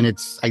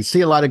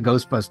see a lot of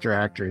Ghostbuster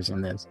actors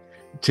in this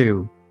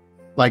too.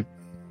 Like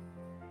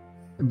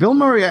Bill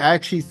Murray, I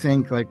actually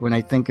think, when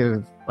I think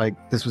of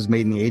this was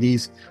made in the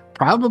 80s,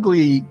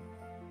 probably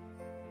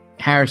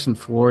Harrison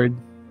Ford,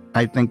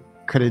 I think,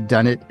 could have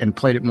done it and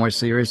played it more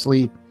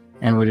seriously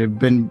and would have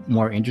been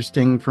more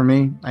interesting for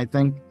me. I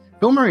think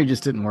Bill Murray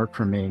just didn't work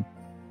for me.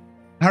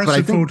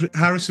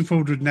 Harrison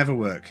Ford would never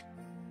work,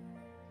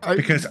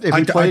 because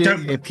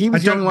if he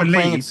was the only one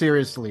playing it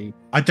seriously,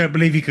 I don't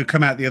believe he could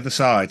come out the other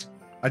side.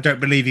 I don't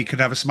believe he could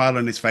have a smile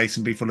on his face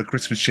and be full of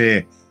Christmas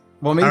cheer.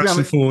 Well, maybe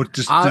Harrison Ford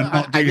just did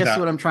not do I guess that.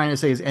 what I'm trying to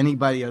say is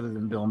anybody other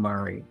than Bill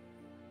Murray.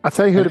 I'll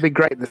tell you who would have been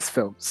great in this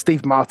film.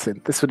 Steve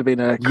Martin. This would have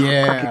been a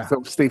cracking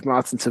film for Steve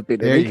Martin to have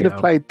been in. He could have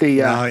played the...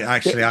 no,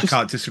 actually, I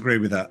can't disagree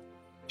with that.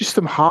 Just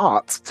some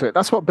heart to it.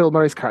 That's what Bill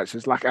Murray's character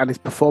is like, and his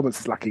performance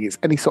is lacking. It's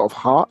any sort of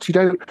heart. You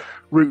don't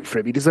root for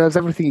him. He deserves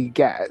everything he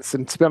gets.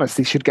 And to be honest,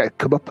 he should get a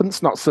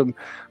comeuppance, not some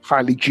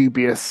highly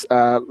dubious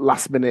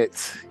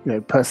last-minute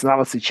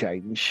personality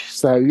change.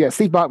 So, yeah,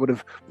 Steve Martin would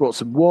have brought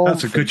some warmth.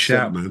 That's a good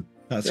shout, man.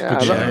 That's a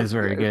good shout. That is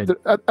very good.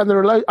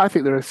 And I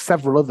think there are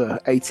several other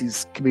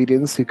 80s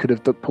comedians who could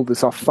have pulled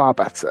this off far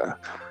better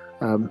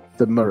than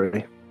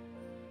Murray.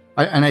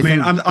 I'm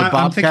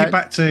thinking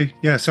back to...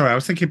 Yeah, sorry. I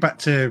was thinking back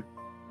to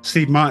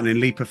Steve Martin in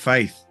Leap of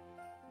Faith.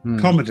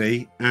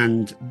 Comedy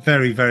and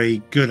very,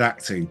 very good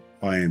acting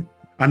by him.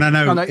 And I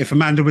know if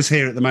Amanda was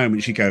here at the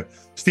moment, she'd go,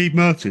 Steve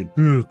Martin,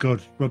 oh,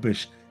 God,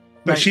 rubbish.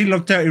 But she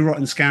loved Dirty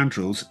Rotten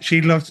Scoundrels.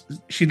 She loved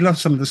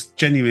some of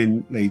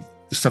the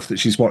stuff that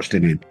she's watched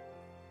in him.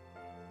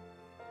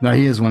 No,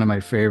 he is one of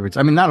my favorites.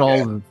 I mean, not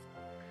all of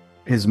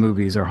his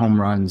movies are home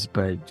runs,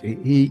 but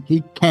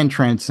he can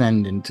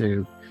transcend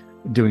into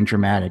doing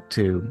dramatic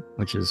too,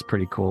 which is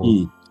pretty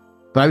cool.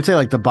 But I would say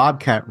like the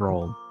Bobcat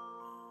role,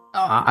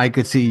 I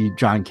could see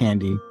John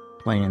Candy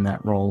playing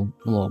that role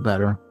a little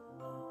better,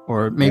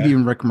 or maybe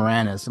even Rick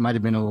Moranis. It might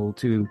have been a little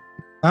too.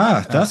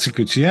 That's a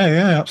good.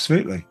 Yeah,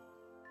 absolutely.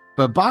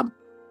 But Bob,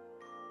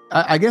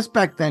 I guess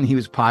back then he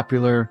was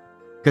popular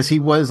because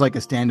he was like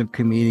a stand-up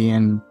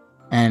comedian.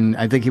 And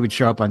I think he would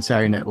show up on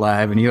Saturday Night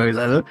Live, and he always,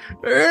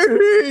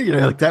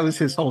 like that was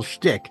his whole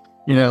shtick,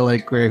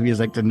 like where he was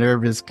like the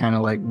nervous kind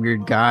of like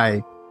weird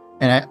guy,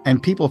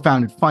 and people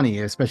found it funny,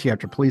 especially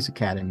after Police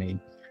Academy.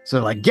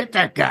 So like, get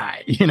that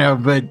guy,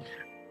 But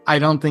I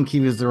don't think he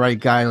was the right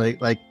guy.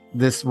 Like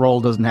this role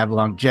doesn't have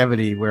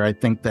longevity. Where I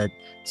think that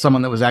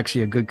someone that was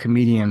actually a good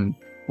comedian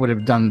would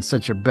have done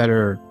such a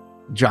better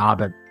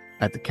job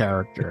at the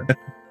character.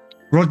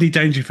 Rodney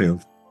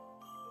Dangerfield.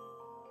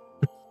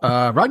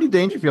 Rodney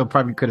Dangerfield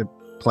probably could have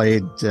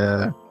played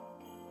the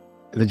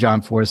John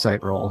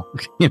Forsythe role,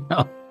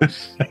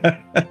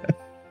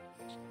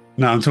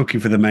 No, I'm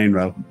talking for the main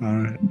role.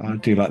 I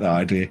do like that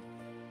idea.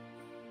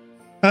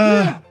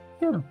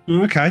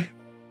 Okay.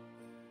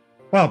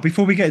 Well,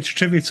 before we get into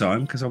trivia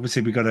time, because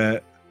obviously we've got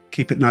to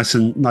keep it nice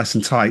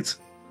and tight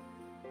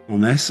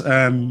on this.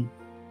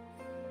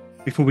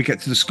 Before we get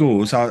to the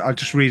scores, I'll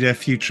just read a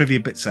few trivia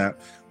bits out,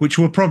 which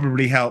will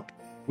probably help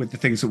with the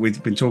things that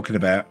we've been talking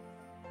about.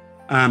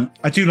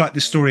 I do like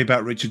this story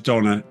about Richard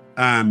Donner.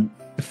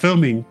 The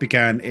filming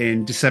began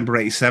in December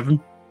 1987,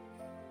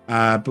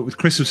 but with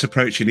Christmas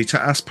approaching, he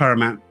asked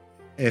Paramount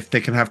if they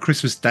can have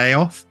Christmas Day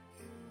off,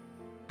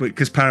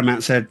 because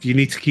Paramount said, you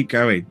need to keep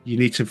going. You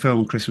need to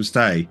film Christmas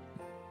Day.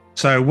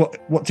 So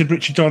what did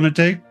Richard Donner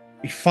do?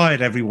 He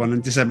fired everyone on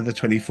December the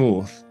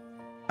 24th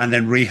and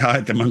then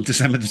rehired them on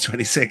December the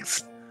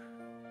 26th,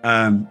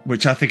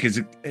 which I think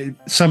it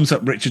sums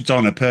up Richard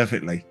Donner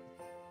perfectly.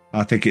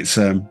 I think it's...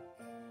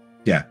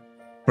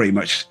 pretty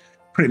much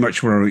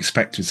what I would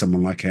expect with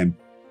someone like him.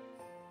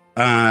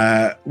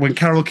 When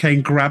Carol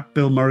Kane grabbed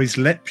Bill Murray's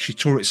lip, she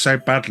tore it so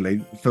badly,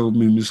 the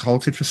filming was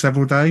halted for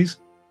several days.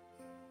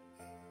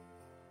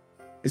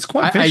 It's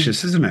quite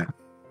vicious, isn't it?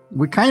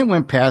 We kind of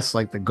went past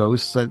like the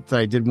ghosts that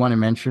I did want to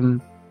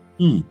mention.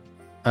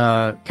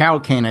 Carol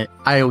Kane,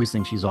 I always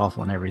think she's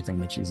awful in everything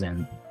that she's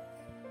in.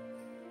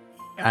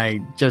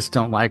 I just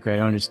don't like her. I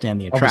don't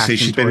understand the attraction. Obviously,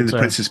 she's been in The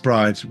Princess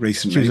Bride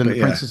recently. She was in The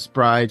Princess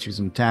Bride. She was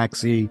in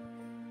Taxi.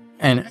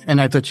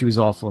 And I thought she was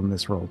awful in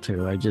this role,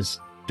 too. I just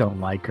don't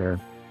like her.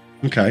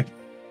 Okay.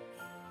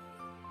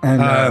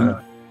 And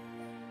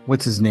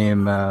what's his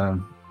name?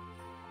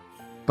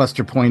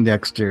 Buster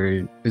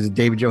Poindexter. Is it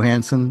David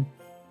Johansen?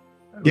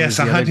 Yes,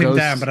 I had him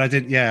down, but I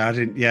didn't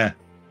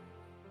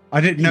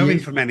know him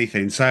from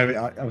anything,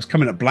 so I was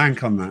coming up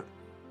blank on that.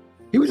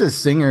 He was a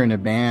singer in a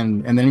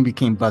band, and then he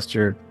became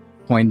Buster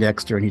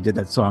Poindexter, and he did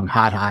that song,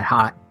 Hot, Hot,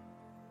 Hot.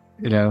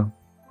 You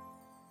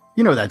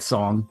know that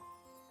song.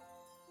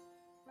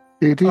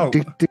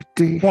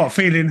 What,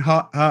 feeling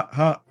hot, hot,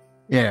 hot?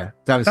 Yeah,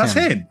 that's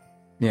him.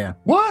 Yeah.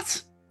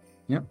 What?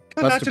 Yep.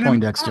 Buster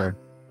Poindexter.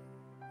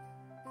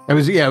 It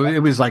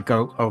was like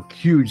a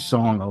huge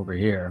song over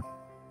here,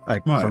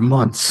 like for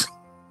months.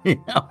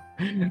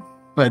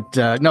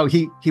 But no,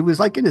 he was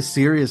like in a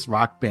serious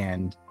rock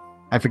band.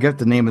 I forget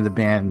the name of the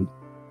band.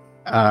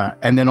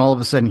 And then all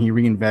of a sudden he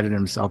reinvented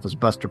himself as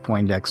Buster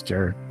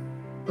Poindexter,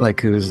 like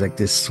who was like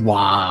this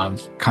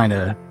suave kind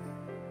of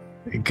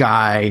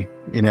guy,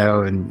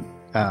 and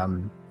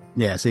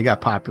so he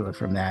got popular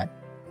from that.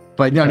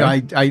 But no,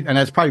 I and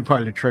that's probably part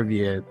of the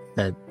trivia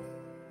that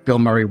Bill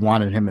Murray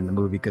wanted him in the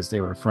movie because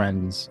they were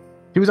friends.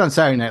 He was on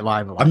Saturday Night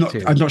Live a lot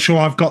too. I'm not sure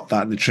I've got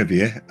that in the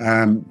trivia,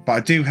 but I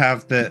do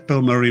have that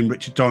Bill Murray and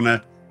Richard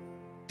Donner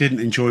didn't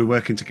enjoy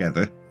working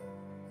together,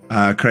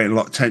 creating a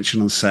lot of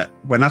tension on set.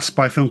 When asked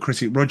by film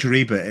critic Roger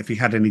Ebert if he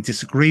had any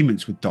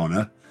disagreements with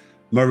Donner,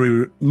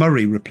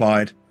 Murray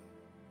replied,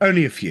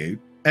 "Only a few,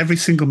 every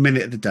single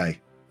minute of the day."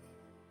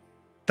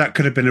 that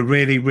could have been a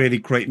really, really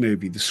great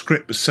movie. The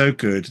script was so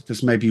good.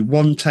 There's maybe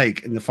one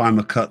take in the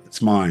final cut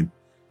that's mine.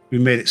 We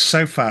made it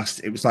so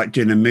fast, it was like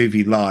doing a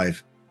movie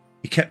live.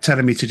 He kept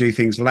telling me to do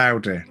things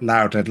louder,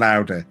 louder,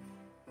 louder.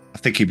 I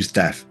think he was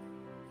deaf.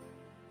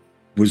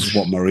 Was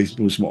what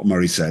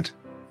Murray said.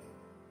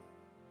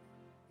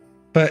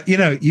 But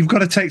you've got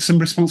to take some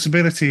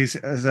responsibilities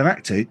as an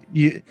actor.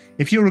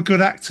 If you're a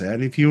good actor,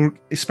 and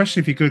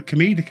especially if you're a good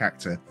comedic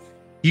actor,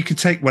 you can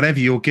take whatever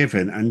you're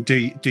given and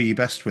do your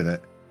best with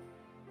it.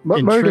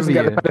 Murray doesn't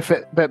get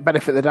the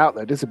benefit of the doubt,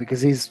 though, does he?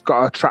 Because he's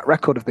got a track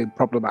record of being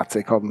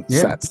problematic on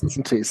sets,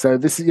 doesn't he? So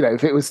this is,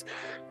 if it was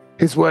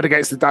his word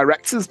against the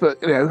directors,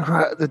 but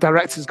the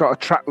director's got a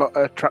track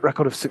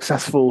record of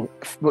successful,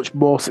 much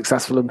more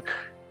successful and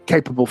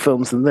capable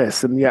films than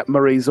this, and yet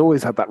Murray's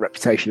always had that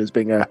reputation as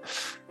being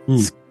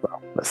let's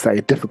say,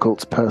 a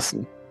difficult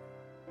person.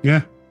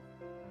 Yeah.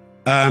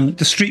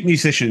 The street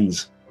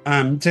musicians.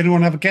 Did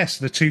anyone have a guess?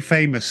 The two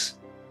famous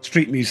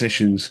street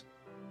musicians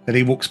that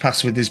he walks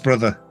past with his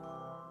brother.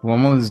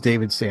 One was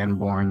David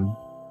Sanborn.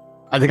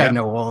 I think I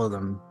know all of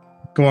them.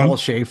 Go on. Paul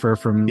Schaefer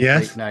from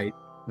Late Night.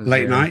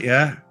 Late Night,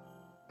 yeah.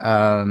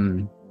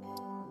 Um,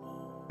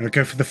 I'll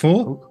go for the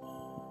four.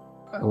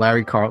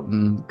 Larry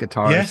Carlton,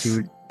 guitarist, Yes.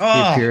 who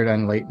appeared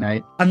on Late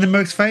Night. And the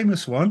most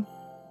famous one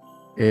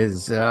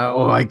is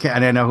I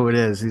don't know who it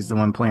is. He's the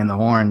one playing the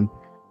horn.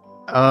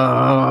 Do you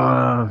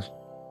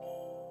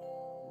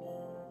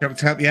want me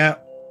to help you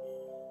out?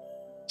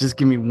 Just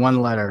give me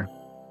one letter.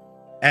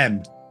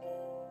 M.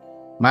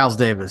 Miles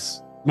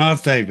Davis.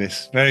 Miles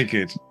Davis. Very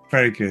good.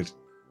 Very good.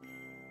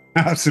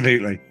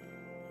 Absolutely.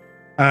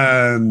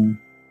 What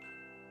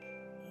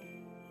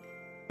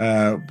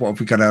have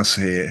we got else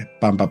here?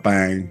 Bang,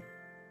 bang,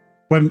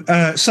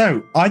 bang.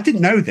 So I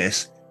didn't know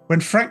this. When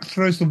Frank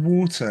throws the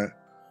water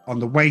on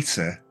the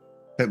waiter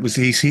that was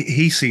he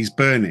sees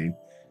burning,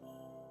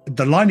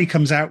 the line he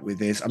comes out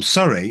with is, "I'm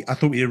sorry, I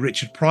thought you were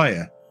Richard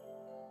Pryor."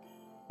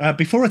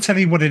 Before I tell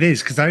you what it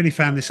is, because I only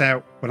found this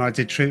out when I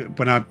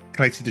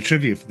collected the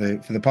trivia for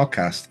the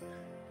podcast.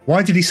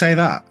 Why did he say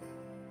that?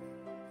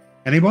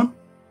 Anyone?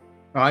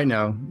 I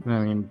know. I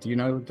mean, do you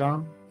know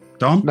Dom?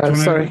 Dom? No,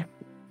 sorry.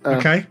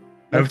 Okay,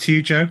 over to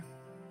you, Joe.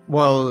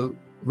 Well,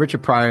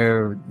 Richard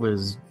Pryor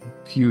was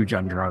huge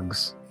on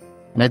drugs,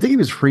 and I think he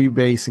was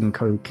freebasing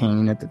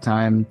cocaine at the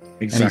time,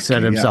 and he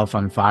set himself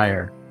on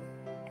fire.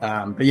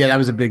 But yeah, that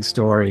was a big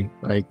story.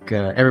 Like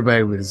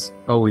everybody was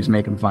always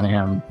making fun of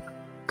him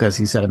because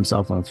he set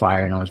himself on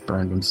fire and almost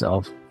burned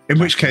himself. In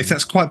which case,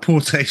 that's quite poor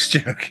taste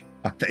joke,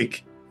 I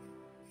think.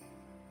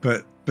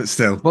 But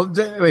still. Well,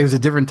 it was a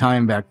different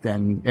time back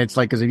then. It's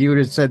like, because if you would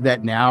have said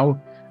that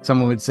now,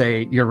 someone would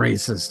say you're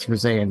racist for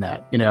saying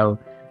that,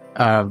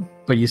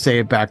 But you say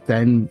it back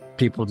then,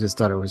 people just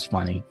thought it was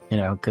funny,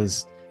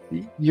 because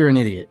you're an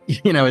idiot.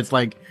 It's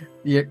like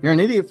you're an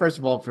idiot, first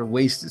of all, for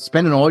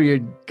spending all your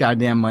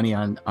goddamn money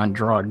on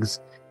drugs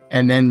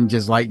and then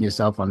just lighting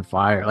yourself on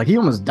fire. Like, he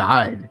almost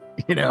died,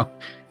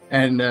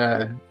 and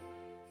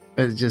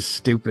it's just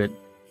stupid.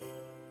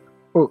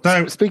 Well,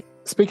 so,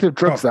 speaking of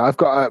drugs, though, I've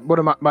got one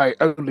of my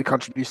only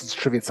contributions to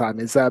trivia time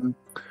is on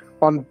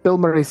Bill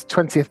Murray's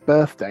 20th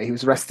birthday, he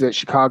was arrested at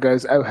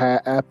Chicago's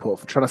O'Hare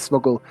Airport for trying to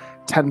smuggle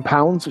 10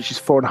 pounds, which is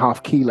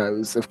 4.5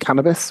 kilos of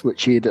cannabis,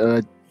 which he'd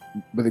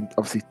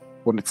obviously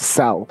wanted to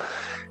sell.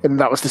 And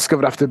that was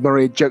discovered after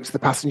Murray had joked to the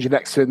passenger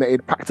next to him that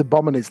he'd packed a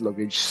bomb in his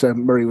luggage. So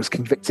Murray was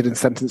convicted and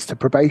sentenced to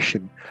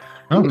probation.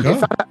 Oh,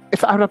 God.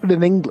 If that had happened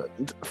in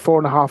England,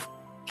 4.5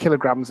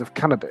 kilograms of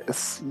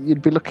cannabis,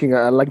 you'd be looking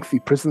at a lengthy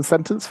prison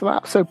sentence for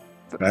that. So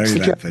very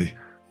lengthy.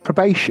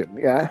 Probation,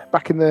 yeah.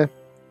 Back in the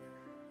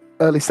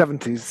early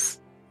 70s,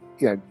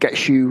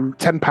 gets you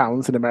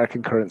 £10 in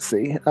American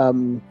currency.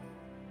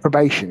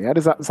 Probation, yeah.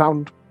 Does that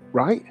sound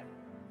right?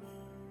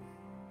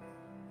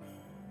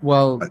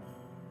 Well,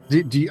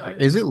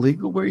 is it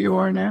legal where you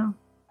are now?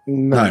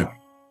 No.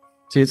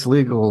 See, it's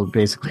legal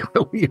basically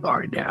where we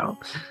are now.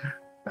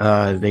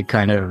 They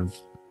kind of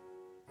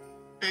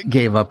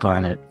gave up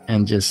on it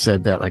and just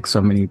said that like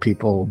so many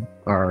people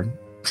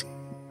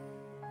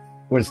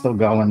we're still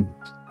going.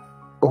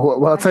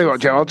 Well, I'll tell you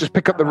what, Joe. I'll just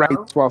pick up the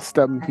rates whilst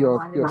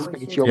you're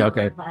speaking to your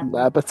okay.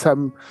 There. But because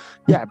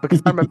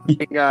I remember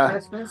being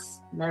Christmas,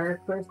 Merry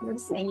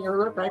Christmas, and you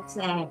look like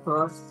Santa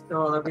Claus to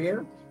all of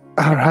you.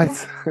 All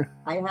right.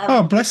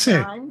 Oh, bless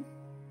you.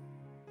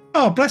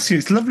 Oh, bless you.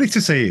 It's lovely to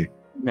see you.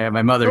 Yeah,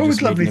 my mother Always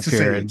just made lovely an to see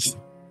appearance.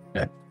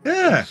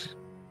 Yeah.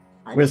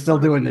 We're still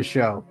doing the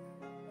show.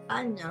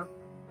 I know.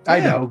 I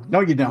know.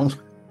 No, you don't.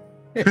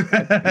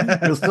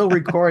 We're still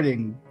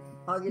recording.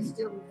 Oh, you're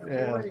still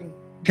recording.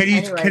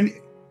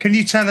 Can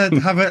you tell her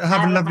have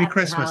a lovely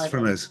Christmas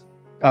from us?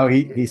 Oh,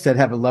 he said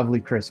have a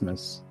lovely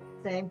Christmas.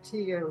 Same to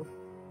you.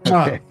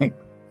 Okay.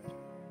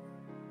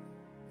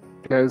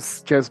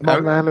 Joe's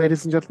mom there,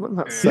 ladies and gentlemen.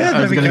 That's,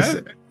 there we go.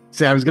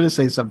 I was going to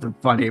say something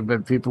funny,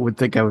 but people would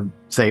think I would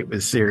say it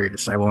was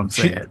serious. I won't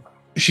say it.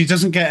 She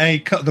doesn't get a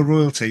cut of the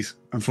royalties,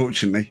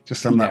 unfortunately,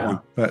 just on that one.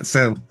 But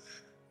still.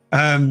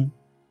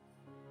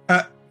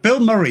 Bill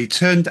Murray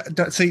turned...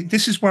 See,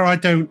 this is where I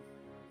don't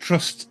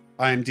trust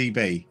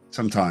IMDb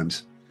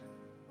sometimes.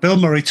 Bill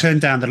Murray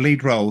turned down the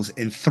lead roles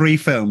in 3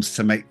 films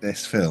to make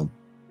this film.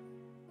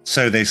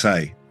 So they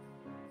say.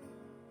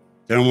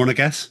 Do you want to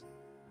guess?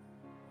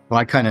 Well,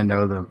 I kind of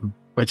know them,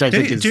 which I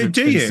think is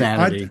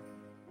insanity.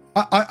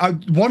 I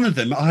one of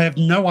them, I have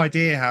no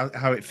idea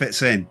how it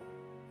fits in.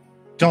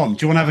 Dom,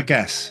 do you want to have a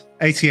guess?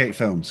 88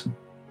 films.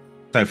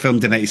 So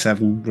filmed in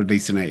 87,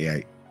 released in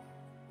 88.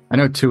 I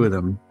know 2 of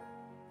them.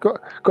 Go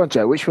on,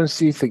 Joe. Which ones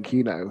do you think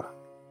you know?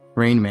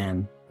 Rain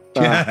Man.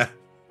 Yeah.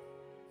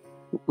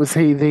 Was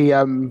he the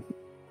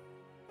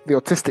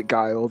autistic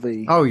guy or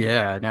the? Oh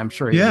yeah, I'm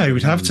sure. He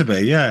would have to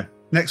be. Yeah.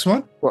 Next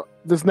one. Well,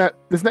 he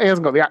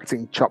hasn't got the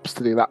acting chops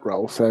to do that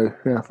role, so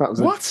yeah, that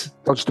was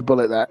dodged a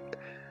bullet there.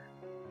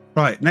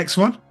 Right, next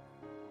one.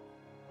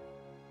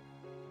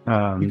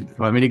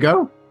 Want me to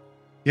go?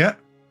 Yeah.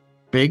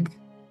 Big.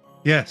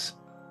 Yes.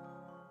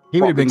 He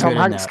would have been Tom good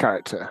Hanks' in that.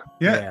 character.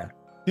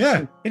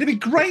 Yeah. It'd be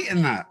great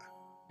in that.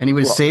 And he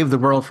would save the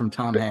world from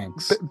Tom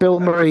Hanks. Bill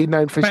Murray,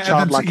 known for his Better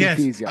childlike than- yes.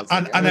 enthusiasm.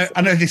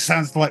 I know this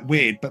sounds like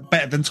weird, but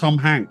better than Tom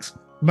Hanks.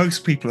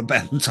 Most people are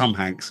better than Tom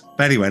Hanks.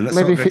 But anyway, let's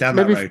not go down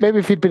that road. Maybe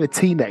if he'd been a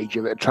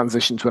teenager that had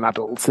transitioned to an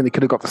adult, then he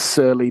could have got the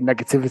surly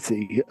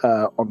negativity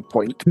on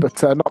point,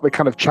 but not the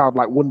kind of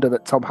childlike wonder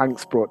that Tom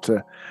Hanks brought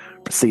to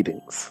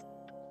proceedings.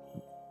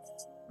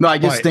 No, I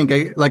just think,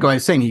 like I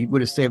was saying, he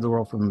would have saved the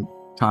world from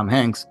Tom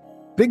Hanks.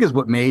 Big is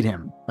what made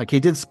him. Like he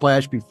did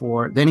Splash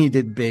before, then he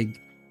did Big,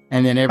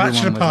 and then everyone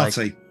Bachelor was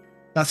Party. like,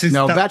 That's his.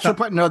 Bachelor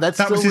Party. No,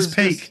 that was his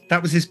peak.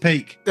 That was his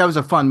peak. That was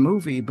a fun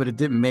movie, but it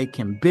didn't make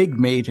him. Big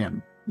made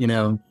him.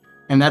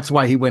 And that's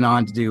why he went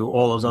on to do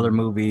all those other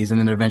movies, and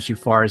then eventually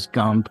Forrest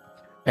Gump.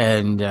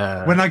 And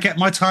when I get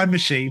my time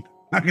machine,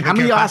 how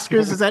many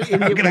Oscars is that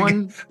idiot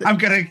won? I'm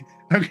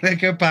gonna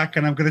go back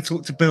and I'm gonna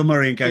talk to Bill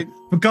Murray and go,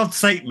 for God's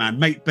sake, man,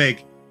 make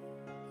Big.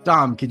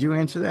 Dom, could you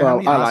answer that?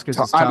 Well, how many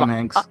Oscars is Tom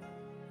Hanks?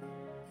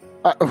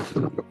 I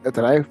don't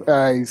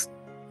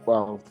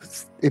know.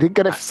 He didn't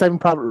get it for Saving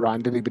Private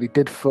Ryan, did he? But he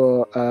did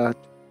for.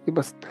 He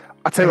must.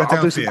 I tell you what,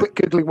 I'll do some quick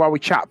googling while we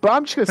chat. But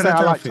I'm just going to say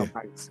I like Tom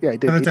Hanks. Yeah, he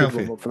did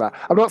one for that.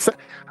 I'm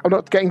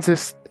not getting to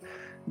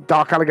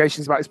dark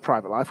allegations about his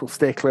private life. We'll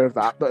steer clear of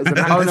that. But as an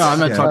I'm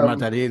not talking about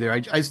that either. I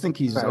just think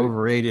he's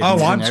overrated.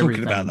 Oh, I'm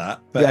talking about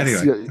that. But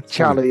anyway,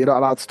 Charlie, you're not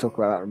allowed to talk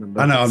about that.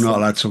 Remember? I know I'm not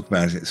allowed to talk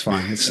about it. It's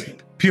fine. It's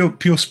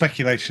pure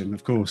speculation,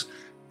 of course.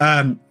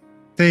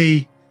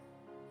 The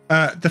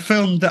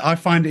film that I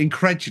find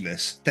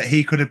incredulous that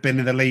he could have been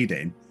in the lead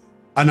in,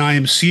 and I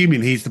am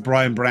assuming he's the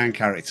Brian Brown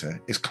character,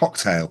 is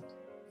Cocktail.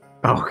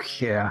 Oh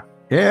yeah.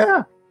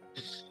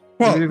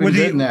 Well,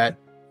 that.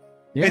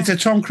 Yeah. It's a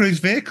Tom Cruise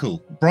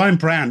vehicle. Brian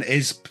Brown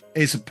is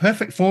a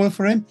perfect foil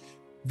for him.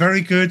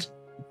 Very good.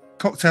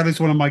 Cocktail is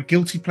one of my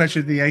guilty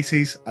pleasures of the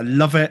 80s. I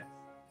love it.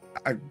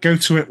 I go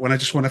to it when I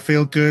just want to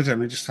feel good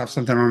and I just have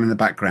something on in the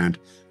background.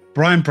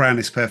 Brian Brown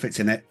is perfect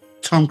in it.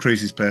 Tom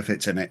Cruise is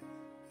perfect in it.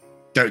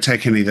 Don't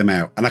take any of them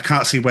out. And I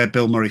can't see where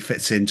Bill Murray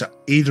fits into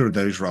either of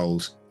those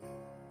roles.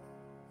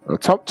 Well,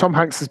 Tom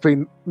Hanks has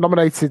been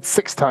nominated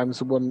 6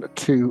 times and won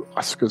 2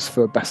 Oscars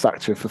for Best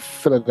Actor for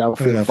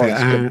Philadelphia.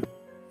 Forrest Gump.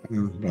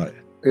 Right.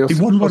 He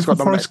won one for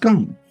Forrest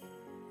Gump.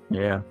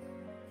 Yeah.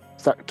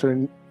 Best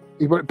Actor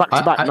he went back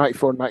to back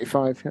 94 and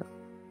 95. Yeah.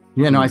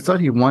 Yeah, no, I thought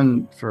he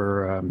won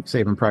for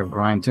Saving Private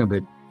Ryan too,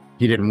 but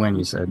he didn't win,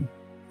 you said.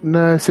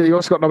 No, so he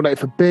also got nominated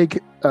for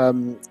Big,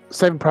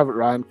 Saving Private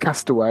Ryan,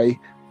 Castaway,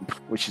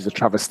 which is a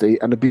travesty,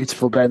 and A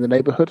Beautiful Day in the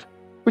Neighborhood,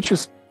 which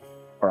was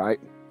all right.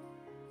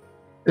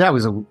 That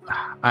was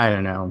I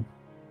don't know.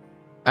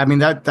 I mean,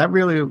 that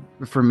really,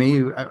 for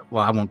me,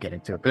 well, I won't get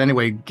into it. But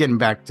anyway, getting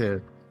back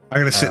to... I'm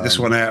going to sit this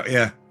one out,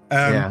 yeah.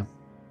 Yeah.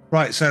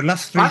 Right, so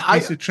last 3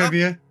 pieces of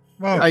trivia.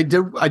 Well, I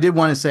did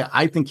want to say,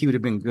 I think he would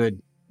have been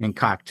good in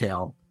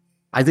Cocktail.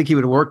 I think he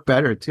would have worked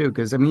better, too,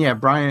 because, I mean, yeah,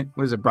 Brian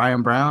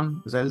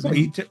Brown? Was that his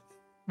name?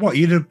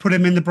 You'd have put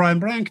him in the Brian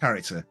Brown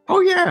character?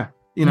 Oh, yeah.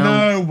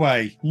 No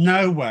way.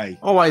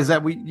 Oh, why is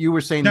that what you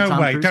were saying? No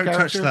Tom way, Cruise don't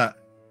character? touch that.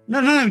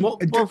 No.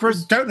 Well,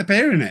 first, don't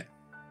appear in it.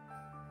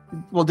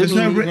 Well, there's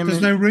no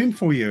room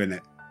for you in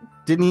it.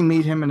 Didn't he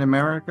meet him in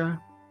America?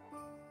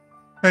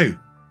 Who?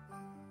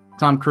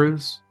 Tom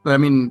Cruise. I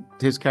mean,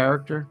 his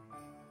character.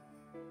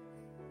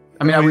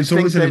 I mean, I would was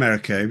always in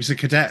America. He was a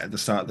cadet at the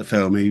start of the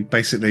film. He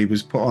basically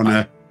was put on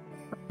a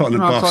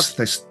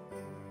bus.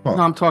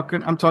 I'm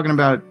talking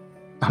about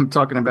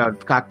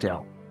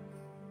Cocktail.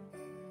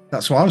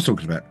 That's what I was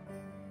talking about.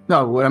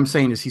 No, what I'm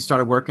saying is he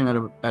started working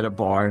at a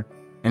bar,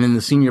 and then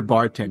the senior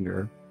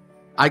bartender.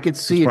 I could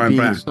see it being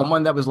Brown.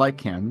 Someone that was like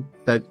him,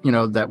 that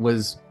that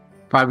was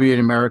probably an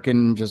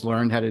American, just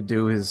learned how to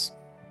do his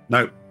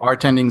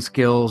bartending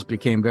skills,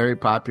 became very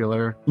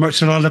popular.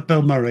 Much as I love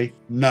Bill Murray,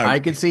 no. I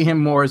could see him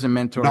more as a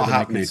mentor Not than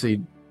happening. I could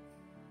see.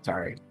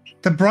 Sorry.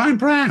 The Brian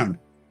Brown.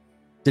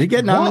 Did he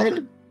get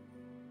nominated?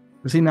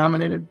 Was he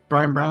nominated,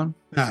 Brian Brown?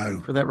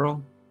 No. For that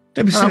role?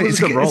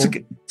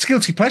 It's a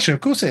guilty pleasure.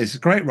 Of course it is. It's a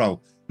great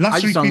role.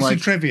 Last 3 pieces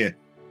of trivia.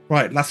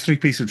 Right, last 3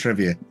 pieces of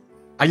trivia.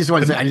 I just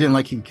wanted to say I didn't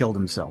like he killed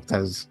himself.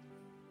 That's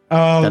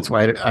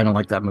why I don't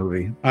like that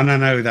movie. And I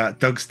know that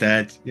Doug's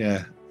dead.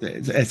 Yeah,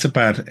 it's a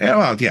bad.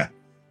 Well, yeah.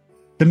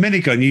 The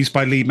minigun used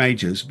by Lee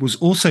Majors was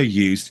also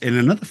used in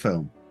another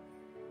film.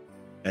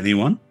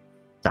 Anyone?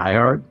 Die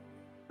Hard.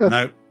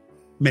 No.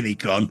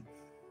 Minigun.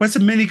 Where's the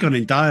minigun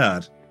in Die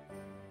Hard?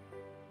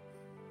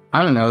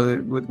 I don't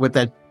know. With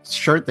that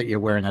shirt that you're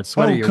wearing, that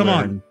sweater you're wearing.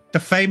 On. The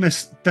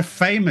famous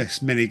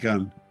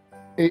minigun.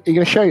 Are you going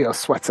to show your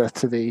sweater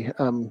to the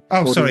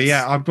audience? Sorry,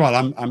 yeah.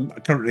 I'm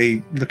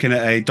currently looking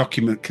at a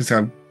document because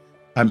I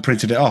haven't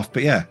printed it off.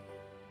 But yeah,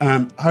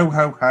 ho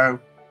ho ho.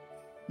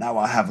 Now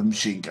I have a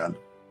machine gun,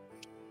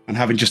 and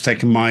having just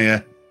taken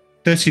my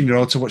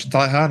 13-year-old to watch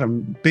Die Hard,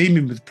 I'm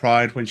beaming with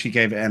pride when she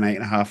gave it an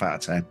 8.5 out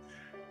of 10.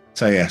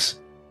 So yes,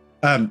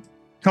 come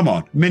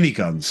on,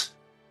 miniguns.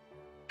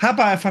 How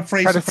about if I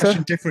phrase the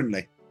question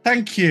differently?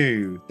 Thank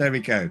you. There we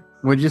go.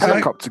 Would you say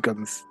helicopter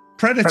guns?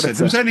 Predator.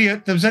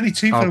 There was only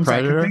two films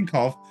Predator? I can think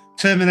of: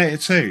 Terminator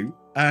 2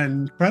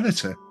 and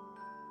Predator.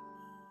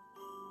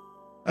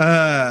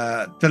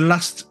 The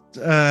last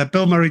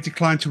Bill Murray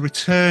declined to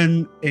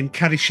return in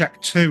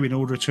Caddyshack 2 in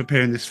order to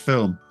appear in this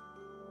film.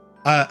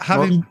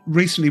 Having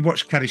recently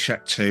watched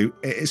Caddyshack 2,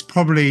 it is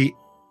probably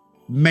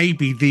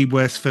maybe the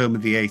worst film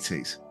of the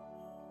 80s.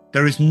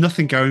 There is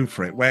nothing going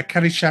for it. Where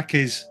Caddyshack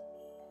is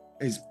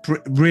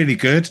really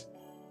good,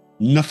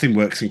 nothing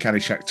works in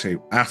Caddyshack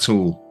 2 at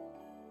all.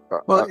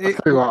 Well,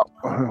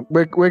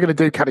 we're going to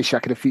do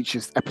Caddyshack in a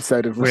future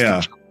episode of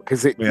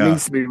because it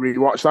needs to be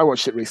rewatched. I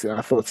watched it recently and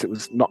I thought it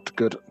was not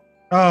good.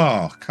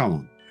 Oh, come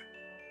on.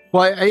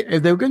 Well,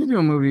 if they were going to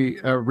do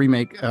a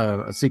remake,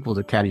 a sequel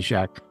to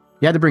Caddyshack,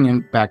 you had to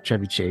bring back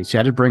Chevy Chase, you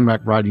had to bring back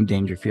Rodney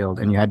Dangerfield,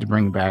 and you had to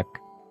bring back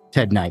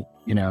Ted Knight.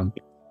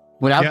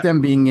 Without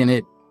them being in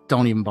it,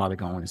 don't even bother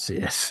going to see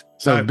this.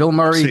 So Bill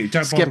Murray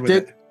skipped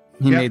it.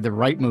 He made the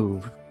right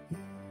move.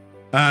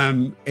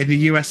 In the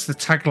US, the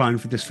tagline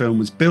for this film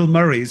was "Bill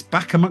Murray is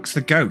back amongst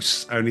the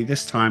ghosts, only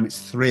this time it's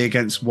 3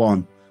 against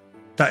 1."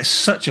 That is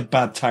such a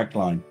bad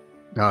tagline.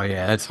 Oh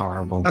yeah, that's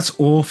horrible. That's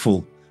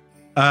awful.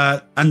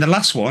 And the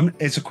last one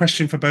is a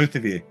question for both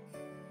of you.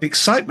 The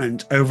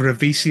excitement over a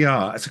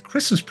VCR as a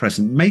Christmas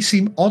present may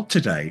seem odd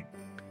today.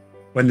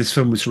 When this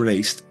film was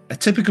released, a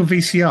typical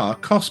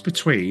VCR cost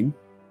between...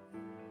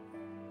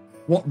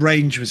 What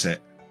range was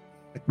it?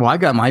 Well, I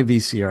got my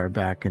VCR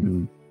back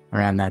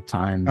around that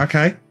time.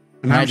 Okay.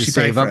 And I had to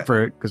save up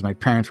for it because my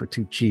parents were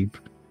too cheap.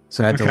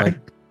 So I had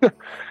to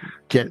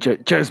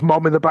get Joe's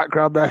mom in the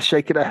background there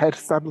shaking her head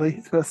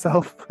sadly to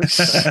herself.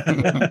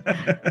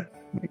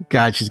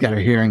 God, she's got her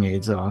hearing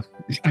aids off.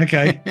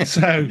 Okay.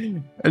 So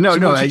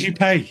what did you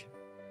pay?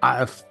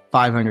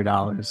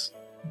 $500.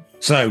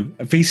 So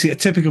a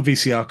typical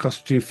VCR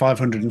costs between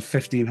 $500 and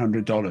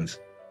 $1,500.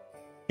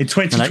 In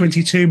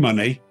 2022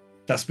 money,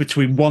 that's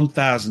between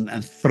 $1,000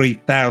 and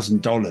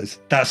 $3,000.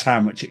 That's how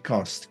much it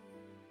cost.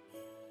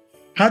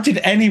 How did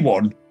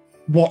anyone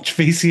watch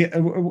get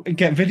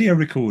video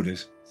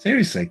recorders?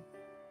 Seriously.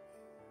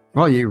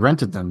 Well, you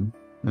rented them.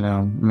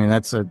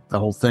 That's the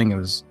whole thing. It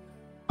was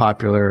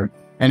popular.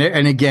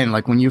 And again,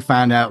 like when you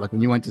found out, like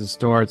when you went to the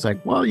store, it's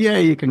like, well, yeah,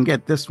 you can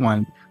get this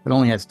one. It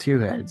only has 2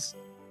 heads.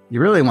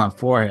 You really want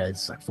 4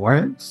 heads. Like 4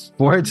 heads?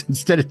 4 heads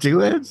instead of 2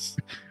 heads?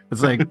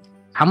 It's like,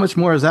 how much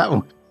more is that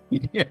one?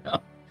 It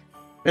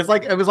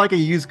was like a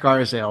used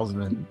car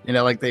salesman,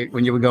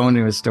 when you would go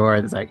into a store,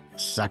 it's like,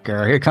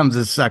 sucker, here comes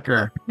a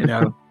sucker,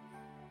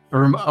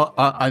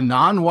 a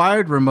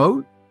non-wired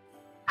remote.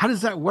 How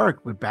does that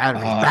work with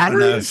batteries?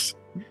 Batteries?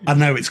 I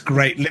know it's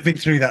great living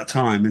through that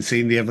time and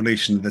seeing the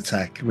evolution of the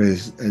tech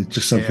was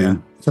just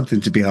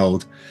something to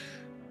behold.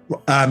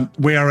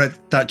 We are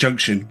at that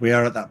junction. We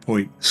are at that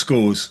point.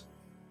 Scores.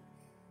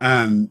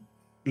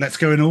 Let's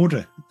go in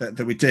order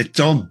that we did.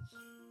 Dom.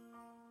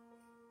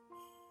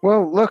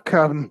 Well, look,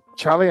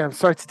 Charlie, I'm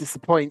sorry to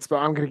disappoint, but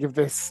I'm going to give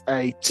this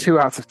a 2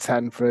 out of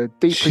 10 for a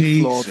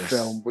deeply flawed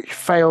film, which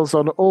fails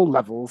on all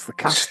levels. The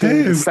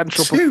casting, the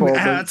central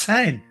performance, 2 out of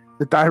 10.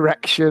 The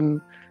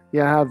direction,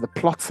 the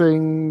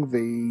plotting,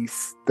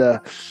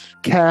 the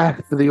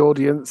care for the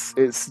audience.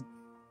 It's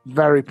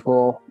very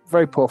poor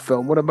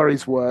film. One of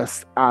Murray's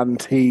worst,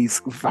 and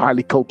he's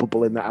highly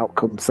culpable in that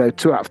outcome. So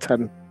 2 out of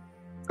 10.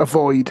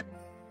 Avoid.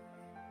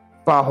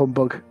 Bar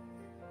humbug.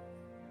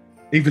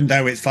 Even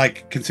though it's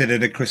like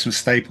considered a Christmas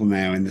staple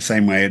now in the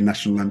same way in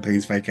National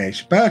Lampoon's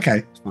Vacation. But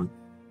okay, it's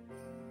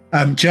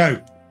fine.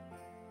 Joe.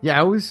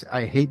 Yeah,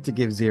 I hate to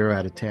give 0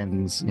 out of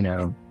 10s,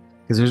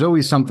 because there's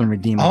always something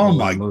redeemable in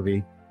the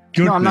movie.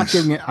 Goodness.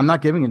 No, I'm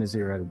not giving it a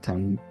 0 out of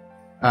 10.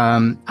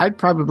 I'd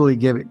probably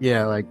give it,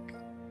 like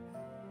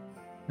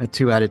a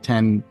 2 out of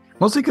 10,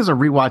 mostly because of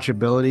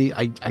rewatchability.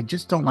 I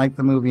just don't like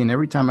the movie, and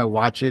every time I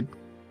watch it,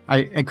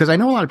 because I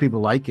know a lot of people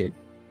like it,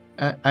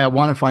 I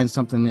want to find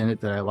something in it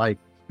that I like.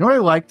 What I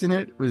liked in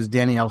it was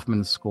Danny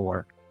Elfman's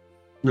score.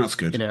 That's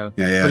good. Yeah.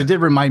 But it did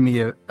remind me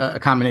of a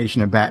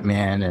combination of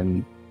Batman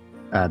and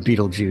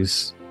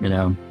Beetlejuice.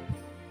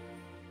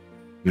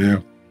 Yeah.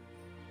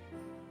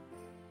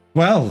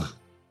 Well,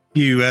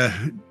 you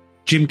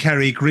Jim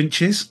Carrey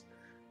Grinches.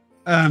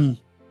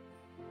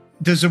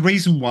 There's a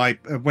reason why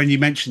when you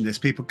mention this,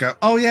 people go,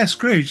 "Oh yeah,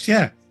 Scrooged.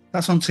 Yeah,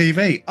 that's on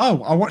TV.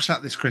 Oh, I'll watch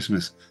that this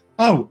Christmas.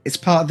 Oh, it's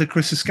part of the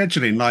Christmas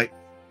scheduling." Like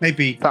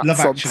maybe That's Love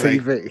on Actually.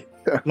 TV.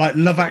 Like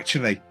Love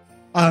Actually.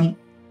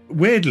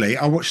 Weirdly,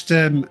 I watched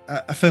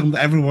a film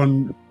that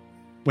everyone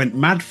went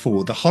mad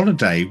for, The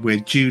Holiday,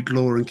 with Jude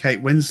Law and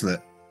Kate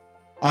Winslet.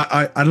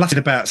 I lasted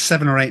about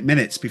 7 or 8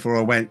 minutes before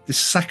I went, this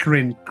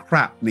saccharine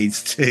crap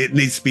needs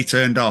to be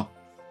turned off.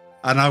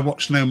 And I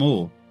watched no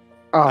more.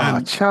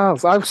 Oh,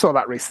 Charles, I saw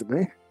that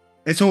recently.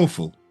 It's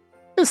awful.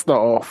 It's not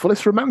awful.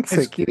 It's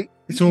romantic.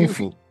 It's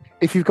awful.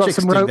 If you've got Chicks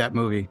some dig that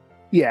movie.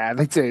 yeah,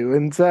 they do,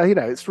 and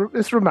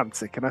it's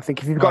romantic. And I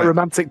think if you've got a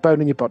romantic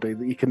bone in your body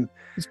that you can,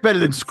 it's better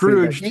than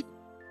Scrooged.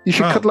 You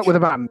should cuddle up with a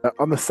man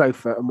on the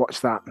sofa and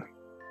watch that.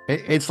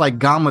 It's like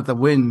Gone with the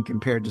Wind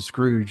compared to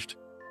Scrooged.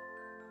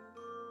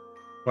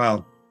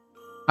 Well,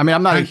 I mean,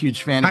 I'm not a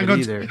huge fan of it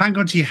either. Hang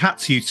on to your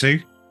hats, you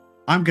two.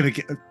 I'm going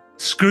to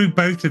screw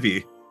both of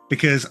you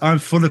because I'm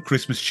full of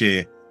Christmas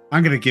cheer.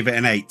 I'm going to give it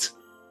an 8.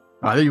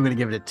 Oh, I thought you were going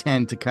to give it a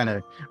 10 to kind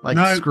of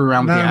screw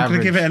around with the I'm average. going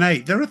to give it an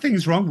 8. There are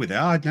things wrong with it.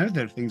 I know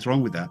there are things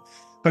wrong with that.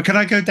 But can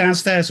I go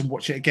downstairs and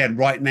watch it again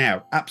right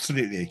now?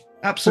 Absolutely.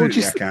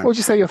 Absolutely, I can. What would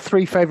you say your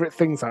 3 favourite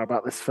things are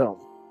about this film?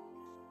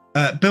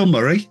 Bill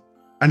Murray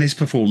and his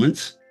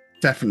performance.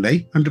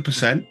 Definitely.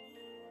 100%.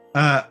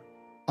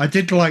 I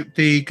did like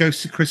the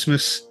Ghost of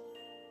Christmas.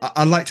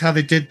 I liked how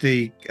they did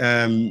the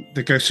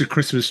Ghost of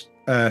Christmas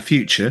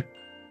Future.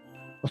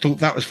 I thought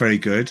that was very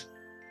good.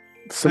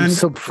 Some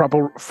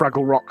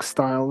Fraggle Rock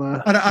style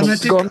there.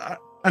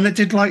 And I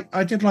did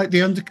like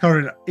the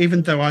undercurrent,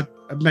 even though I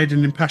made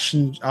an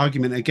impassioned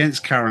argument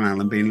against Karen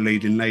Allen being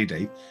leading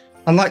lady.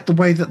 I like the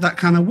way that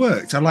kind of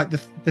worked. I like the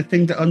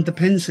thing that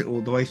underpins it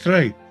all the way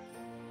through.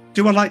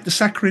 Do I like the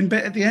saccharine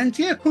bit at the end?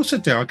 Yeah, of course I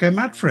do. I go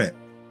mad for it.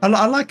 I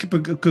like a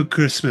good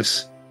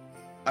Christmas.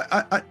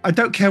 I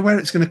don't care where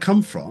it's going to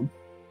come from.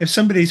 If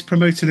somebody's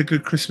promoting a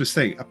good Christmas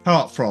thing,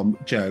 apart from,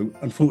 Joe,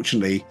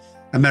 unfortunately,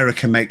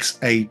 America makes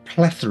a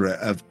plethora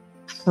of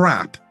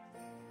crap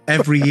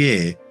every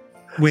year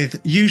with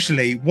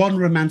usually one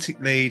romantic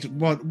lead,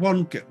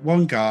 one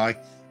guy.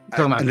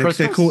 And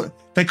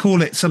they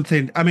call it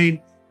something. I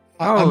mean,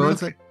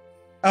 let's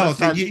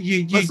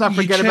not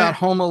forget about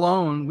Home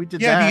Alone. We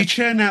did that. Yeah, but you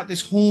churn out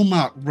this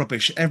Hallmark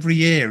rubbish every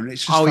year, and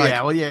it's just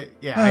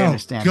I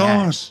understand.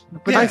 God.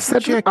 That. But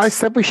I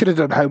said we should have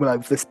done Home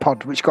Alone for this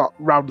pod, which got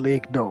roundly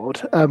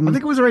ignored. I think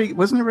it was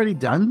wasn't it already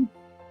done?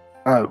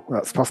 Oh,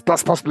 that's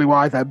possibly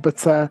why then.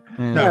 But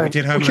no, we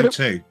did Home Alone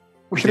 2.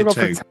 We should have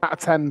gone for 10 out of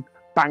 10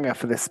 banger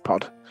for this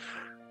pod.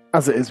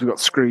 As it is, we got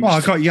Scrooged. Well, I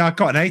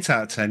got an 8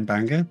 out of 10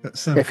 banger.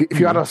 But if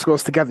you add our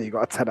scores together, you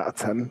got a 10 out of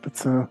 10.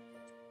 But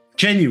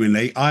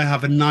genuinely, I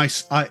have a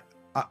nice. I'm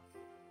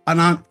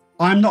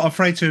not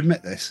afraid to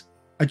admit this.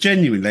 I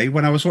genuinely,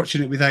 when I was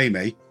watching it with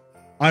Amy,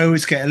 I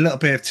always get a little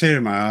bit of tear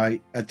in my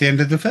eye at the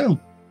end of the film,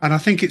 and I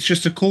think it's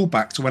just a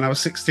callback to when I was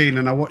 16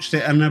 and I watched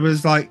it and I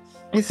was like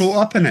caught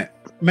up in it.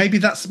 Maybe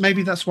that's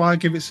why I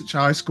give it such a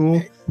high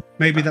score.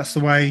 Maybe that's the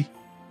way.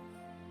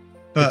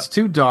 But it's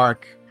too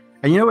dark.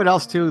 And you know what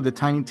else too? The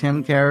Tiny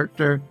Tim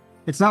character.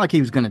 It's not like he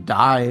was going to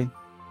die.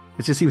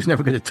 It's just he was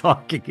never going to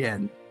talk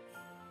again.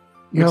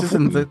 Which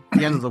isn't the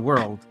end of the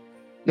world.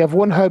 You have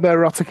one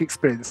homoerotic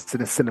experience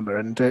in a cinema,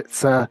 and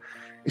it's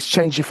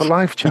changed you for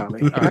life,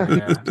 Charlie.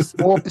 It's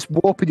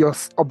warping your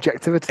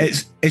objectivity.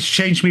 It's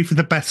changed me for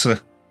the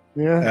better.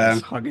 Yeah,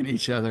 hugging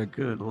each other.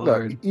 Good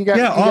Lord. Look, you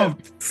get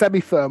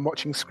semi-firm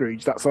watching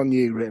Scrooge. That's on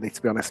you, really.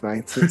 To be honest,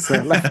 mate. It's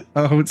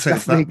I would say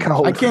it's that.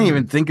 Cold. I can't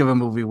even think of a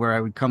movie where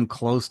I would come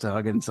close to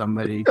hugging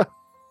somebody.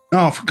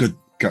 Oh, for good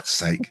God's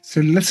sake!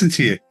 So listen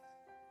to you.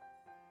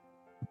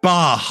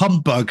 Bah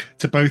humbug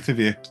to both of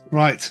you.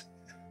 Right.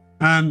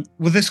 Well,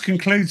 this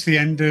concludes the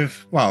end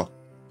of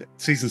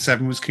season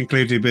 7 was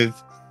concluded with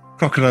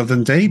Crocodile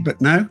Dundee,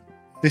 but no,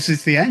 this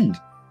is the end,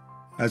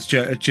 as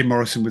Jim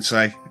Morrison would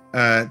say.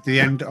 The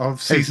end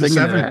of season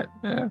 7.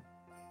 Yeah.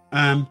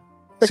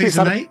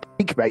 Season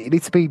 8. Mate, you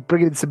need to be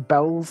bringing in some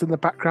bells in the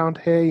background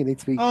here. You need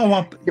to be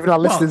giving our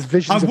listeners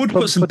visions. I would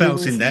put some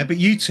bells in there, but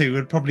you two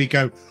would probably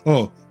go,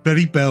 "Oh,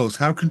 bloody bells!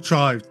 How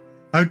contrived!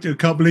 I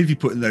can't believe you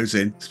putting those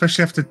in,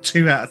 especially after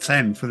 2 out of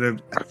 10 for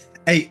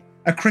a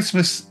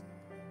Christmas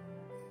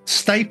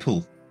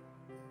staple."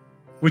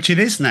 Which it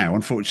is now,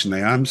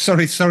 unfortunately. I'm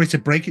sorry to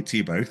break it to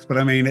you both, but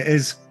I mean,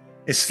 it's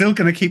still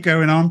going to keep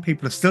going on.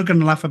 People are still going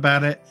to laugh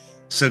about it.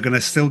 Still going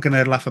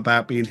to laugh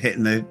about being hit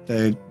in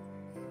the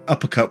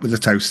uppercut with a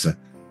toaster.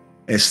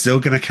 It's still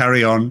going to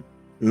carry on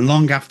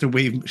long after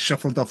we've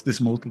shuffled off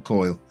this mortal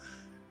coil.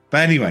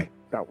 But anyway,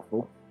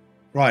 doubtful.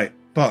 Right,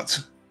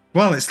 but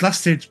it's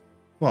lasted.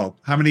 Well,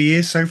 how many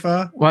years so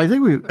far? Well, I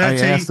think I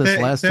asked this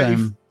last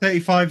time.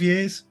 35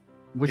 years.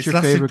 What's your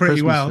favorite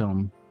Christmas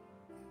film?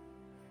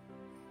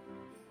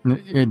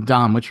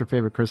 Dom, what's your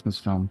favorite Christmas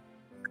film?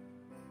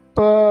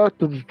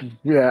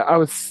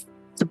 It's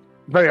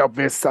very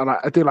obvious, and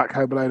I do like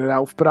Home Alone and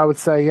Elf, but I would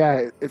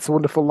say, It's a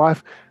Wonderful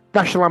Life.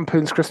 National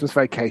Lampoon's Christmas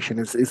Vacation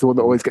is the one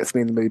that always gets me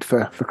in the mood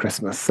for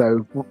Christmas.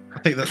 So I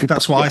think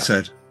that's what I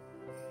said.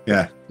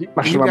 Yeah. Do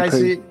you guys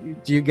do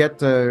you get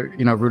the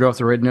Rudolph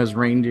the Red-Nosed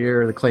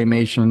Reindeer, the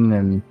claymation,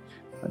 and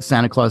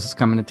Santa Claus is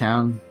Coming to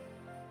Town?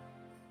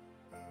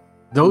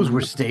 Those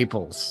were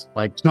staples.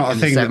 Like It's not a in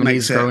the thing that 70s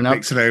makes growing up.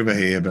 it over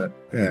here, but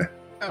yeah.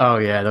 Oh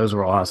yeah, those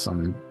were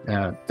awesome.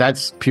 Yeah,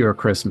 that's pure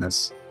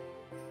Christmas.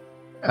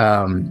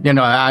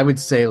 I would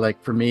say,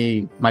 like, for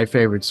me, my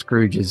favorite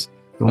Scrooge is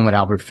the one with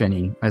Albert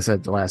Finney. I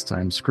said the last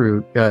time,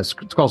 Scrooge. It's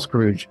called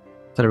Scrooge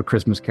instead of A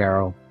Christmas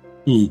Carol.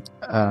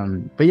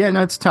 But yeah,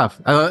 no, it's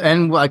tough.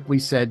 And like we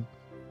said,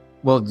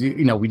 well,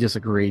 we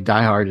disagree.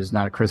 Die Hard is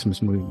not a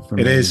Christmas movie for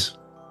me. It is.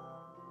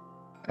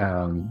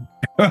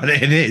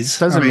 It is.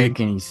 Doesn't make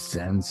any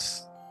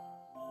sense.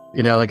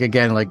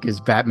 Is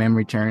Batman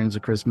Returns a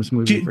Christmas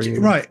movie for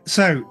you? Right.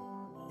 So,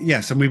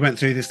 yes, and we went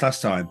through this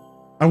last time.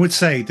 I would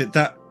say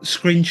that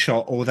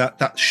screenshot or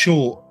that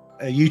short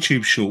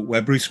YouTube short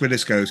where Bruce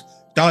Willis goes,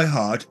 "Die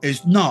Hard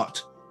is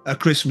not a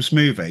Christmas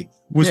movie,"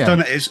 was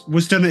done at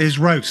his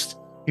roast.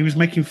 He was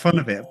making fun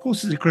of it. Of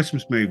course, it's a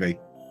Christmas movie.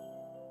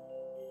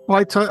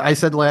 Well, I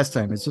said last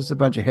time, it's just a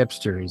bunch of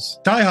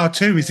hipsters. Die Hard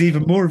 2 is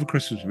even more of a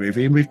Christmas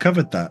movie, and we've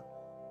covered that.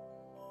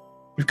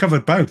 We've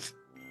covered both.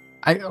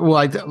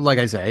 Like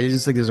I said, I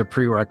just think there's a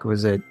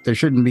prerequisite. There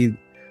shouldn't be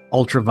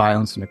ultra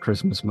violence in a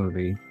Christmas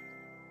movie.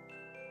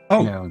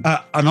 Oh,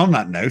 and on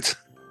that note,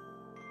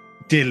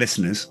 dear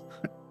listeners,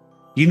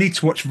 you need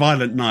to watch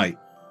Violent Night.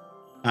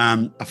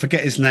 I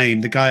forget his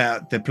name.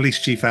 The police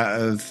chief out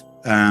of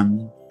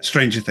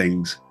Stranger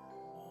Things.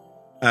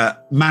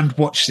 Amanda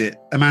watched it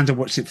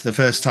for the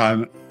first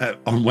time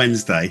on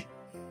Wednesday,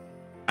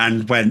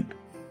 and went,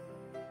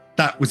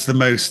 "That was the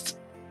most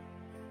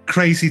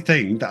crazy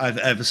thing that I've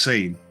ever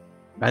seen."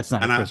 That's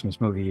not a Christmas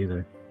movie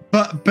either.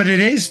 But it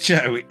is,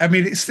 Joe. I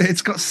mean,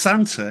 it's got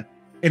Santa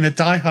in a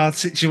Die Hard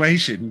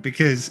situation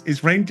because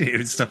his reindeer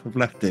and stuff have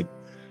left him,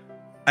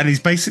 and he's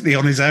basically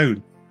on his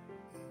own.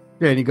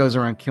 Yeah, and he goes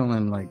around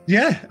killing I don't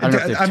know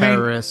if they're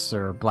terrorists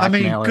or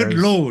blackmailers. Good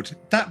Lord,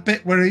 that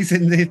bit where he's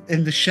in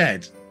the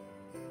shed.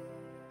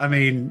 I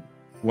mean,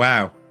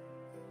 wow.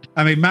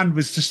 I mean, man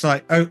was just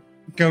like,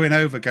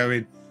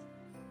 going.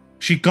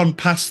 She'd gone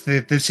past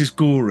this is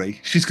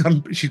gory. She's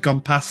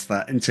gone past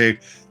that into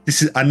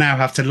this is. I now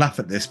have to laugh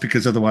at this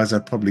because otherwise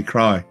I'd probably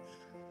cry.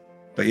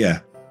 But yeah.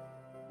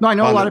 No, I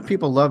know a lot of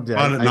people loved it.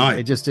 Night.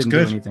 It just didn't do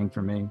anything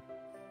for me.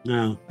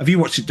 No. Have you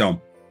watched it,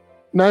 Dom?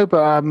 No,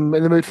 but I'm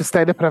in the mood for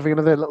staying up and having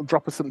another little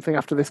drop of something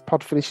after this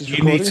pod finishes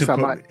recording. You need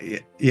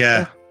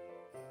to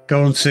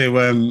go on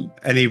to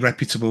any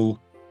reputable,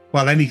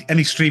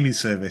 any streaming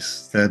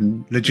service,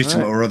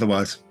 legitimate or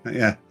otherwise.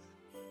 Yeah,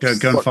 go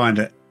and find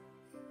it.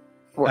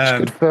 Watch a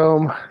good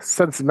film,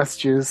 send some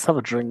messages, have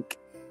a drink.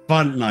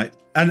 Violent Night,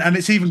 and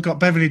it's even got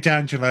Beverly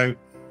D'Angelo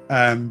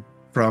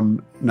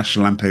from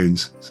National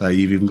Lampoons, so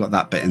you've even got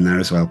that bit in there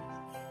as well.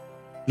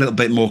 A little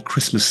bit more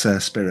Christmas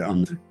spirit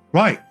on there.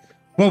 Right.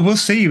 Well, we'll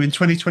see you in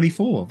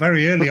 2024,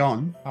 very early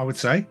on, I would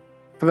say.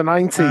 For the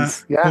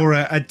 90s, Or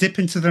a dip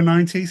into the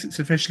 90s, it's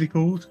officially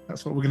called.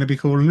 That's what we're going to be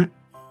calling it.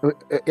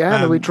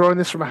 Are we drawing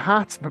this from a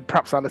hat? But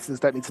perhaps our listeners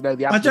don't need to know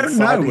the answer. I don't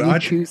know. Are you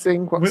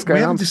choosing what's going on?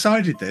 We haven't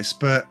decided this,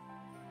 but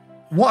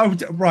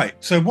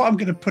so what I'm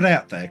going to put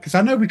out there, because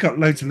I know we've got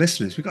loads of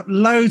listeners. We've got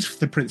loads for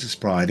The Princess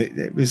Bride.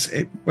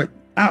 It went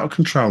out of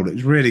control. It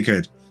was really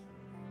good.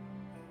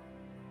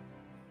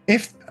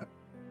 If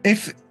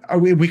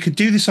we could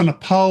do this on a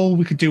poll,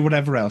 we could do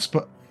whatever else,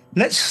 but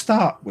let's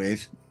start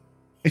with,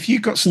 if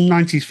you've got some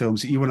 90s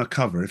films that you want to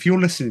cover, if you're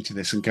listening to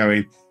this and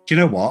going, do you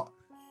know what?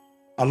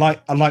 I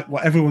like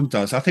what everyone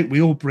does. I think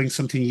we all bring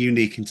something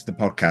unique into the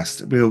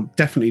podcast. We'll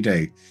definitely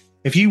do.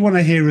 If you want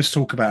to hear us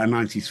talk about a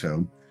 90s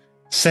film,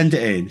 send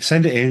it in.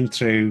 Send it in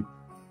through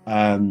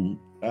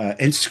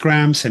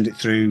Instagram. Send it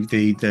through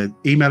the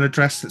email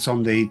address that's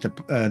on the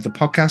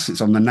podcast.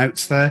 It's on the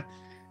notes there.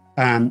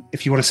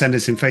 If you want to send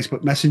us in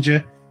Facebook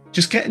Messenger,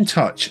 just get in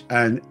touch,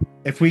 and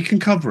if we can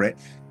cover it,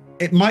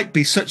 it might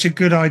be such a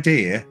good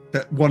idea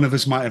that one of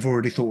us might have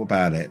already thought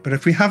about it. But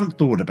if we haven't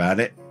thought about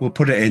it, we'll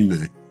put it in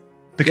there.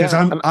 Because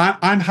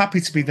I'm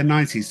happy to be the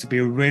 90s to be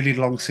a really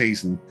long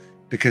season,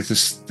 because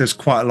there's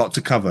quite a lot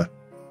to cover.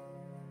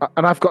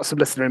 And I've got some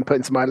listener input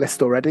into my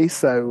list already,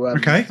 so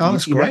okay,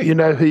 that's great. You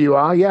know who you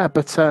are, yeah.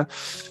 But so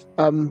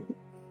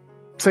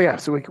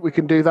we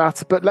can do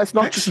that. But let's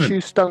not just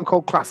choose stone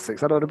cold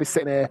classics. I don't want to be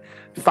sitting here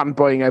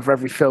fanboying over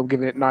every film,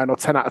 giving it 9 or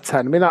 10 out of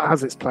 10. I mean, that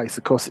has its place,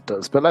 of course it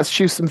does. But let's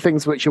choose some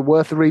things which are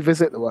worth a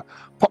revisit, that were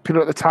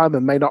popular at the time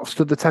and may not have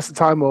stood the test of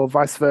time, or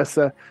vice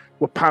versa,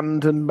 were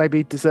panned and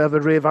maybe deserve a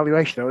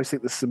reevaluation. I always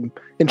think there's some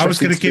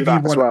interesting to do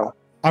that as well.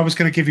 I was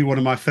going to give you one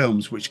of my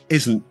films which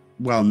isn't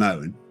well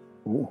known.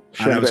 Ooh,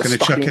 and I was going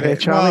to chuck it in.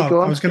 Charlie,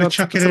 I was going to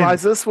chuck it in.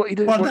 Us, what you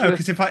do? Well, no,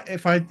 because if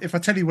I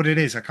tell you what it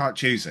is, I can't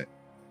choose it.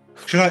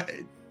 Should I?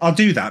 I'll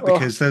do that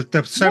because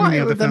there's so many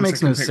other films. That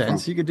makes no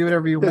sense. From. You can do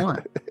whatever you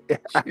want.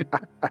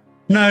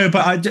 No,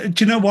 but do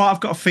you know what? I've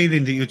got a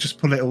feeling that you'll just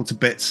pull it all to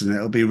bits,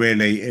 and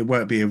it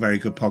won't be a very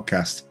good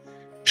podcast.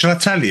 Should I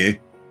tell you?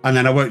 And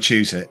then I won't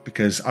choose it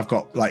because I've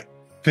got like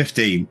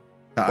 15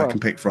 that I can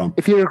pick from.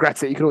 If you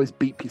regret it, you can always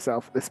beep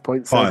yourself at this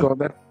point. So go on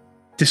then.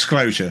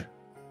 Disclosure.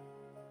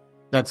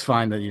 That's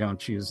fine that you don't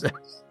choose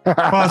this.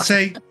 Well,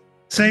 see,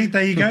 See,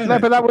 there you go. No,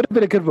 then. but that would have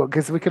been a good one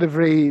because we could have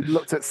really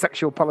looked at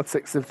sexual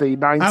politics of the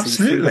 90s through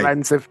Absolutely. the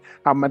lens of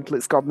how mental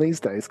it's gone these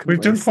days. couldn't We've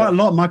we? done So- quite a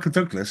lot of Michael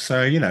Douglas, so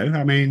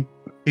I mean,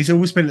 he's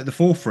always been at the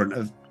forefront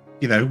of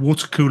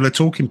water cooler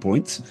talking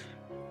points.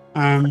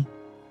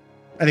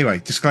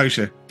 Anyway,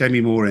 disclosure: Demi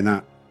Moore in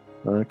that.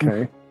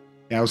 Okay.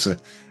 Yowza.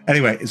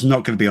 Anyway, it's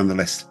not going to be on the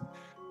list.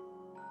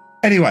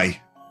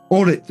 Anyway,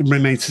 all it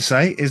remains to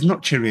say is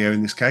not cheerio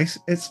in this case.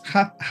 It's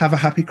have a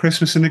happy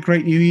Christmas and a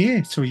great New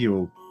Year to you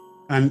all,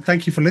 and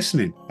thank you for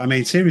listening. I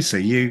mean,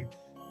 seriously,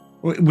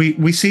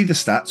 we see the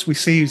stats, we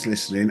see who's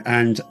listening,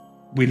 and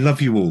we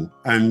love you all.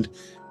 And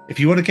if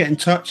you want to get in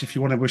touch, if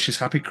you want to wish us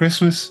happy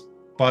Christmas,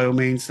 by all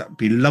means, that would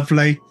be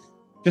lovely.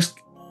 Just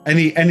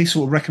any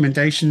sort of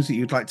recommendations that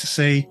you'd like to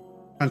see,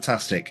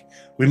 fantastic.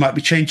 We might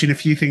be changing a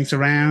few things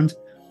around.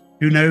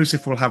 Who knows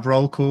if we'll have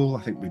roll call?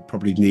 I think we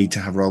probably need to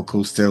have roll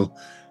call still.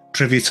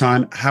 Trivia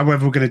time.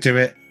 However we're going to do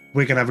it,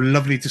 we're going to have a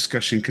lovely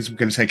discussion because we're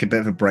going to take a bit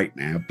of a break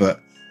now. But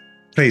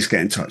please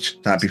get in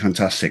touch. That'd be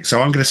fantastic.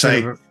 So I'm going to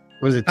say,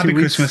 was it 2 happy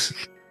weeks?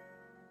 Christmas.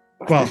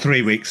 Well,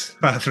 3 weeks.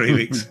 About 3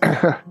 weeks.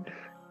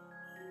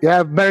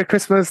 Yeah, Merry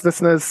Christmas,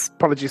 listeners.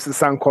 Apologies for the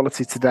sound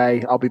quality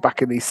today. I'll be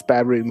back in the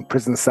spare room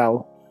prison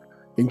cell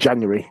in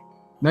January.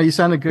 No, you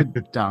sounded good,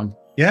 Dom.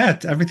 Yeah,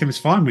 everything was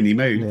fine when you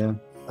moved. Yeah.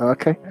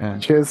 Okay. Yeah.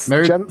 Cheers,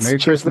 Merry gents.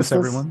 Cheers, Christmas,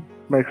 listeners. everyone.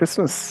 Merry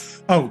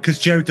Christmas. Oh, because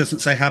Joe doesn't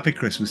say happy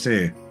Christmas, do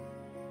you?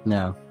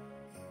 No,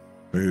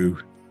 Boo.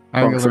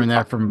 I think I learned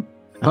that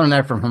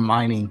from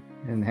Hermione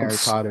in Harry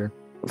Potter.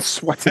 I'm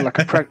sweating like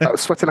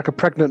a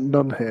pregnant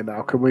nun here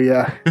now. Can we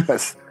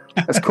let's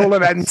call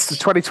an end to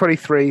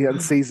 2023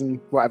 and season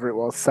whatever it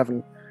was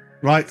 7.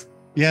 Right.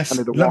 Yes. I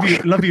need a Love you.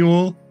 wash. Love you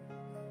all.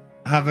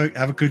 Have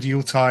a good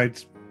Yuletide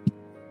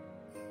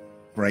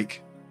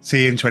break.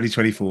 See you in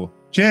 2024.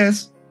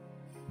 Cheers.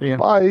 Yeah.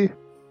 Bye.